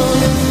your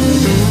throne.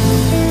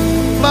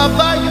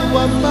 Baba, you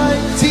are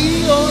mighty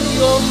on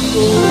your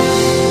throne.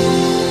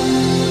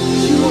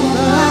 You are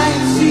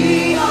mighty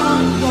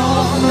on your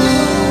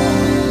throne.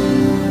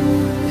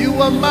 You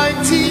are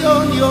mighty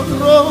on your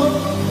throne.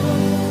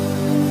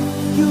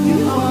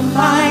 You are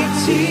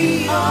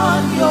mighty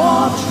on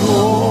your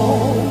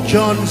throne.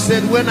 John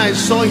said, when I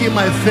saw him,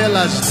 I fell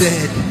as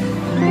dead.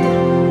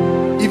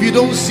 If you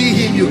don't see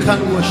him, you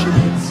can't worship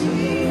him.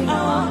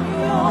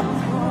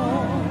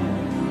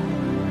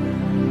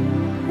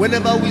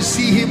 Whenever we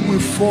see him, we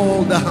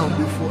fall down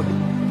before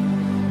him.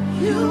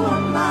 You are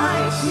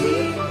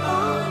mighty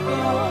on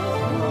your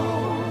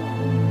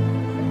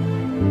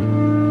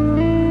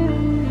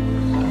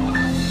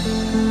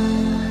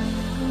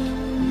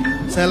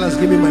throne. Silas,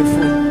 give me my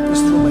phone.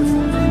 Just throw my phone.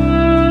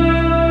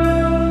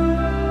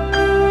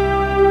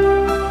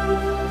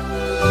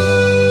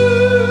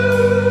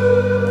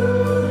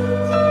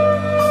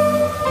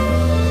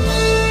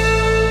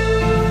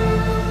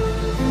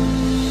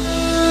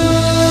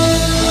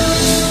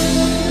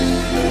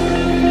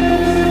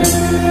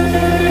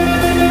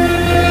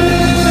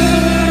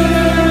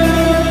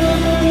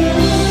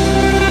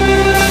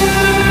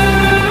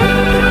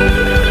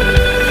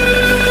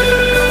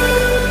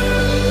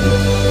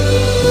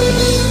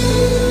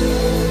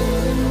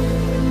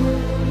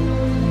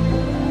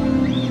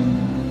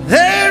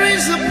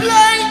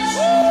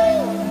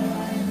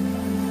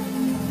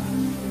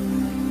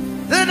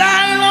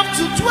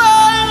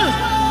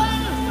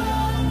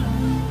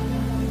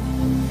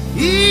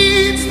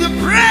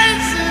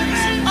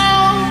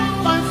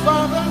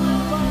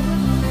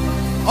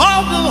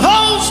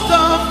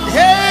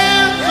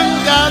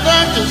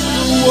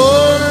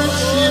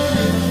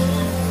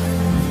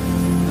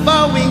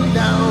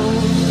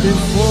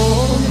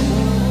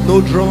 No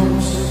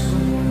drums,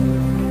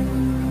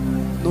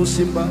 no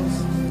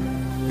cymbals.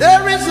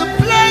 There is a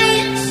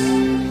place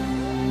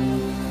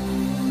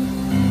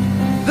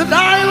that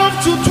I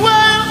love to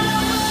dwell.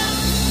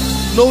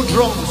 No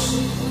drums.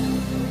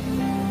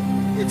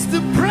 It's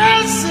the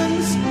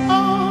presence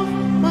of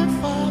my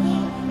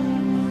Father.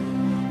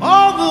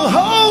 All the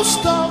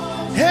host of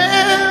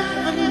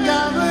heaven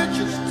gathered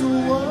just to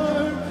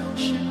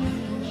worship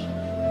Him.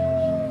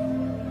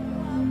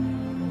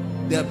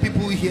 There are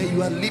people here,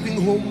 you are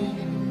leaving home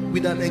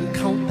with an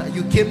encounter.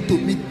 You came to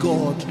meet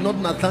God, not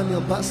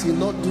Nathaniel Bassi,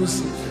 not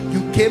Dusi.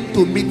 You came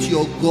to meet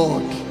your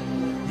God.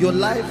 Your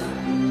life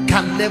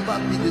can never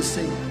be the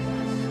same.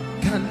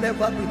 Can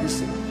never be the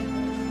same.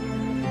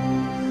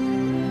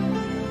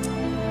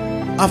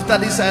 After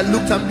this I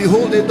looked, and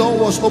behold, a door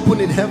was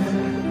opened in heaven,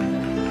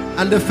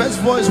 and the first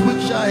voice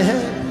which I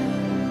heard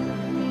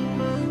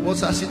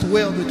was as it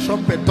were the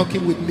trumpet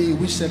talking with me,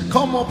 which said,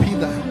 come up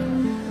hither,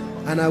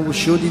 and I will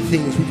show thee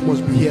things which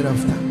must be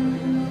hereafter.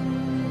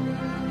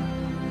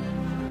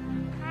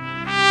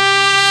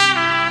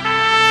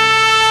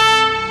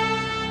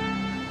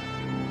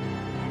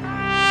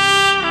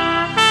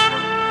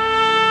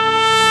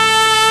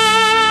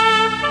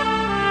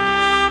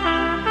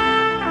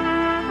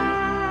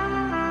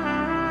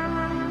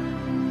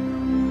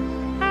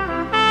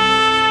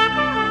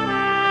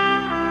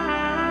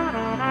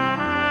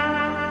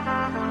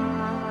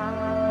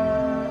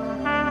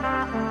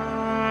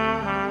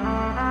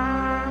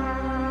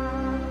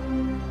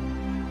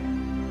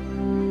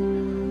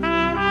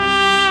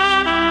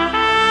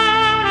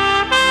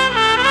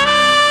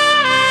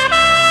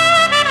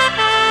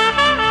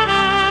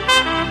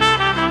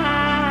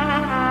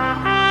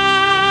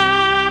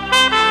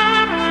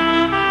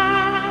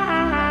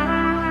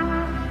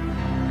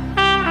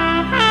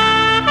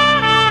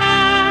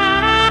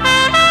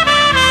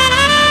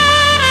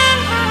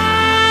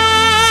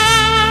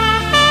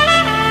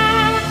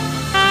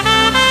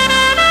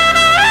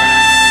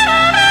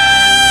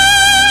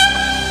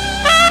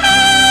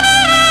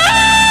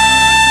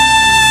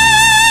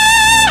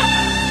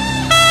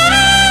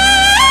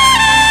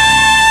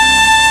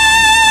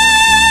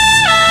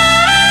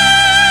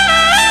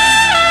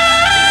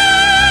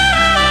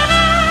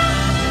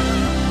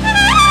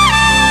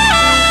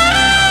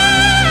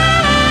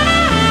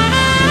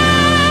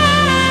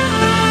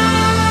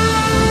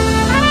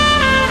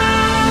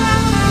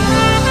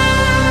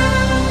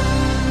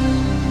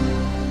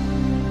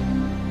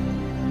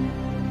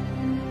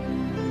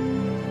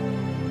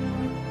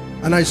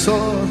 I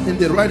saw in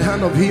the right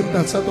hand of him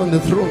that sat on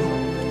the throne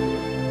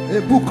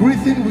a book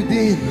written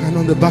within and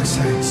on the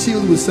backside,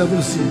 sealed with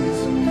 7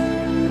 seals.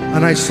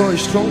 And I saw a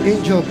strong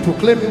angel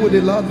proclaiming with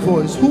a loud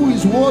voice, who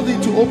is worthy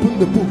to open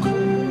the book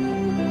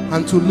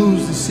and to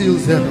loose the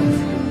seals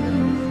thereof?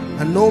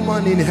 And no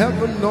man in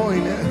heaven nor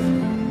in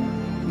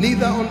earth,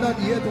 neither on that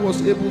earth,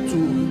 was able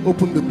to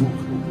open the book,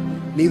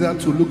 neither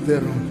to look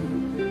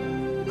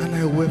thereon. And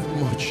I wept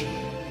much,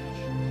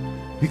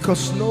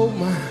 because no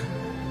man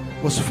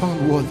was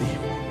found worthy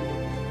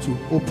to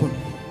open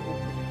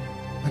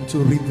and to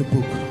read the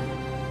book,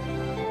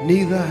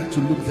 neither to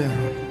look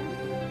thereon.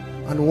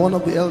 And one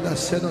of the elders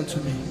said unto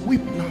me,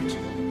 weep not.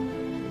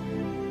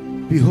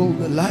 Behold,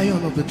 the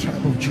Lion of the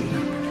tribe of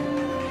Judah,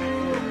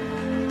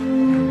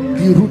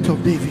 the root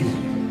of David,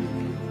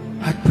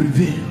 had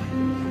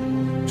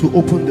prevailed to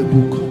open the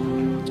book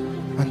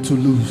and to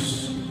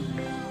loose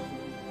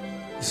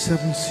the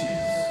 7 seals.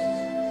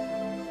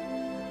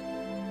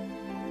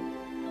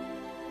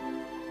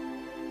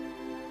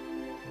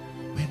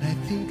 When I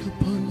think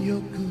upon your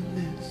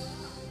goodness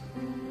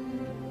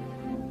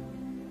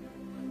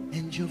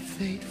and your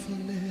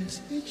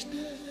faithfulness each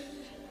day,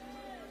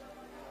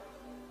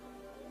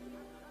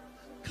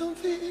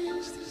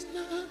 convinced it's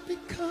not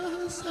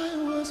because I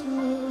was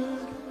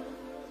worthy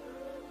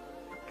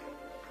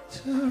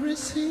to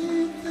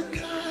receive the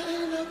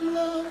kind of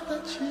love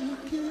that you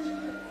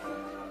give,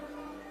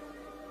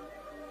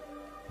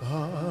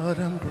 but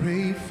I'm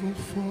grateful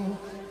for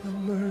your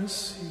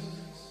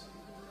mercies,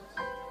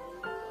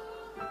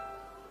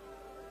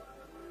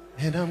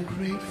 and I'm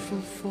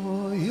grateful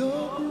for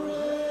your grace,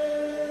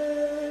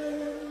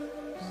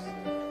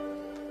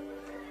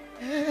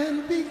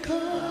 and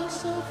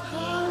because of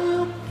how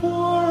you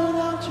poured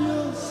out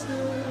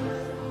yourself,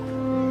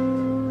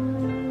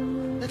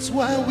 that's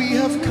why we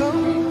have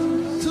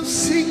come to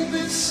sing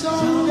this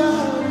song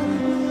out.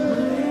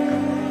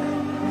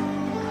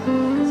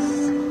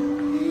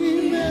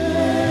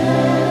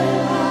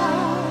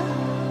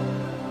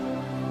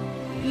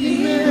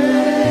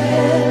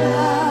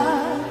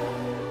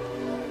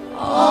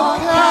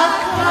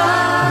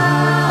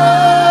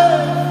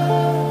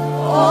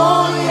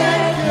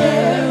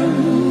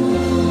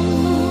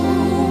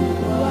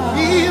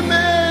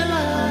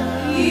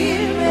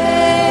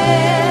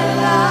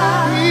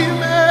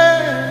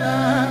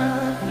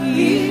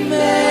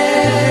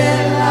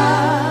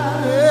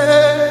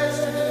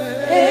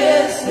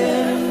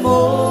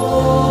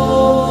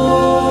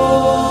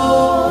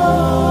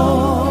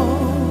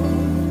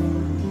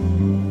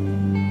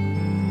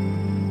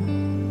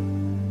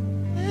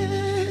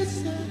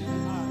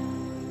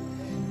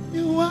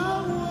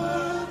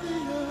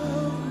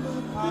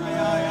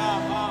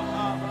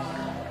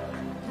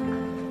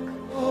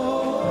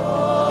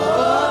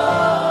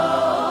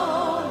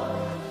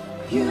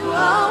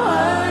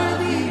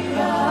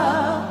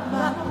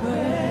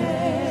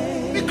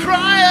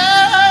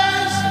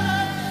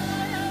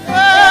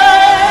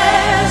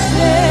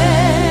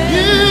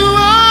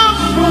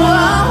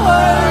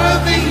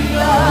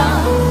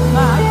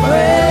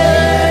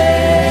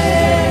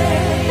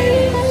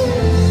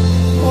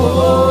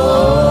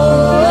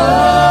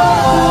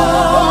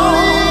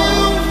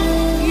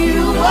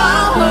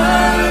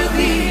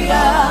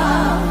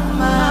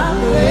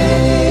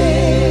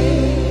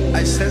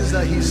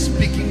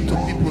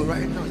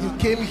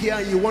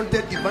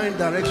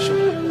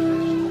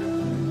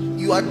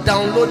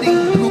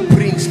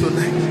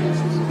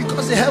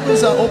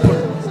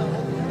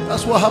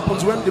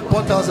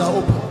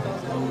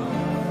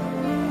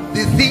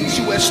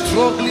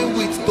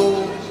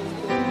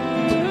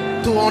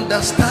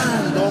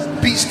 Understand or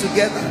piece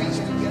together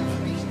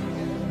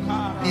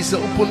is to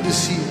open the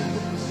seal.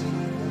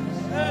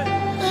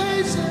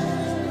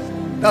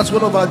 That's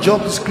one of our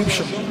job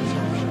description,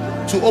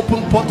 to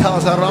open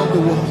portals around the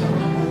world.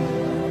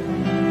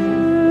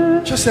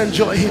 Just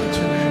enjoy him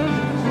tonight.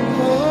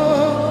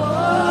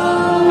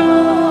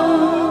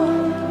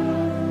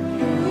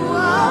 You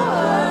are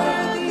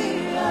worthy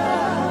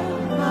of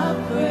my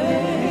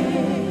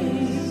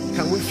praise.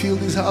 Can we fill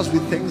this house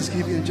with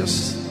thanksgiving?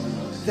 Just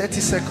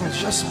 30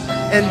 seconds, just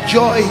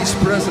enjoy his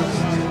presence.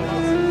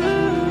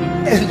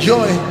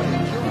 Enjoy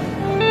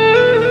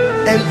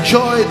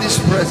this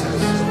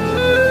presence.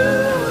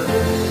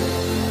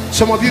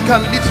 Some of you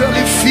can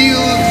literally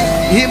feel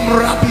him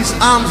wrap his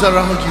arms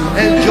around you.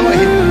 Enjoy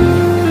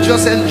him.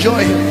 Just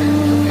enjoy him.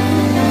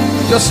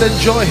 Just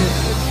enjoy him.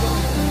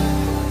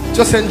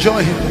 Just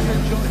enjoy him.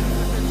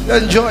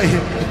 Enjoy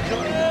him.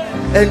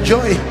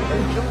 Enjoy him.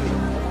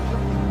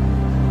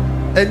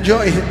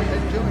 Enjoy him.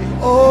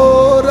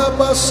 Oh,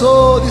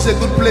 Rabaso, this is a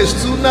good place.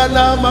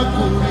 Tunana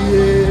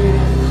Makurie.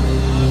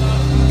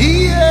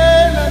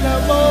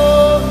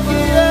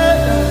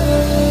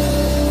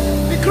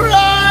 We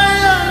cry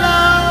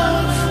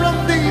aloud from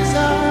these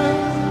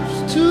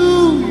arms to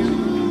you,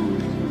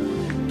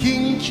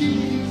 King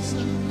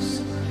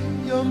Jesus,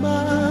 you're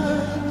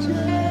mine.